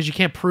murdering people, because you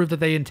can't prove that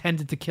they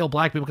intended to kill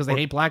black people because they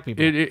hate black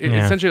people. It's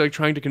essentially like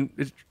trying to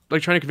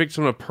convict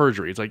someone of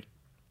perjury. It's like,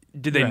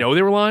 did they know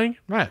they were lying?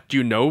 Right. Do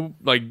you know,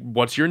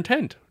 what's your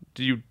intent?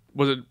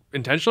 Was it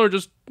intentional or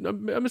just a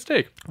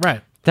mistake?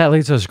 Right. That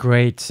leads us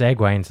great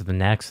segue into the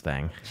next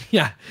thing.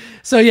 Yeah.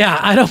 So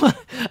I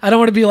don't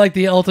want to be like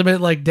the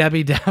ultimate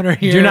Debbie Downer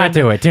here. Do not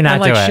do it. Do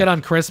not do it. Shit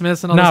on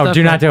Christmas and all that stuff. No,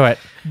 do not do it.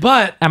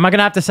 But am I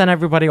gonna have to send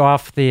everybody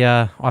off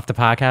the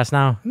podcast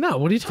now? No.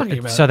 What are you talking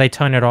about? So they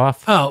turn it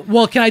off? Oh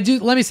well.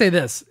 Let me say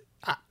this.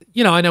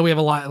 I know we have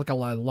a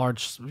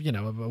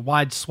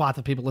wide swath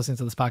of people listening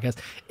to this podcast.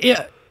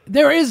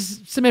 There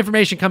is some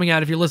information coming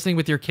out if you're listening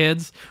with your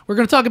kids. We're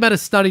going to talk about a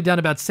study done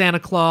about Santa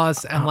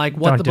Claus and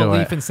what the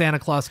belief in Santa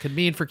Claus could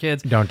mean for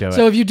kids. Don't do it.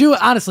 So if you do,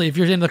 honestly, if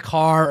you're in the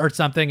car or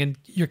something and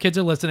your kids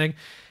are listening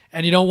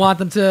and you don't want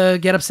them to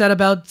get upset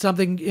about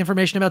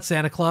information about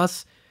Santa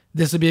Claus,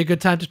 this would be a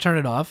good time to turn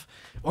it off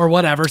or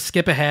whatever,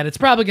 skip ahead. It's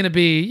probably going to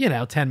be,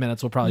 10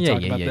 minutes. We'll probably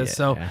talk about this.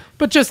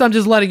 But I'm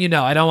just letting you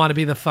know, I don't want to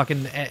be the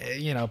fucking,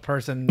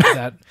 person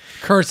that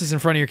curses in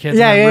front of your kids.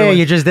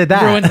 You just did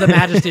that. Ruins the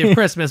majesty of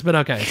Christmas. But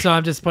okay, so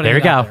I'm just putting there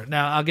it out go. there.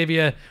 Now I'll give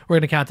you, we're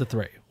going to count to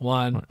 3.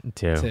 1,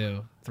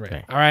 2, 3.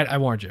 All right, I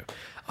warned you.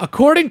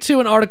 According to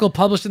an article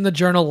published in the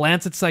journal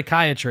Lancet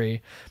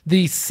Psychiatry,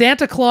 the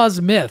Santa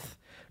Claus myth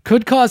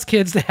could cause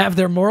kids to have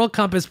their moral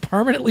compass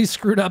permanently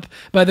screwed up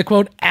by the,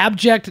 quote,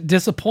 abject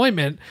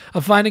disappointment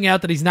of finding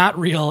out that he's not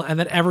real and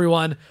that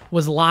everyone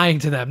was lying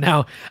to them.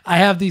 Now, I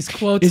have these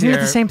quotes Isn't here.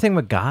 it the same thing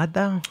with God,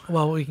 though?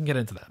 Well, we can get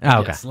into that.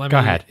 Oh, okay. Go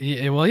ahead.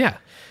 Well, yeah.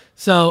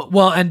 So,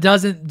 and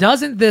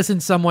doesn't this in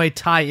some way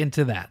tie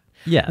into that?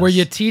 Yes. Where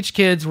you teach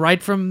kids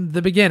right from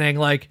the beginning,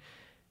 like,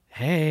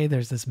 hey,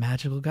 there's this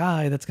magical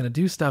guy that's going to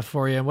do stuff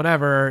for you and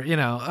whatever,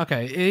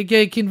 okay.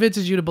 It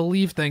convinces you to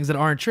believe things that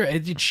aren't true.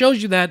 It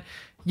shows you that,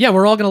 yeah,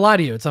 we're all going to lie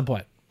to you at some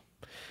point.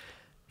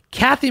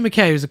 Kathy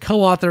McKay, who's a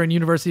co-author and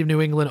University of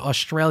New England,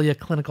 Australia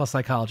clinical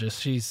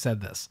psychologist, she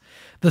said this.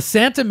 The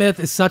Santa myth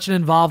is such an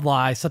involved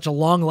lie, such a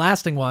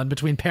long-lasting one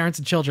between parents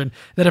and children,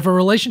 that if a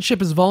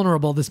relationship is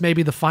vulnerable, this may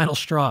be the final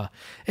straw.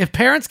 If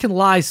parents can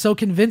lie so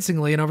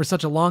convincingly and over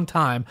such a long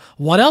time,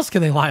 what else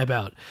can they lie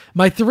about?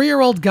 My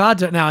 3-year-old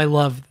goddaughter... Now, I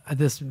love...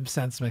 This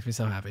sentence makes me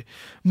so happy.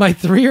 My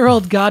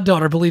 3-year-old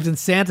goddaughter believes in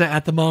Santa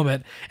at the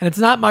moment, and it's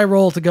not my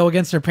role to go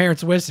against her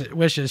parents'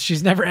 wishes.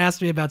 She's never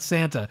asked me about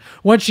Santa.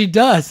 When she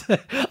does,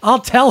 I'll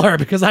tell her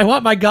because I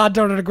want my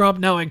goddaughter to grow up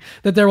knowing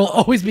that there will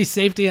always be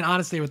safety and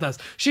honesty with us.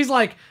 She's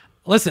like,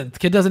 listen, the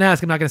kid doesn't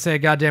ask, I'm not going to say a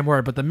goddamn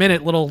word, but the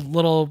minute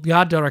little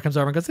goddaughter comes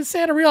over and goes, is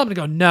Santa real? I'm going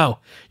to go, no,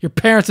 your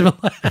parents have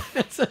been lying.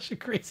 It's such a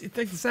crazy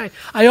thing to say.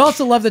 I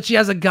also love that she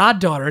has a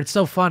goddaughter. It's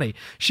so funny.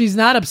 She's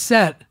not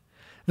upset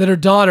that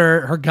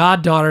her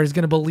goddaughter is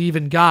going to believe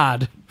in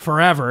God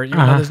forever, even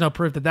though there's no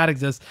proof that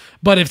exists.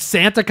 But if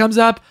Santa comes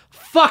up,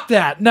 fuck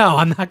that. No,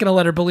 I'm not going to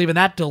let her believe in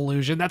that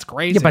delusion. That's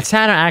crazy. Yeah, but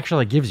Santa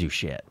actually gives you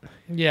shit.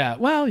 Yeah,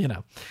 well,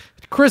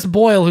 Chris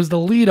Boyle, who's the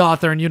lead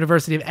author and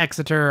University of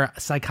Exeter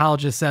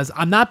psychologist, says,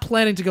 I'm not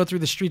planning to go through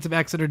the streets of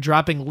Exeter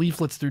dropping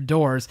leaflets through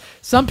doors.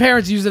 Some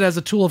parents use it as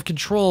a tool of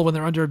control when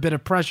they're under a bit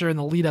of pressure in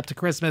the lead up to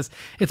Christmas.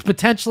 It's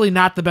potentially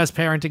not the best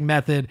parenting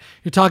method.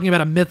 You're talking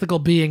about a mythical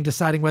being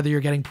deciding whether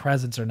you're getting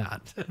presents or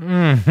not.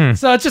 Mm-hmm.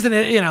 So it's just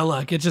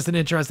it's just an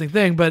interesting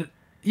thing. But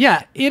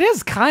yeah, it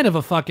is kind of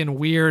a fucking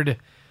weird.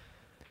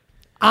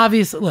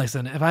 Obviously,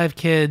 listen, if I have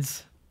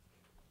kids,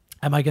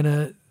 am I going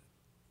to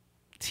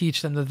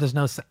teach them that there's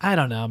no... I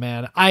don't know,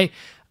 man. I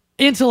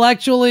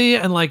intellectually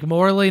and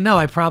morally, no,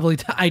 I probably...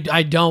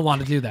 I don't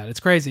want to do that. It's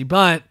crazy,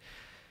 but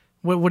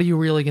what are you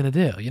really going to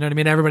do? You know what I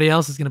mean? Everybody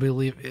else is going to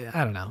believe...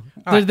 I don't know.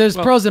 There's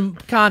pros and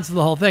cons to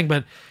the whole thing,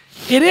 but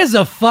it is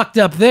a fucked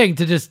up thing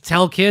to just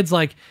tell kids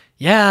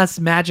yes,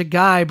 magic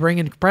guy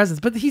bringing presents,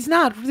 but he's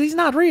not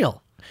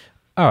real.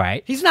 All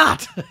right. He's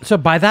not. So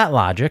by that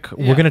logic,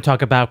 we're going to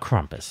talk about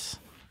Krampus.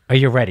 Are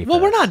you ready for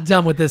we're not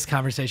done with this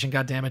conversation,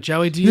 goddammit,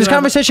 Joey. This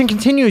conversation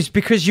continues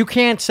because you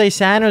can't say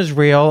Santa's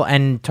real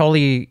and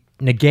totally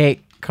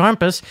negate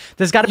Krampus.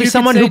 There's got to be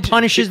someone who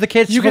punishes the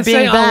kids for being bad. You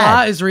can say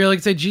Allah is real. You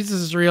can say Jesus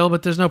is real,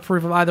 but there's no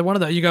proof of either one of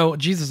them. You go,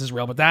 Jesus is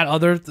real, but that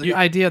other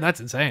idea, that's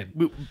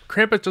insane.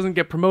 Krampus doesn't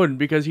get promoted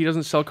because he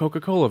doesn't sell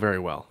Coca-Cola very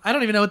well. I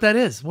don't even know what that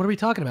is. What are we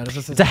talking about?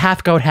 It's a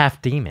half goat, half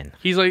demon.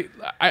 He's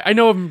I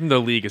know him from the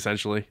league,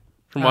 essentially.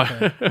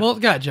 Okay. Well,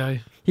 go ahead,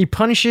 Joey. He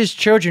punishes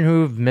children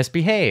who've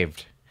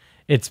misbehaved.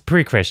 It's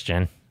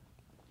pre-Christian.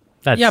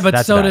 But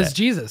so does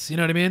Jesus. You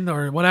know what I mean?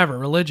 Or whatever,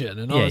 religion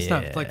and all this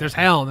stuff. It's there's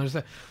hell and there's...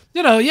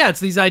 it's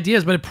these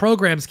ideas, but it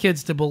programs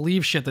kids to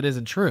believe shit that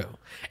isn't true.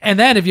 And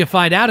then if you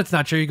find out it's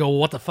not true, you go, well,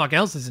 what the fuck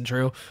else isn't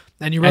true?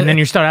 And then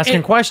you start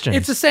asking questions.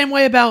 It's the same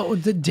way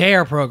about the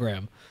DARE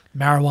program.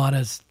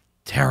 Marijuana's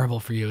terrible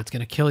for you. It's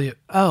going to kill you.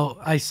 Oh,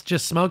 I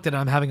just smoked it.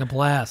 I'm having a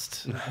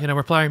blast.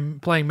 We're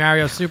playing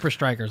Mario Super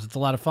Strikers. It's a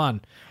lot of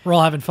fun. We're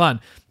all having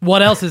fun.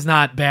 What else is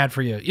not bad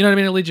for you? You know what I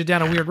mean? It leads you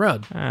down a weird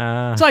road.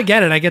 So I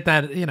get it. I get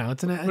that.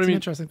 It's an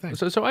interesting thing.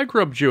 So I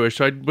grew up Jewish,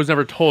 so I was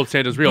never told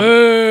Santa's real.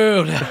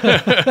 Boo!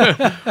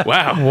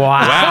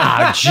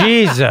 Wow.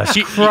 Jesus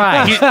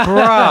Christ,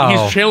 bro.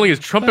 He's channeling his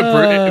Trump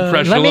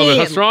impression a little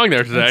bit strong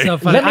there today. So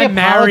funny. I'm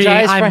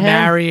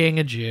marrying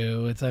a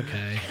Jew. It's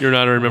okay. You're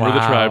not a member of the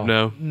tribe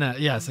now. No.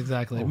 Yes,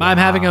 exactly. I'm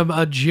having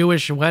a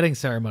Jewish wedding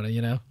ceremony, Are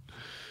you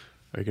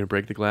going to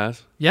break the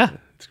glass? Yeah.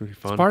 It's going to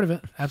be fun. It's part of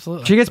it.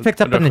 Absolutely. She gets picked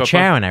up in the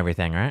chair and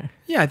everything, right?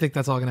 Yeah, I think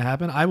that's all going to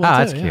happen. I will too.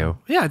 That's cute.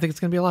 Yeah, I think it's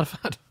going to be a lot of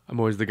fun. I'm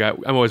always the guy.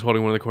 I'm always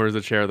holding one of the corners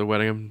of the chair at the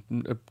wedding.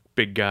 I'm a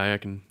big guy. I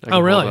can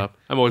really? hold up.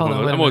 I'm always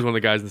one of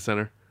the guys in the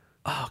center.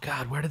 Oh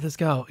God, where did this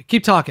go?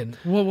 Keep talking.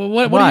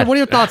 What are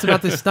your thoughts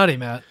about this study,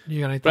 Matt?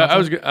 You got any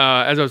thoughts?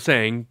 As I was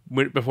saying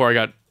before, I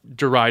got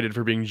derided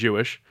for being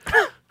Jewish.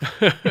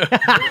 Boo!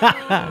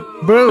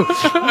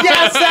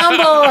 Yeah,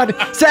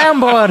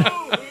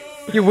 soundboard.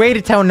 You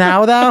waited till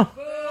now, though.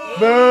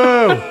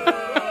 Boo!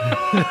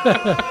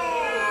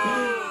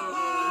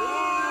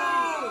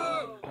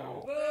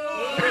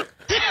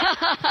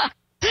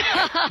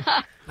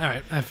 All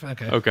right.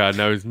 Okay. Oh God,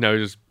 now he's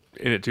just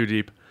in it too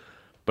deep.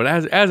 But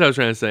as I was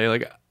trying to say,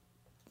 like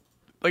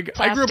I grew up.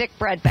 Plastic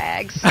bread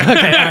bags.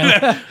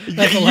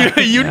 Okay, all right.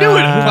 You knew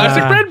it.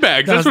 Plastic bread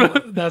bags. That's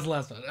what. That's the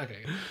last one.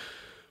 Okay.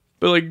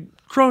 But like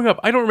growing up,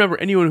 I don't remember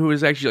anyone who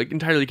was actually like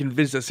entirely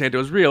convinced that Santa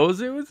was real.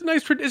 It was a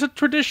nice. It's a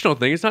traditional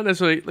thing. It's not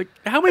necessarily like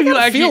how many people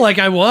I actually feel like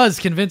I was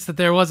convinced that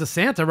there was a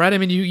Santa, right? I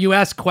mean, you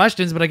ask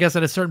questions, but I guess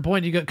at a certain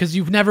point you go because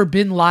you've never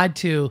been lied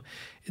to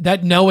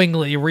that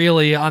knowingly,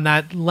 really on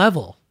that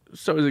level.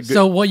 So is it good?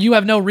 So what you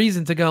have no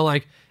reason to go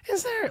like.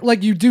 Is there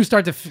like you do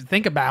start to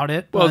think about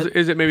it? Well,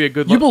 is it maybe a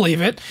good? You believe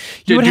it?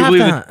 Do you have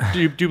believe to- do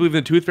you believe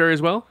in the tooth fairy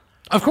as well?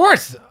 Of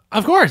course.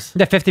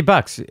 Yeah,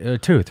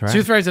 $50 tooth, right?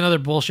 Tooth Fairy's another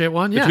bullshit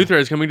one. Yeah, The tooth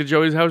fairy is coming to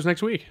Joey's house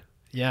next week.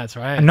 yeah, that's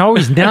right. No,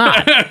 he's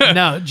not.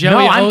 No, Joey. No,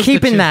 I'm owes the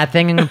keeping tooth- that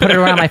thing and gonna put it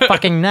around my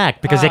fucking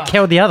neck because it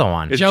killed the other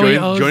one. It's Joey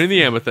owes- joining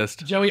the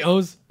amethyst. Joey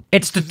owes.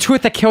 It's the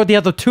tooth that killed the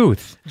other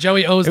tooth.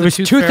 Joey owes. It the was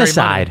Tooth Fairy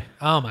tooth-aside. money.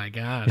 Oh my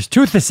god. There's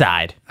tooth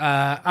aside. All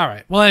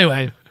right. Well,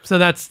 anyway. So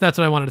that's what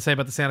I wanted to say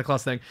about the Santa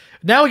Claus thing.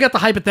 Now we got the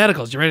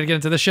hypotheticals. You ready to get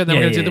into this shit?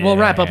 Then we'll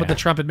wrap up with the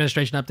Trump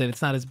administration update.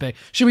 It's not as big.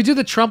 Should we do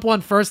the Trump one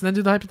first and then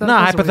do the hypotheticals? No,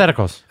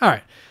 hypotheticals. All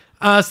right.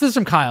 So this is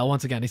from Kyle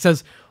once again. He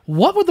says,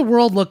 "What would the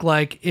world look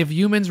like if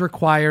humans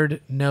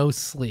required no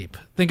sleep?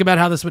 Think about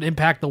how this would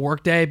impact the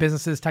workday,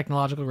 businesses,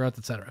 technological growth,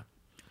 etc."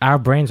 Our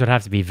brains would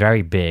have to be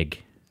very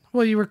big.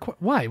 Well,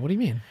 why? What do you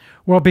mean?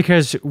 Well,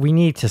 because we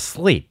need to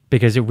sleep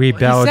because it He's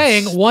rebuilds.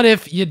 saying, what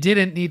if you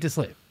didn't need to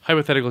sleep?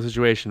 Hypothetical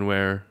situation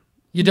where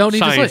You don't need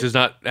to science sleep. is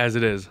not as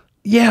it is.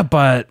 Yeah,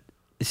 but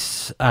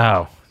so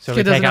we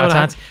Kid doesn't take know out what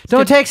science. hap-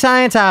 Don't Kid- take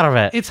science out of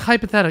it. It's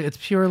hypothetical. It's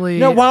purely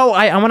No, well,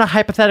 I want to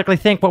hypothetically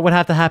think what would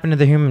have to happen to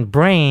the human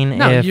brain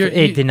No, if you're-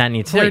 it did not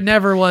need sleep. There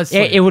never was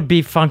sleep. It would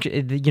be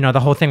function. You know,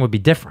 the whole thing would be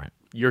different.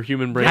 Your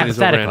human brain is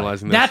Hypothetically.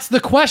 overanalyzing this. That's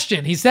the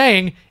question. He's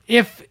saying,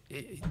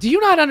 do you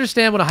not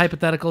understand what a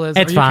hypothetical is?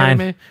 It's Are you kidding fine.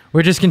 me?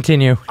 We'll just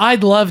continue.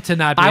 I'd love to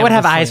not be I able would to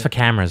have eyes for sleep.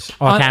 cameras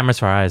or On- cameras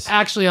for eyes.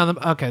 Actually, all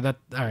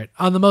right.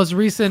 On the most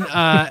recent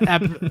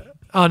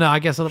oh no, I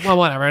guess well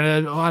whatever.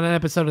 On an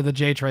episode of the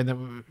J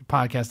Train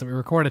podcast that we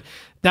recorded,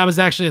 that was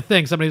actually a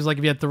thing. Somebody was like,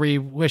 if you had 3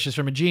 wishes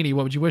from a genie,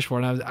 what would you wish for?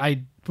 And I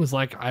was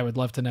like, I would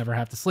love to never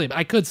have to sleep.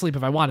 I could sleep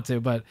if I wanted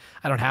to, but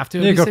I don't have to.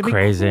 You go It'd be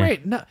crazy.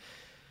 Great. No.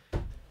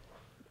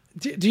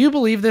 Do you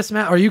believe this,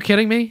 Matt? Are you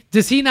kidding me?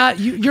 Does he not?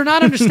 You're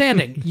not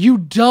understanding. You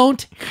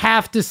don't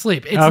have to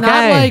sleep. It's not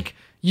Okay. like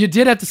you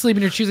did have to sleep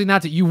and you're choosing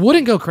not to. You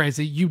wouldn't go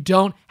crazy. You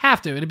don't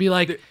have to. It'd be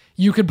like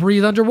you could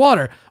breathe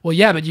underwater. Well,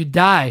 yeah, but you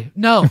die.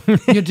 No,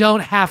 you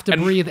don't have to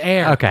breathe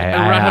air. Okay,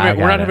 And we're not I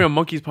got having it. a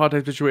monkey's paw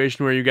type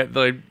situation where you get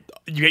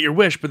your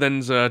wish, but then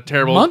it's a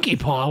terrible Monkey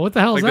paw. What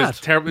the hell is like that? this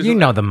terrible. You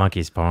know the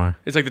monkey's paw.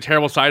 it's like the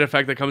terrible side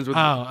effect that comes with.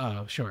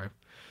 Oh, sure.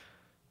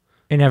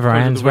 It never Comes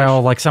with ends the well.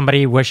 wish. Like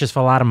somebody wishes for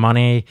a lot of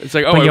money, It's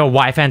like, but your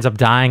wife ends up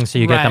dying, so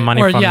you get the Right.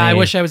 money Or from yeah, I the-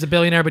 wish I was a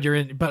billionaire, but you're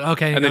in. But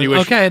okay, And then you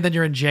wish- okay, and then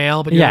you're in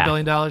jail, but you have Yeah.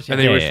 $1 billion. Yeah. and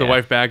then you wish the yeah.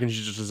 wife back, and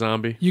she's just a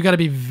zombie. You got to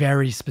be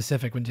very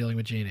specific when dealing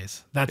with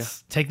genies.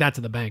 Take that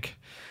to the bank.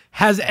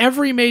 Has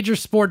every major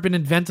sport been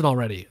invented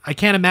already? I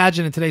can't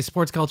imagine in today's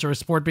sports culture a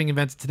sport being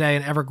invented today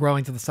and ever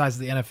growing to the size of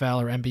the NFL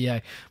or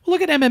NBA. Well,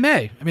 look at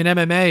MMA. I mean,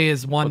 MMA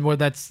is one where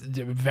that's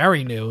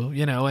very new,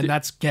 and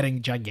that's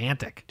getting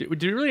gigantic.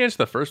 Did you really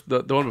answer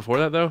the one before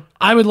that though?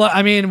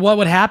 I mean, what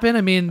would happen?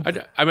 I mean,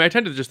 I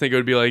tend to just think it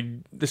would be like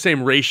the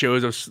same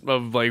ratios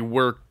of like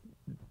work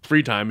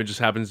free time. It just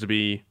happens to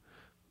be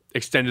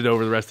extended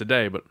over the rest of the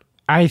day, but.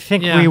 I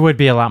think Yeah. we would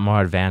be a lot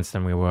more advanced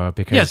than we were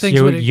because things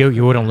you, would-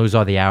 you wouldn't lose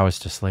all the hours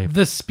to sleep.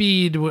 the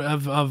speed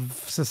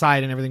of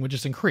society and everything would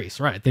just increase,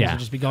 right? Things Yeah. would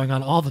just be going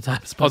on all the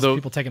time, as opposed to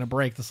people taking a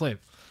break to sleep.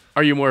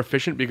 Are you more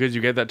efficient because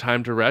you get that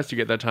time to rest? You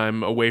get that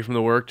time away from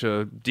the work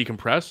to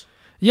decompress?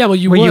 Yeah, well,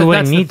 you Well, you would.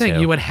 wouldn't That's the need thing. to.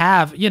 You would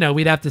have,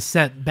 we'd have to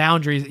set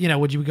boundaries.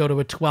 Would you go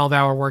to a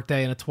 12-hour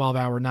workday and a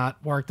 12-hour not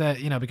workday,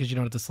 because you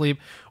don't have to sleep?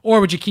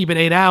 Or would you keep it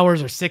 8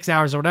 hours or 6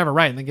 hours or whatever,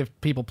 right? And then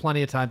give people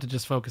plenty of time to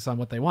just focus on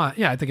what they want.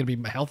 Yeah, I think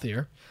it'd be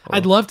healthier.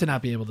 I'd love to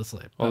not be able to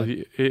sleep. Well, but-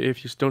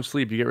 if you don't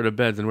sleep, you get rid of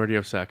beds, then where do you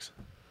have sex?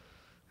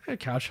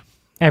 couch.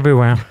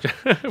 Everywhere. Still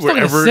gonna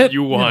Wherever sit,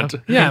 you want.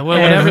 Yeah,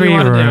 well, whatever you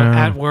want to do. Everywhere.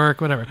 At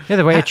work, whatever. Yeah,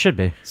 the way it should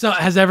be. So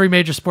has every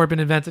major sport been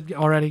invented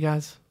already,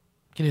 guys?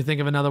 Can you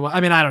think of another one? I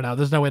mean, I don't know.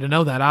 There's no way to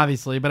know that,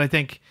 obviously, but I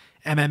think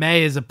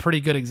MMA is a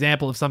pretty good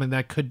example of something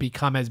that could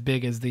become as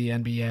big as the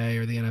NBA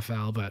or the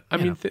NFL. But I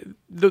mean,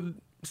 the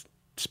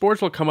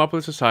sports will come up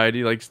with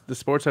society. Like the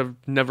sports have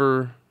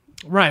never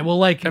right. Well,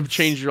 like have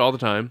changed all the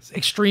time.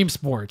 extreme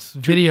sports,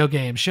 video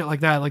games, shit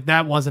like that. Like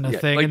that wasn't a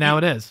thing, like and now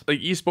it is. Like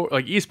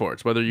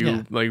esports. Whether you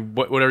Yeah. like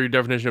whatever your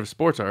definition of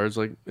sports are,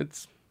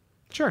 it's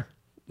Sure.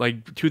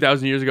 like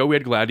 2,000 years ago we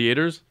had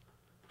gladiators.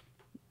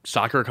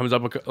 Soccer comes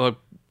up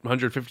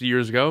 150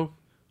 years ago.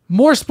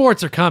 More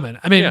sports are coming.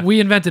 I mean, Yeah. we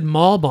invented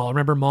mall ball.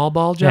 Remember mall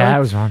ball, Joe? Yeah, that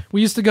was fun.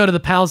 We used to go to the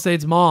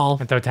Palisades Mall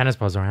And throw tennis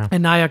balls around.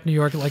 in Nyack, New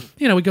York. Like,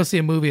 we go see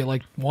a movie at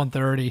like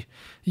 1:30.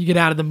 You get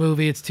out of the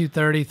movie, it's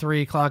 2:30,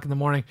 3 o'clock in the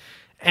morning.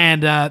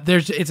 And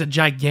it's a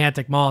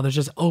gigantic mall. There's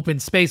just open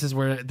spaces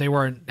where they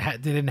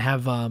didn't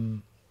have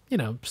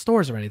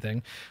stores or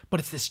anything. But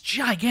it's this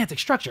gigantic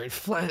structure.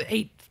 It's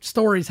 8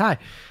 stories high.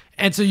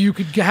 And so you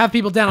could have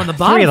people down on the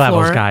bottom 3 floor.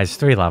 levels, guys.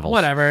 3 levels.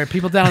 Whatever.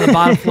 People down on the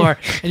bottom floor,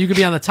 and you could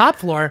be on the top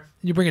floor.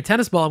 You bring a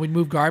tennis ball, and we'd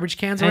move garbage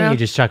cans And around. you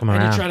just chuck 'em and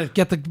around. you try to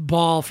get the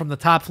ball from the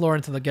top floor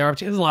into the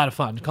garbage. It was a lot of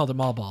fun. We called it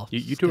mall ball.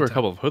 You two were a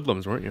couple of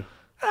hoodlums, weren't you?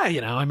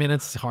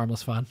 It's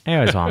harmless fun. It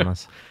was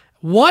harmless.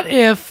 What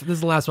if, this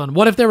is the last one,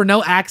 what if there were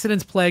no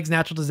accidents, plagues,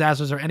 natural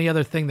disasters, or any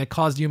other thing that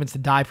caused humans to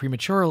die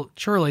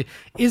prematurely?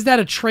 Is that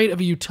a trait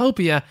of a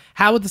utopia?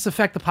 How would this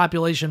affect the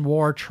population,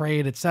 war,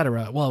 trade,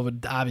 etc.? Well, it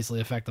would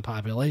obviously affect the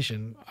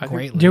population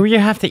greatly. Do you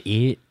have to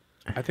eat?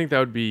 I think that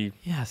would be...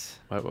 Yes.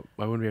 Why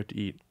wouldn't we have to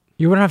eat?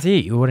 You wouldn't have to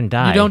eat. You wouldn't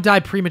die. You don't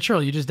die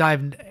prematurely. You just die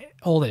of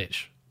old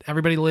age.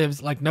 Everybody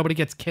lives, like, nobody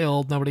gets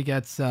killed. Nobody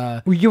gets...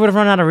 You would have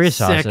run out of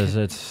resources.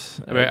 Sick.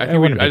 I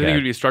think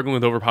we'd be struggling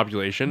with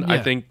overpopulation. Yeah.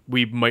 I think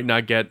we might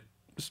not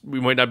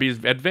be as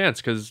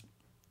advanced because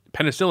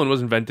penicillin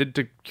was invented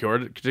to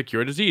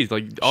cure disease.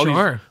 Like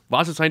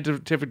lots of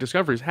scientific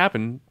discoveries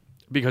happen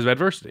because of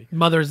adversity.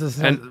 What is it?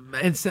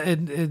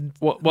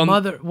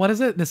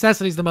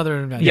 Necessity is the mother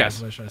of invention.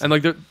 Yes, and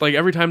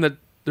every time that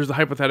there's a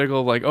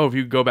hypothetical like, oh, if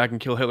you go back and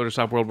kill Hitler to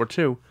stop World War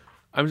II,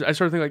 I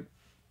sort of think like,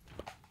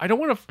 I don't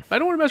want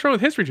to mess around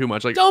with history too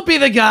much. Like, don't be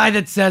the guy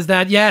that says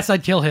that. Yes,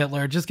 I'd kill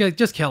Hitler. Just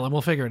kill him.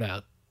 We'll figure it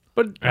out.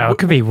 But it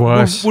could be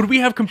worse. Would we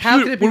have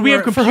computers? Would we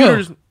have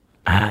computers?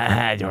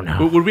 I don't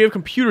know. Would we have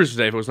computers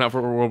today if it was not for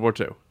World War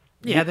II?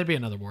 Yeah, there'd be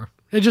another war.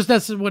 It just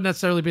wouldn't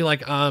necessarily be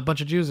like a bunch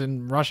of Jews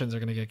and Russians are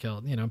going to get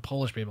killed.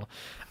 Polish people.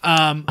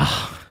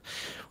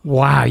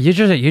 Wow, you're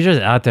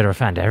just out there to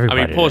offend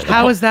everybody. I mean,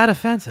 how is that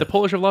offensive? The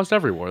Polish have lost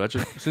every war. That's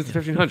just since the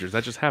 1500s.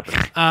 That just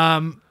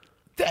happened.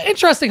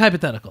 Interesting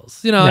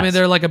hypotheticals. Yes. I mean,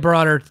 they're like a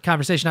broader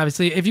conversation.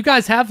 Obviously, if you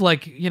guys have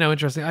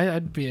interesting,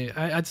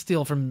 I'd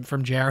steal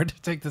from Jared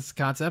to take this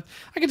concept.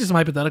 I could do some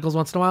hypotheticals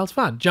once in a while. It's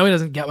fun. Joey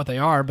doesn't get what they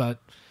are,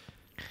 but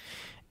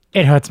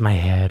it hurts my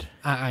head.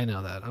 I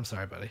know that. I'm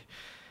sorry, buddy.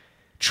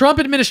 Trump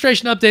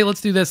administration update.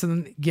 Let's do this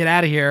and get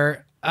out of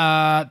here.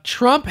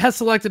 Trump has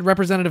selected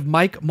Representative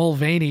Mike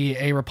Mulvaney,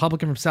 a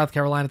Republican from South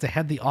Carolina, to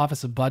head the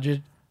Office of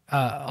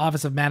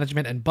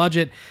Management and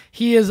Budget.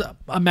 He is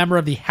a member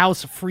of the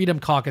House Freedom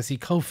Caucus. He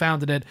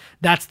co-founded it.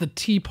 That's the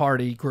Tea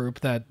Party group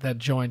that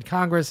joined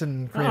Congress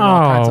and created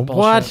all kinds of bullshit.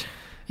 What?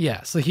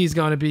 Yeah, so he's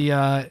going to be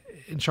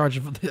in charge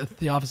of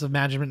the Office of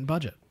Management and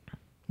Budget,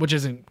 which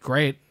isn't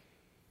great.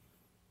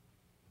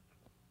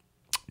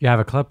 You have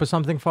a clip or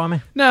something for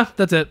me? No,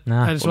 that's it. No.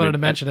 I just wanted to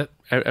mention it.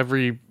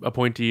 Every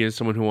appointee is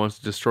someone who wants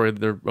to destroy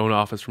their own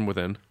office from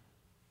within.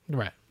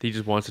 Right. He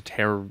just wants to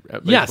tear.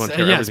 Yes.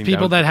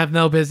 People down. that have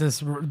no business,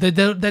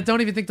 that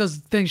don't even think those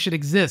things should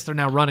exist, are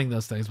now running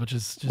those things, which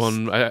is just.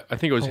 Well, I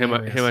think it was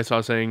hilarious. him I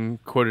saw saying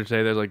quoted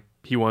today that like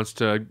he wants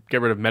to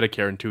get rid of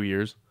Medicare in 2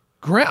 years.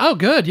 Great. Oh,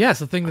 good. Yes,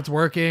 the thing that's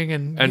working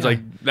and it's like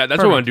that's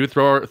what I want to do.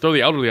 Throw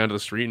the elderly onto the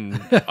street and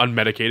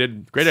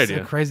unmedicated. Great idea.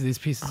 So crazy, these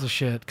pieces of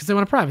shit, because they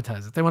want to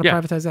privatize it. They want to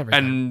privatize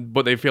everything. And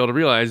what they fail to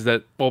realize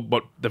that,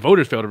 what the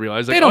voters fail to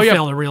realize, like, they don't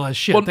fail to realize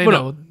shit. Well, they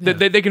know. No,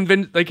 they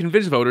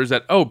convince voters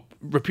that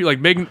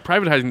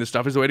privatizing this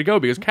stuff is the way to go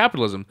because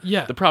capitalism.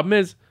 Yeah. The problem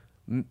is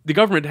the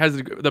government has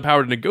the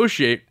power to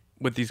negotiate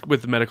with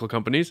the medical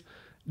companies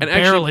and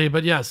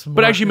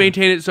actually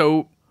maintain it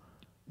so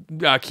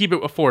keep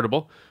it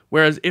affordable.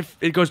 Whereas if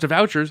it goes to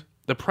vouchers,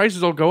 the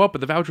prices will go up,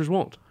 but the vouchers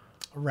won't.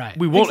 Right.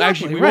 We won't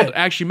actually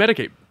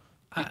medicate.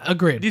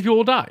 Agreed. These people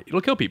will die.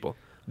 It'll kill people.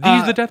 These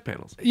are the death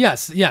panels.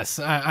 Yes,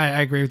 I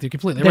agree with you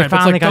completely. They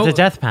finally got the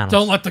death panels.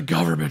 Don't let the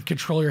government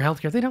control your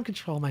healthcare. They don't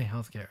control my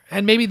healthcare.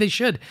 And maybe they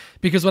should,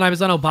 because when I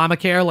was on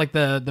Obamacare, like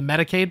the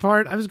Medicaid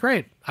part, I was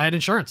great. I had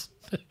insurance.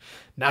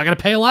 Now I got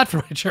to pay a lot for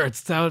my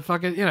insurance. So it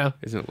fucking,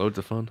 Isn't it loads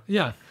of fun?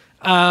 Yeah.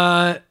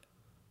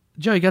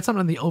 Joe, you got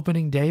something on the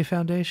Opening Day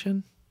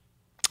Foundation?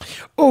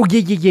 Oh,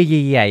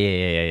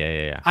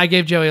 yeah. I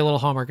gave Joey a little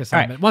homework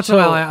assignment. Right. Once in a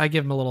while, I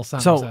give him a little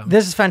something. So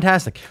this is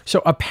fantastic.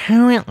 So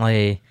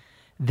apparently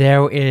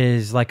there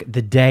is, like,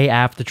 the day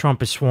after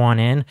Trump is sworn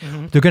in,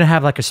 they're going to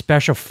have, like, a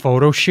special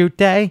photo shoot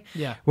day.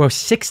 Yeah. Where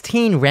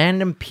 16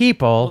 random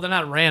people... Well, they're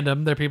not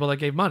random. They're people that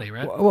gave money,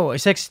 right? Well,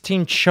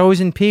 16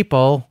 chosen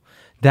people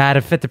that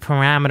have fit the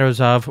parameters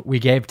of we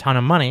gave a ton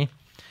of money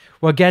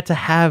will get to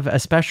have a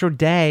special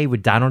day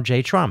with Donald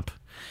J. Trump.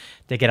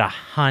 They get a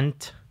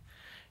hunt...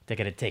 They're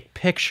going to take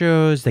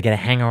pictures. They're going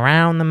to hang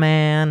around the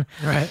man.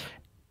 Right.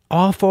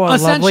 All for a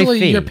lovely fee.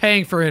 Essentially, you're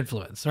paying for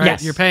influence, right?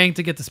 Yes. You're paying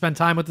to get to spend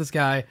time with this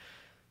guy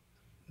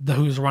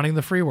who's running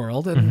the free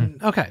world.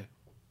 And okay.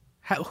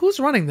 Who's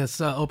running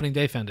this Opening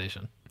Day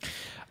Foundation?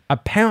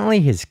 Apparently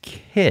his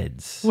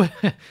kids.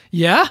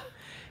 Yeah?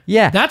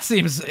 Yeah. That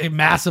seems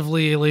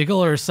massively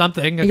illegal or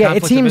something. Yeah,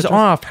 it seems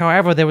off.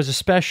 However, there was a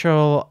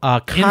special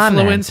comment.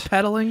 Influence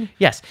peddling?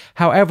 Yes.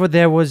 However,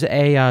 there was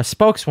a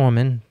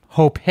spokeswoman,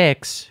 Hope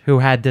Hicks, who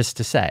had this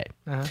to say.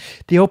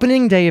 The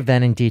opening day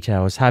event and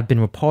details have been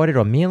reported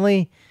or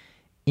merely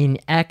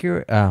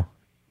inaccurate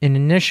in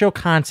initial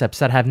concepts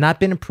that have not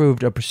been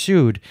approved or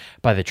pursued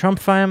by the Trump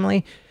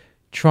family,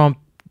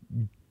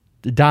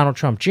 Donald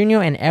Trump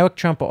Jr., and Eric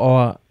Trump,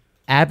 or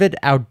avid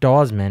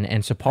outdoorsmen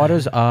and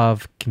supporters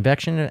of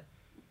convection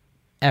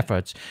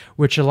efforts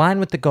which align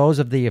with the goals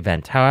of the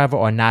event, however,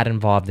 are not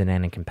involved in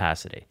any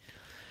capacity.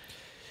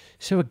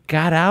 So it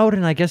got out,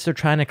 and I guess they're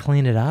trying to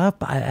clean it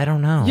up. I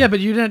don't know. Yeah,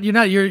 but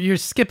you're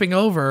skipping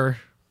over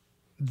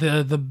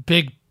the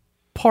big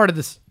part of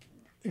this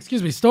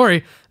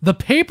story. The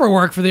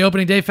paperwork for the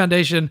Opening Day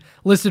Foundation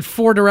listed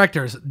 4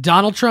 directors: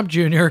 Donald Trump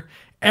Jr.,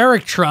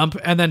 Eric Trump,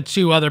 and then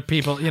 2 other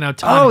people.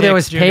 Tom Hicks there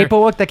was Jr.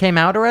 paperwork that came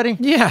out already?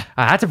 Yeah.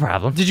 That's a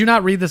problem. Did you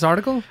not read this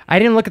article? I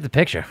didn't look at the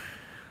picture.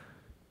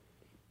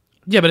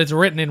 Yeah, but it's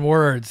written in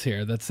words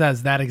here that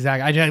says that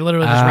exact. I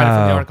literally just read it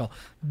from the article.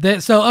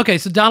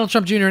 So Donald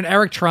Trump Jr. and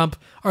Eric Trump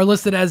are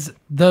listed as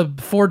the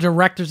 4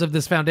 directors of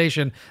this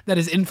foundation that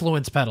is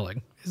influence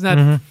peddling. Isn't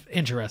that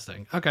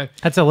interesting? Okay.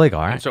 That's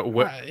illegal, right?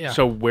 So yeah.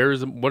 So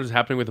what is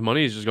happening with the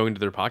money? Is it just going into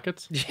their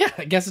pockets? Yeah,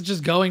 I guess it's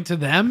just going to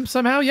them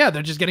somehow. Yeah,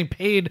 they're just getting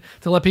paid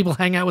to let people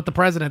hang out with the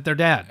president, their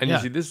dad. And yeah.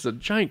 you see, this is a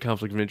giant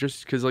conflict of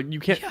interest because you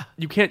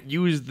can't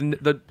use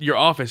your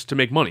office to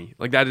make money.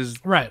 That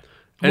is right.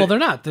 And well, they're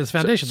not. This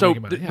foundation. So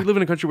money. Yeah. we live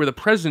in a country where the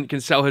president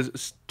can sell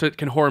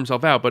can whore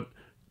himself out, but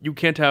you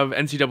can't have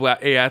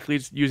NCAA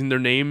athletes using their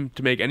name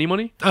to make any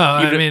money. Oh,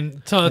 I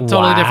mean, totally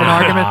different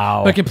argument,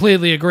 but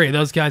completely agree.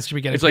 Those guys should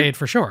be getting paid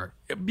for sure.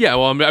 Yeah,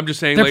 well, I'm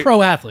just saying they're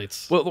pro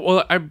athletes.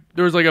 Well,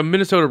 there was a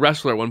Minnesota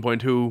wrestler at one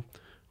point who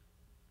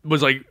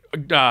was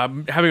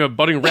having a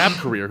budding rap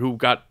career who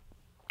got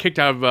kicked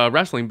out of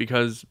wrestling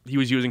because he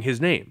was using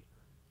his name,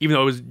 even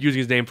though he was using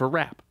his name for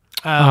rap.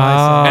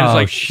 And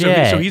it's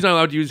shit. So he's not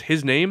allowed to use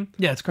his name.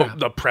 Yeah, it's crap.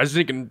 The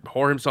president can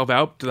whore himself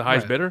out to the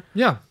highest bidder.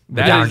 Yeah,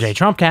 Donald J.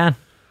 Trump can.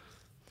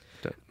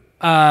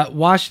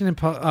 Washington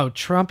Post.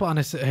 Trump on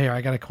his. Here,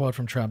 I got a quote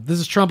from Trump. This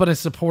is Trump and his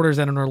supporters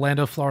at an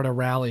Orlando, Florida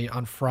rally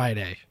on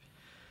Friday.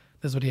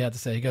 This is what he had to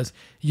say. He goes,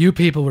 "You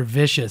people were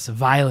vicious,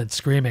 violent,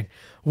 screaming.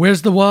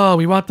 Where's the wall?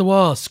 We want the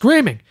wall.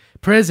 Screaming.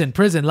 Prison,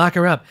 lock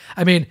her up.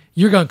 I mean,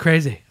 you're going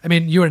crazy. I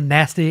mean, you are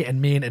nasty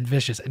and mean and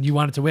vicious, and you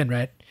wanted to win,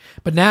 right?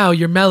 But now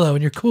you're mellow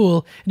and you're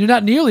cool, and you're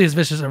not nearly as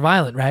vicious or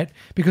violent, right?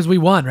 Because we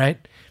won, right?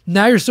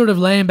 Now you're sort of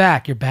laying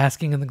back. You're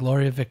basking in the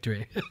glory of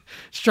victory."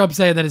 It's Trump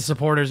saying that his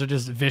supporters are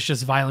just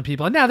vicious, violent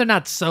people. And now they're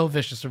not so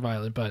vicious or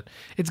violent, but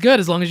it's good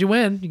as long as you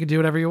win. You can do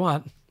whatever you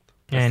want.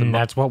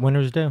 That's what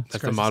winners do.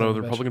 That's the motto of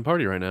the Republican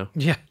Party right now.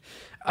 Yeah.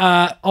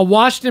 A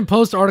Washington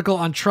Post article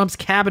on Trump's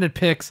cabinet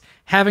picks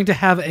having to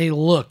have a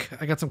look.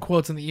 I got some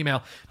quotes in the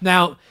email.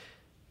 Now,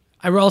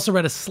 I also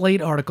read a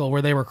Slate article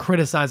where they were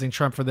criticizing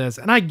Trump for this,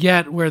 and I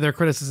get where their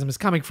criticism is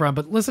coming from,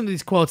 but listen to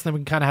these quotes, then we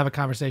can kind of have a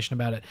conversation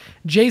about it.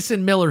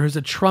 Jason Miller, who's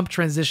a Trump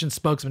transition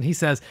spokesman, he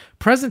says,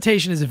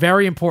 "Presentation is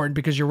very important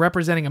because you're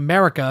representing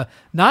America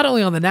not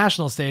only on the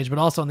national stage, but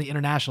also on the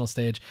international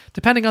stage,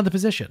 depending on the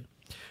position."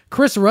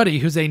 Chris Ruddy,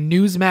 who's a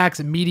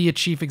Newsmax media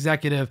chief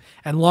executive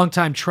and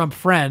longtime Trump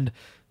friend,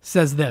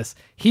 says this: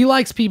 "He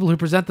likes people who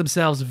present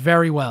themselves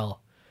very well.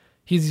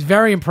 He's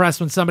very impressed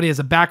when somebody has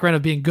a background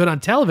of being good on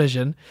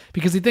television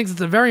because he thinks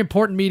it's a very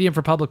important medium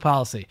for public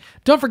policy.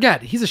 Don't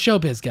forget, he's a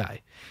showbiz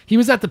guy. He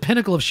was at the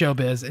pinnacle of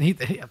showbiz, and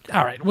he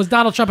all right, was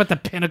Donald Trump at the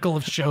pinnacle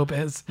of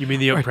showbiz? You mean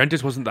The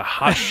Apprentice wasn't the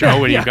hot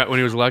show when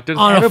he was elected?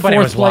 On Everybody a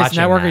was fourth place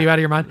watching network? that. Are you out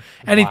of your mind?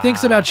 And he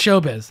thinks about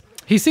showbiz.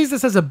 He sees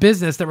this as a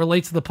business that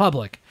relates to the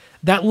public.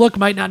 That look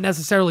might not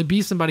necessarily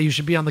be somebody who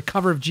should be on the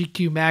cover of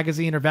GQ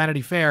magazine or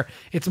Vanity Fair.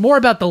 It's more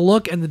about the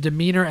look and the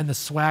demeanor and the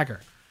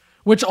swagger,"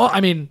 which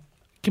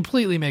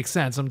completely makes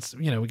sense.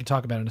 We can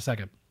talk about it in a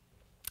second.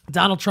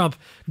 Donald Trump,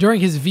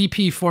 during his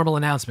VP formal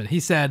announcement, he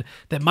said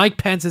that Mike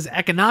Pence's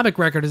economic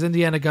record as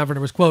Indiana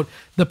governor was, quote,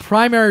 "the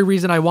primary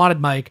reason I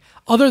wanted Mike,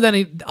 other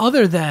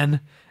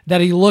than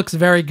that he looks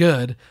very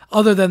good,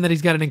 other than that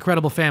he's got an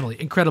incredible family,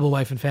 incredible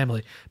wife and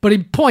family." But he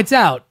points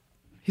out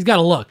he's got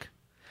a look.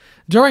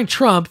 During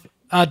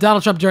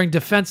Donald Trump, during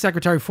Defense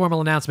Secretary formal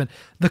announcement,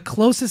 the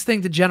closest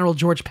thing to General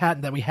George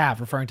Patton that we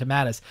have, referring to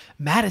Mattis.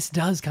 Mattis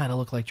does kind of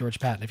look like George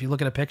Patton if you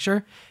look at a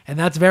picture, and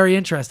that's very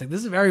interesting.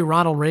 This is very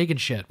Ronald Reagan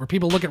shit, where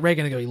people look at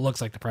Reagan and go, he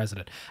looks like the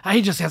president.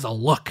 He just has a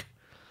look.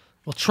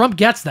 Well, Trump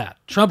gets that.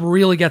 Trump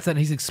really gets that, and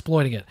he's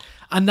exploiting it.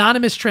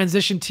 Anonymous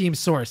transition team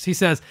source. He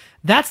says,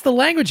 that's the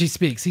language he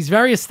speaks. He's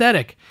very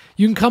aesthetic.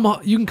 You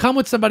can come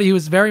with somebody who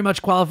is very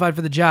much qualified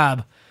for the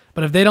job,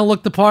 but if they don't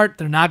look the part,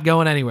 they're not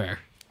going anywhere.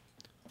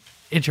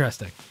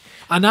 Interesting.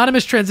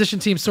 Anonymous transition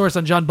team source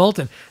on John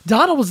Bolton.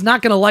 Donald was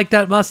not going to like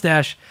that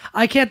mustache.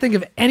 I can't think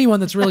of anyone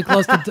that's really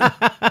close to...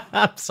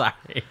 I'm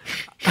sorry.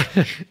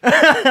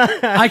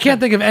 I can't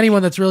think of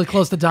anyone that's really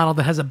close to Donald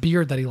that has a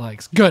beard that he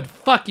likes. Good.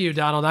 Fuck you,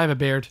 Donald. I have a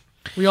beard.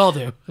 We all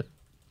do.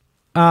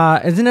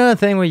 Isn't it a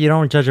thing where you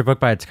don't judge a book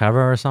by its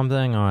cover or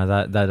something? Or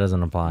that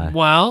doesn't apply?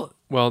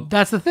 Well,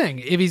 that's the thing.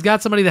 If he's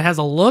got somebody that has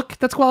a look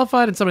that's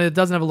qualified and somebody that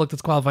doesn't have a look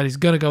that's qualified, he's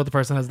going to go with the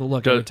person that has the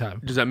look every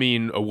time. Does that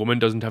mean a woman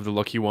doesn't have the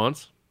look he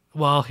wants?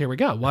 Well, here we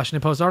go.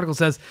 Washington Post article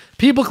says,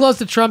 people close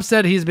to Trump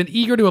said he's been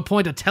eager to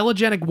appoint a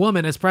telegenic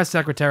woman as press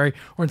secretary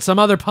or in some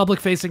other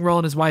public-facing role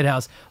in his White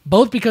House,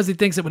 both because he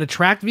thinks it would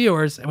attract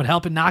viewers and would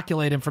help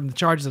inoculate him from the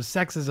charges of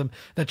sexism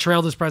that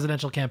trailed his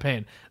presidential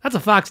campaign. That's a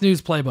Fox News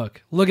playbook.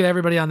 Look at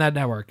everybody on that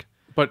network.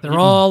 But they're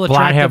all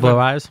blonde hair, attractive blue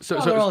women. eyes.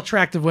 They're all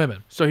attractive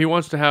women. So he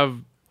wants to have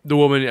the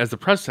woman as the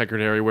press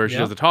secretary, where she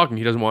Yep. does the talking.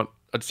 He doesn't want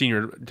a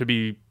senior to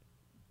be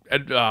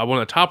one of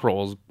the top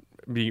roles,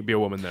 be a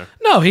woman there.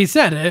 No, he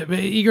said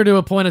eager to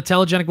appoint a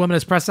telegenic woman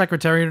as press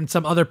secretary in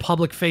some other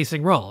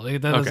public-facing role.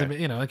 That doesn't,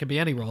 it could be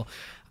any role.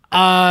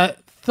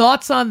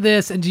 Thoughts on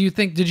this? And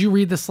did you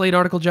read the Slate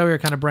article, Joey, or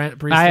kind of breezed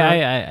through it?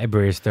 I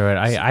breezed through it.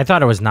 I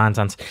thought it was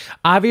nonsense.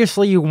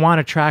 Obviously, you want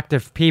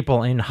attractive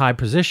people in high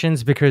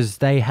positions because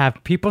they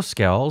have people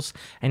skills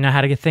and know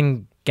how to get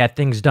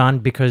things done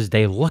because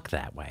they look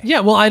that way. Yeah,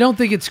 well, I don't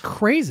think it's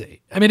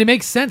crazy. I mean, it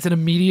makes sense in a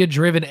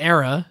media-driven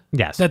era.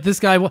 Yes. That this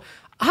guy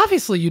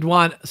obviously you'd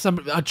want some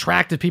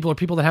attractive people or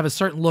people that have a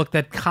certain look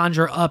that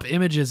conjure up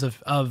images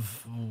of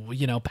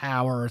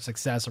power or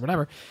success or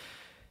whatever.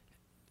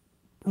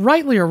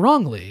 Rightly or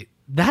wrongly,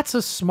 that's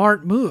a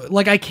smart move.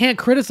 Like, I can't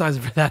criticize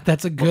him for that.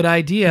 That's a good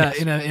idea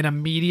in a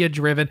media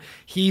driven.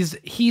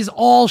 He's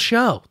all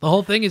show. The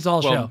whole thing is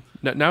all show.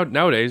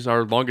 Nowadays,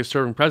 our longest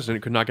serving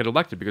president could not get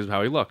elected because of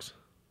how he looks.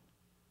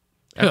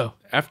 Who?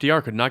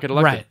 FDR could not get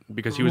elected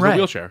because he was in a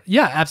wheelchair.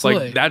 Yeah,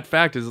 absolutely. Like, that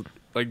fact is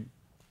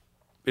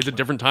it's a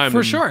different time.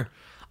 For sure.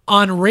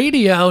 On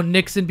radio,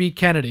 Nixon beat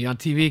Kennedy. On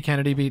TV,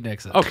 Kennedy beat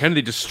Nixon. Oh,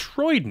 Kennedy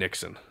destroyed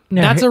Nixon.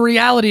 That's a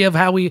reality of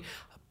how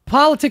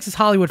politics is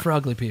Hollywood for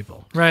ugly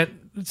people, right?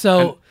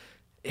 So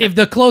if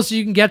the closer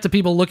you can get to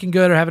people looking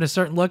good or having a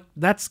certain look,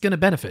 that's going to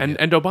benefit you.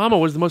 And Obama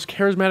was the most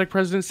charismatic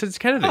president since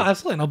Kennedy. Oh,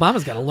 absolutely. And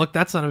Obama's got a look.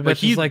 That son of a bitch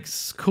he's is like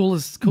cool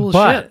as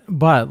shit.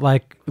 But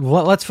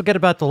let's forget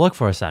about the look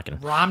for a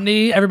second.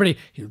 Romney, everybody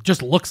he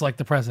just looks like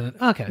the president.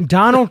 Okay.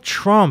 Donald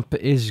Trump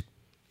is,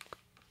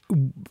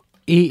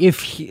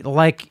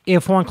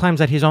 if one claims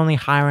that he's only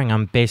hiring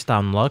them based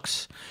on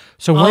looks,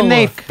 so when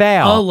they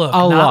fail,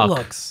 not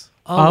looks.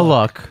 A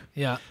look.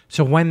 Yeah.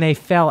 So when they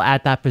fail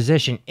at that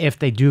position, if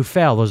they do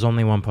fail, there's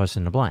only one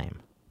person to blame.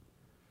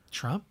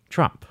 Trump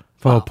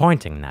for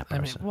appointing that I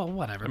mean, person. well,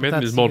 whatever. I mean, I think But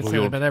there's that's- multiple you can say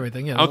people. about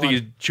everything. Yeah, I don't think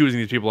he's choosing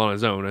these people on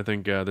his own. I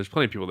think there's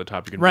plenty of people at the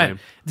top you can blame.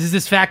 Does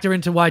this factor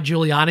into why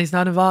Giuliani's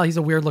not involved? He's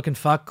a weird looking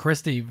fuck.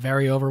 Christie,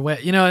 very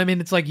overweight. You know what I mean?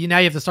 It's like now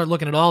you have to start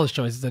looking at all his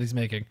choices that he's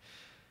making.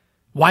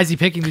 Why is he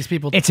picking these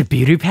people? It's a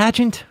beauty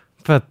pageant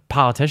for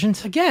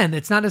politicians. Again,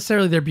 it's not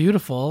necessarily they're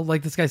beautiful.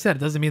 Like this guy said, it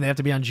doesn't mean they have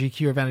to be on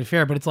GQ or Vanity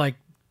Fair, but it's like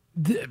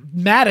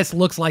Mattis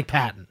looks like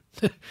Patton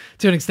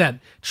to an extent.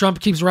 Trump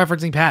keeps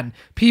referencing Patton.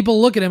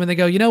 People look at him and they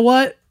go, you know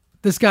what?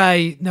 This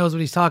guy knows what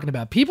he's talking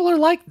about. People are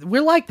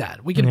we're like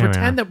that. We can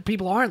pretend that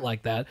people aren't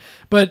like that.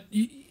 But,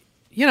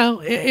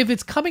 if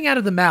it's coming out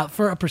of the mouth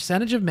for a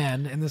percentage of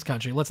men in this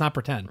country, let's not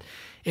pretend.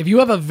 If you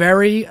have a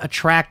very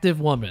attractive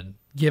woman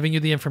giving you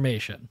the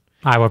information,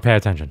 I will pay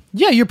attention.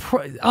 yeah,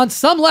 on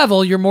some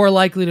level, you're more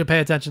likely to pay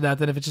attention to that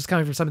than if it's just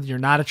coming from something you're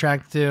not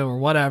attracted to or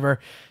whatever.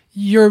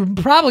 You're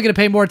probably going to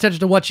pay more attention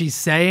to what she's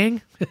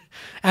saying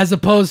as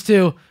opposed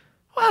to,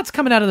 well, it's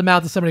coming out of the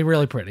mouth of somebody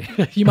really pretty.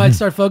 You might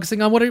start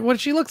focusing on what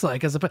she looks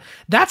like.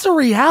 That's a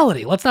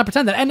reality. Let's not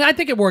pretend that. And I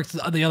think it works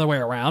the other way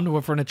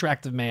around for an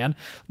attractive man.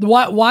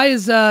 Why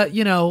is,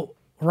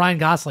 Ryan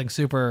Gosling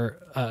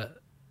super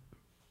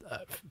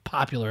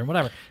popular and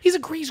whatever? He's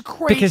great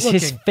Because looking.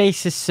 his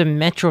face is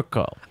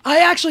symmetrical. I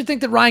actually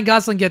think that Ryan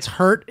Gosling gets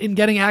hurt in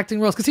getting acting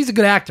roles because he's a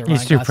good actor. He's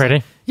Ryan too Gosling.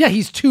 pretty? Yeah,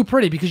 he's too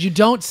pretty because you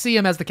don't see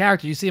him as the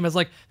character. You see him as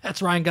like,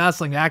 that's Ryan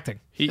Gosling acting.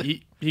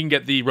 He can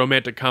get the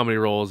romantic comedy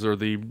roles or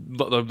the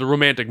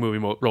romantic movie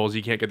roles.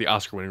 He can't get the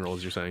Oscar-winning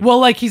roles, you're saying. Well,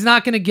 like he's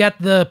not going to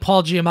get the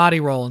Paul Giamatti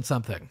role in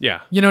something.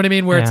 Yeah. You know what I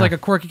mean? Where it's Yeah. like a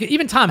quirky,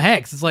 even Tom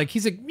Hanks, it's like,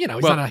 he's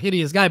not a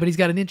hideous guy, but he's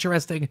got an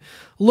interesting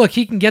look.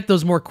 He can get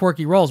those more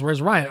quirky roles.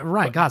 Whereas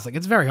Ryan Gosling,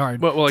 it's very hard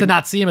to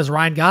not see him as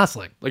Ryan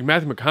Gosling. Like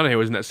Matthew McConaughey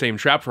was in that same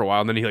trap for a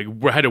while, and then he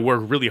had to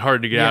work really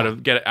hard to get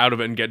out of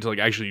it and get to like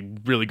actually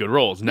really good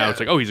roles. And now it's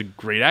like, oh, he's a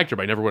great actor,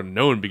 but I never would have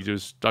known because he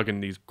was stuck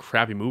in these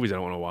crappy movies I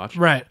don't want to watch.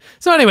 Right.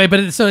 So anyway,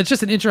 it's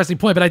just an interesting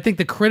point, but I think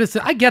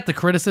I get the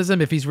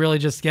criticism if he's really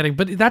just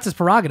but that's his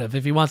prerogative.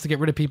 If he wants to get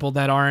rid of people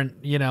that aren't,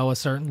 a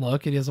certain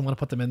look, he doesn't want to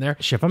put them in there.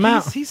 Ship him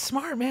out. He's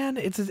smart, man.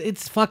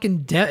 It's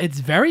fucking, it's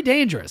very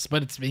dangerous,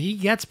 but he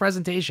gets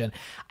presentation.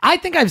 I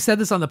think I've said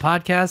this on the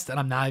podcast, and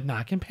I'm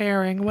not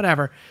comparing,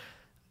 whatever.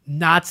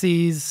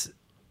 Nazis,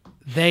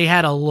 they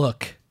had a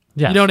look.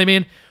 Yes. You know what I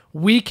mean?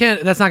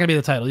 That's not going to be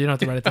the title. You don't have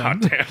to write it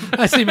down.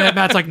 I see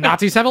Matt's like,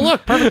 Nazis have a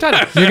look. Perfect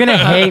title. You're going to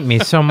hate me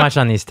so much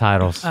on these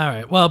titles. All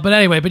right. Well, but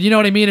anyway, you know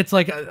what I mean? It's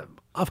like,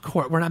 of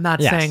course, I'm not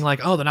Yes. saying like,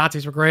 oh, the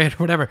Nazis were great or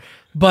whatever,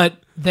 but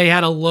they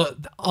had a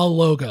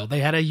logo. They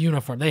had a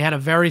uniform. They had a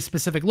very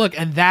specific look,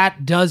 and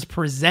that does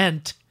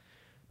present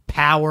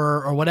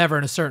power or whatever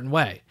in a certain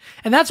way.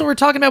 And that's what we're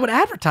talking about with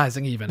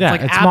advertising even. Yeah,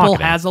 it's like it's Apple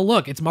marketing. has a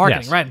look. It's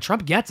marketing, Yes. right? And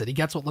Trump gets it. He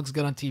gets what looks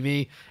good on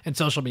TV and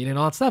social media and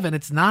all that stuff. And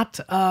it's not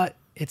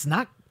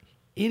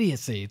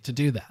idiocy to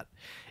do that.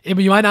 I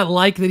mean, you might not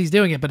like that he's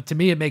doing it, but to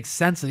me, it makes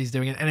sense that he's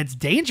doing it. And it's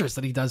dangerous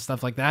that he does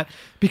stuff like that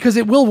because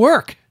it will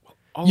work.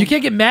 You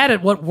can't get mad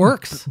at what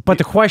works. But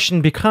the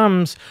question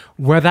becomes,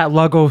 where that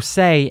logo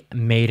say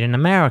 "Made in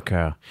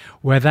America,"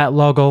 where that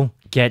logo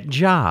get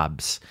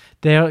jobs.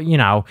 There,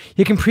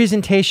 he can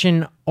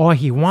presentation all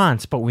he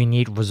wants, but we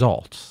need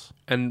results.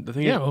 And the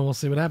thing Yeah, is, well, we'll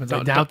see what happens.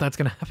 I doubt that's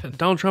going to happen.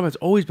 Donald Trump has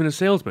always been a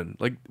salesman.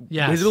 Like,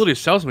 Yes. his ability to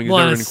sell something is Well,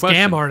 never and in a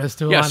question. scam artist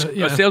to a Yes, lot of-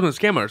 yeah. a salesman, and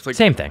scam artist. Like,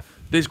 Same thing.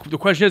 the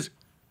question is,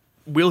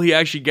 will he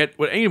actually get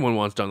what anyone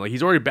wants done? Like,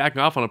 he's already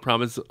backing off on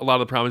a lot of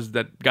the promises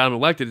that got him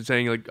elected, and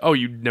saying like, "Oh,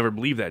 you never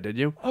believed that, did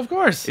you?" Of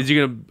course. Is he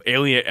going to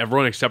alienate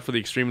everyone except for the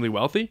extremely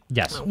wealthy?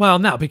 Yes. Well,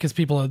 no, because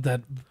people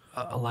that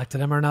elected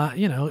him are not,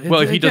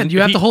 Well, if he doesn't- you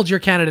if have he- to hold your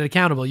candidate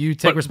accountable. You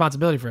take But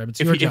responsibility for him. It's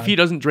If your he, job. if he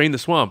doesn't drain the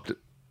swamp,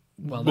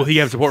 will he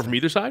have support from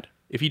either side?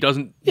 If he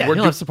doesn't, Yeah, work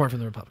he'll to- have support from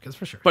the Republicans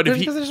for sure. But if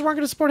because he- they just weren't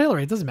going to support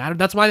Hillary, it doesn't matter.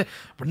 That's why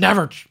we're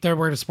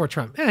going to support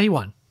Trump. Yeah, he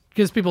won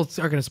because people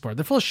are going to support.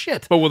 They're full of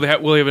shit. But will he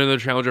have another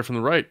challenger from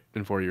the right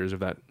in 4 years? If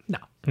that,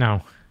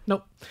 No.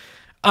 Nope.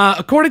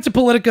 According to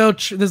Politico,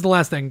 this is the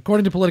last thing.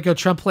 According to Politico,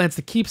 Trump plans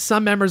to keep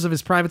some members of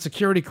his private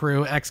security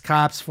crew,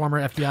 ex-cops,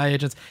 former FBI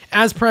agents,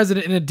 as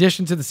president in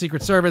addition to the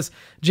Secret Service.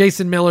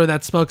 Jason Miller,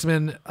 that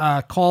spokesman,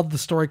 called the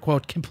story,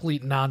 quote,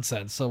 complete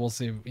nonsense. So we'll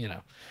see,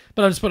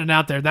 But I'm just putting it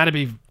out there. That'd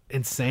be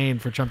insane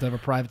for Trump to have a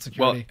private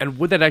security. well, and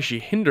would that actually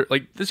hinder?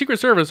 Like, the Secret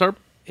Service are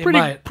It pretty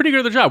might. good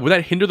at their job. Would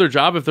that hinder their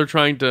job if they're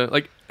trying to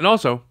and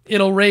also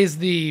It'll raise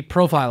the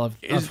profile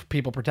of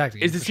people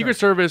protecting. is the Secret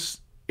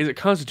Service, is it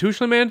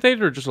constitutionally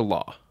mandated or just a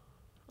law?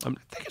 I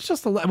think it's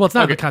just well, it's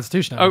not in the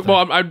Constitution. I don't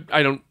think.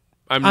 Well,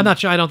 I'm not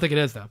sure. I don't think it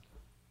is though.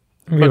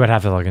 We would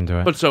have to look into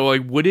it. But so,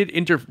 like, would it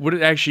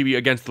actually be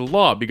against the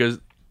law? Because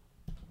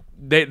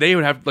they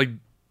would have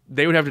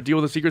to deal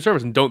with the Secret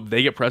Service, and don't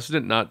they get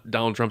precedent, not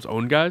Donald Trump's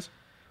own guys?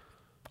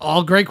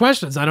 All great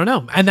questions. I don't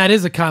know, and that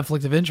is a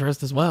conflict of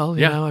interest as well.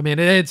 You Yeah. know, I mean,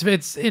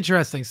 it's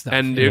interesting stuff.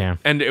 And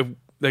if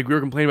like we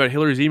were complaining about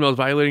Hillary's emails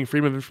violating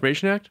Freedom of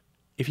Information Act,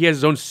 if he has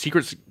his own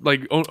secret,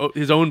 like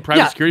his own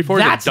private security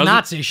force, that's that doesn't,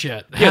 Nazi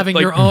shit. Having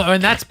like- your own,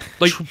 and that's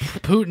like-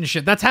 Putin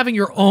shit. That's having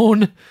your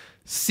own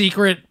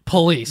secret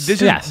police.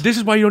 this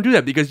is why you don't do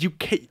that, because you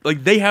can't,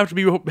 like, they have to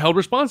be held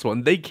responsible,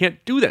 and they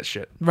can't do that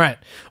shit. Right.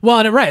 Well,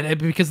 and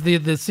because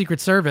the Secret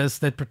Service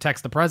that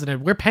protects the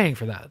president, we're paying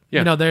for that.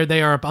 Yeah.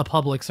 They are a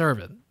public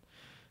servant.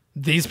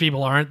 These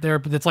people aren't.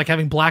 It's like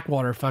having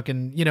Blackwater,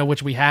 fucking,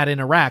 which we had in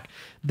Iraq.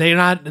 They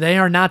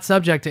are not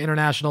subject to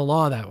international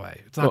law that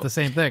way. It's not the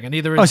same thing, and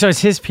neither is. Oh, so is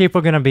his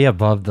people going to be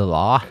above the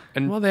law?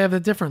 Well, they have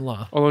a different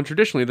law. Although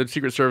traditionally, the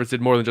Secret Service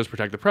did more than just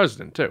protect the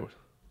president too.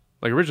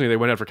 Like, originally, they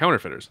went after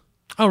counterfeiters.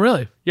 Oh,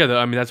 really? Yeah,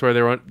 that's where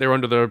they were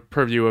under the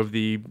purview of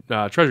the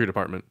Treasury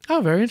Department.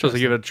 Oh, very So if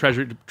interesting. you have a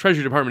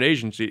Treasury Department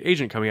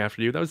agent coming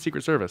after you, that was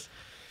Secret Service.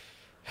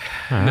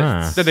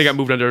 Ah. Then they got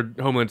moved under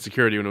Homeland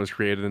Security when it was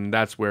created, and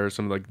that's where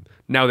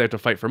now they have to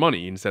fight for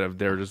money instead of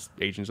they're just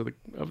agents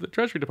of the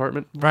Treasury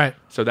Department. Right.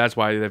 So that's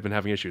why they've been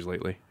having issues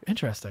lately.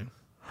 Interesting.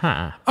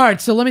 Huh. All right,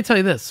 so let me tell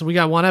you this. So we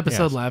got one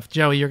episode Yes. left.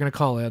 Joey, you're going to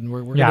call in.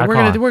 We're Yeah, I'll call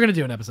in. gonna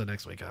do an episode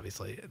next week,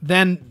 obviously.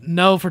 Then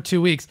no for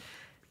 2 weeks.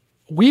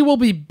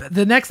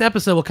 The next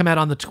episode will come out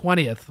on the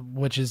 20th,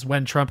 which is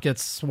when Trump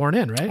gets sworn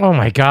in, right? Oh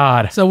my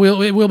God. So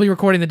we'll be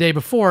recording the day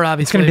before,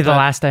 obviously. It's going to be the but-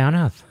 last day on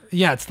Earth.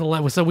 Yeah,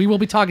 so we will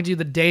be talking to you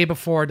the day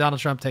before Donald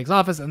Trump takes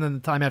office, and then the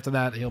time after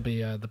that, he'll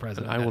be the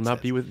president. I will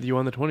not be with you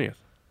on the 20th.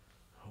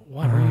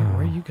 What? Where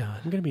are you going?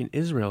 I'm going to be in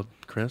Israel,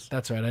 Chris.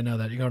 That's right. I know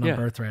that. You're going Yeah. on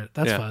birthright.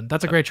 That's Yeah. fun.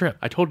 That's a great trip.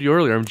 I told you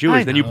earlier I'm Jewish,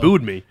 I then you know.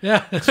 booed me.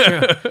 Yeah, that's true.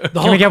 The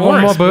Can we get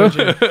one more boo?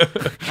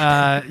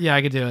 Yeah,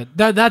 I could do it.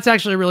 That's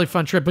actually a really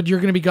fun trip. But you're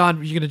going to be gone.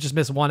 You're going to just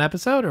miss one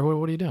episode, or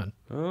what are you doing?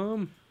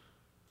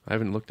 I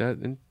haven't looked that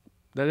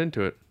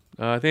into it.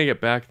 I think I get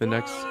back the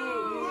next.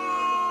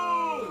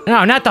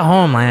 No, not the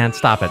homeland.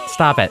 Stop it.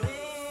 Stop it.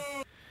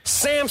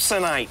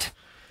 Samsonite.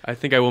 I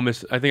think I will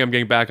miss. I think I'm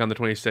getting back on the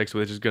 26th,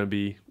 which is going to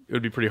be. It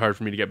would be pretty hard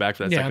for me to get back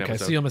for that Yeah, second okay.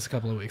 episode. So you'll miss a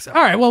couple of weeks. All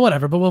right. Well,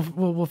 whatever. But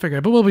we'll figure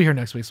it. But we'll be here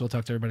next week, so we'll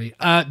talk to everybody.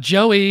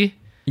 Joey,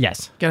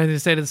 Yes. got anything to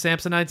say to the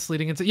Samsonites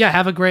leading into? Yeah,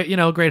 have a great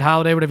great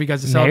holiday, whatever you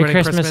guys are Merry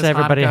celebrating. Christmas,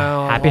 everybody.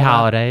 Hanukkah, Happy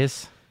all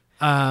that.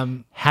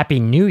 holidays. Happy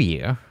New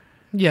Year.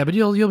 Yeah, but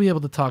you'll be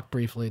able to talk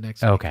briefly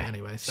next week Okay.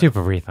 anyway. So.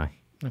 Super briefly.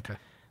 Okay.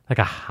 Like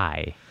a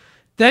high.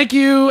 Thank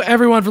you,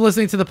 everyone, for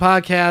listening to the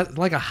podcast.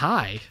 Like a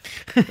high.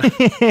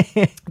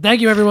 Thank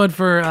you, everyone,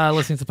 for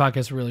listening to the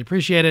podcast. We really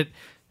appreciate it.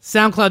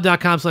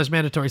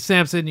 SoundCloud.com/mandatory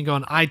Samson. You can go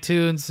on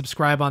iTunes,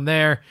 subscribe on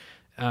there,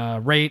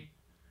 rate,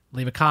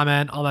 leave a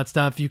comment, all that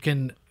stuff. You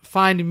can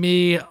find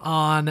me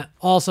on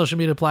all social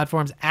media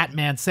platforms at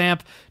ManSamp.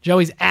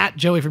 Joey's at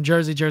Joey from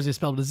Jersey. Jersey is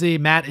spelled with a Z.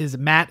 Matt is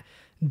Matt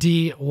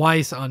D.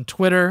 Weiss on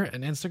Twitter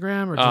and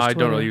Instagram. Or just I Twitter?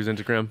 don't really use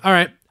Instagram. All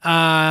right.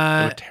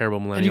 I'm a terrible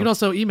millennial. And you can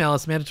also email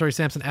us,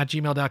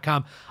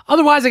 mandatorysamson@gmail.com.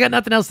 Otherwise, I got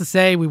nothing else to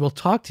say. We will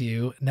talk to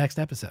you next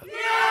episode.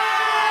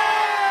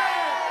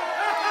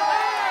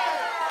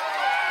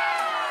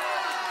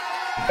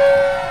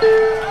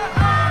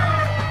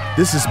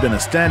 This has been a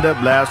Stand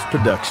Up Labs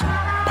production,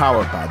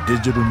 powered by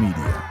digital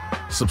media.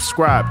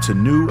 Subscribe to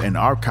new and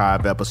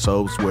archive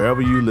episodes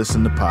wherever you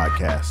listen to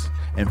podcasts,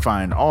 and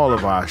find all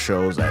of our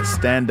shows at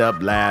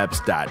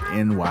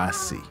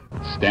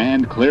standuplabs.nyc.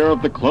 Stand clear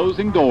of the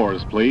closing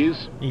doors,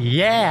 please.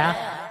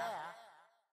 Yeah.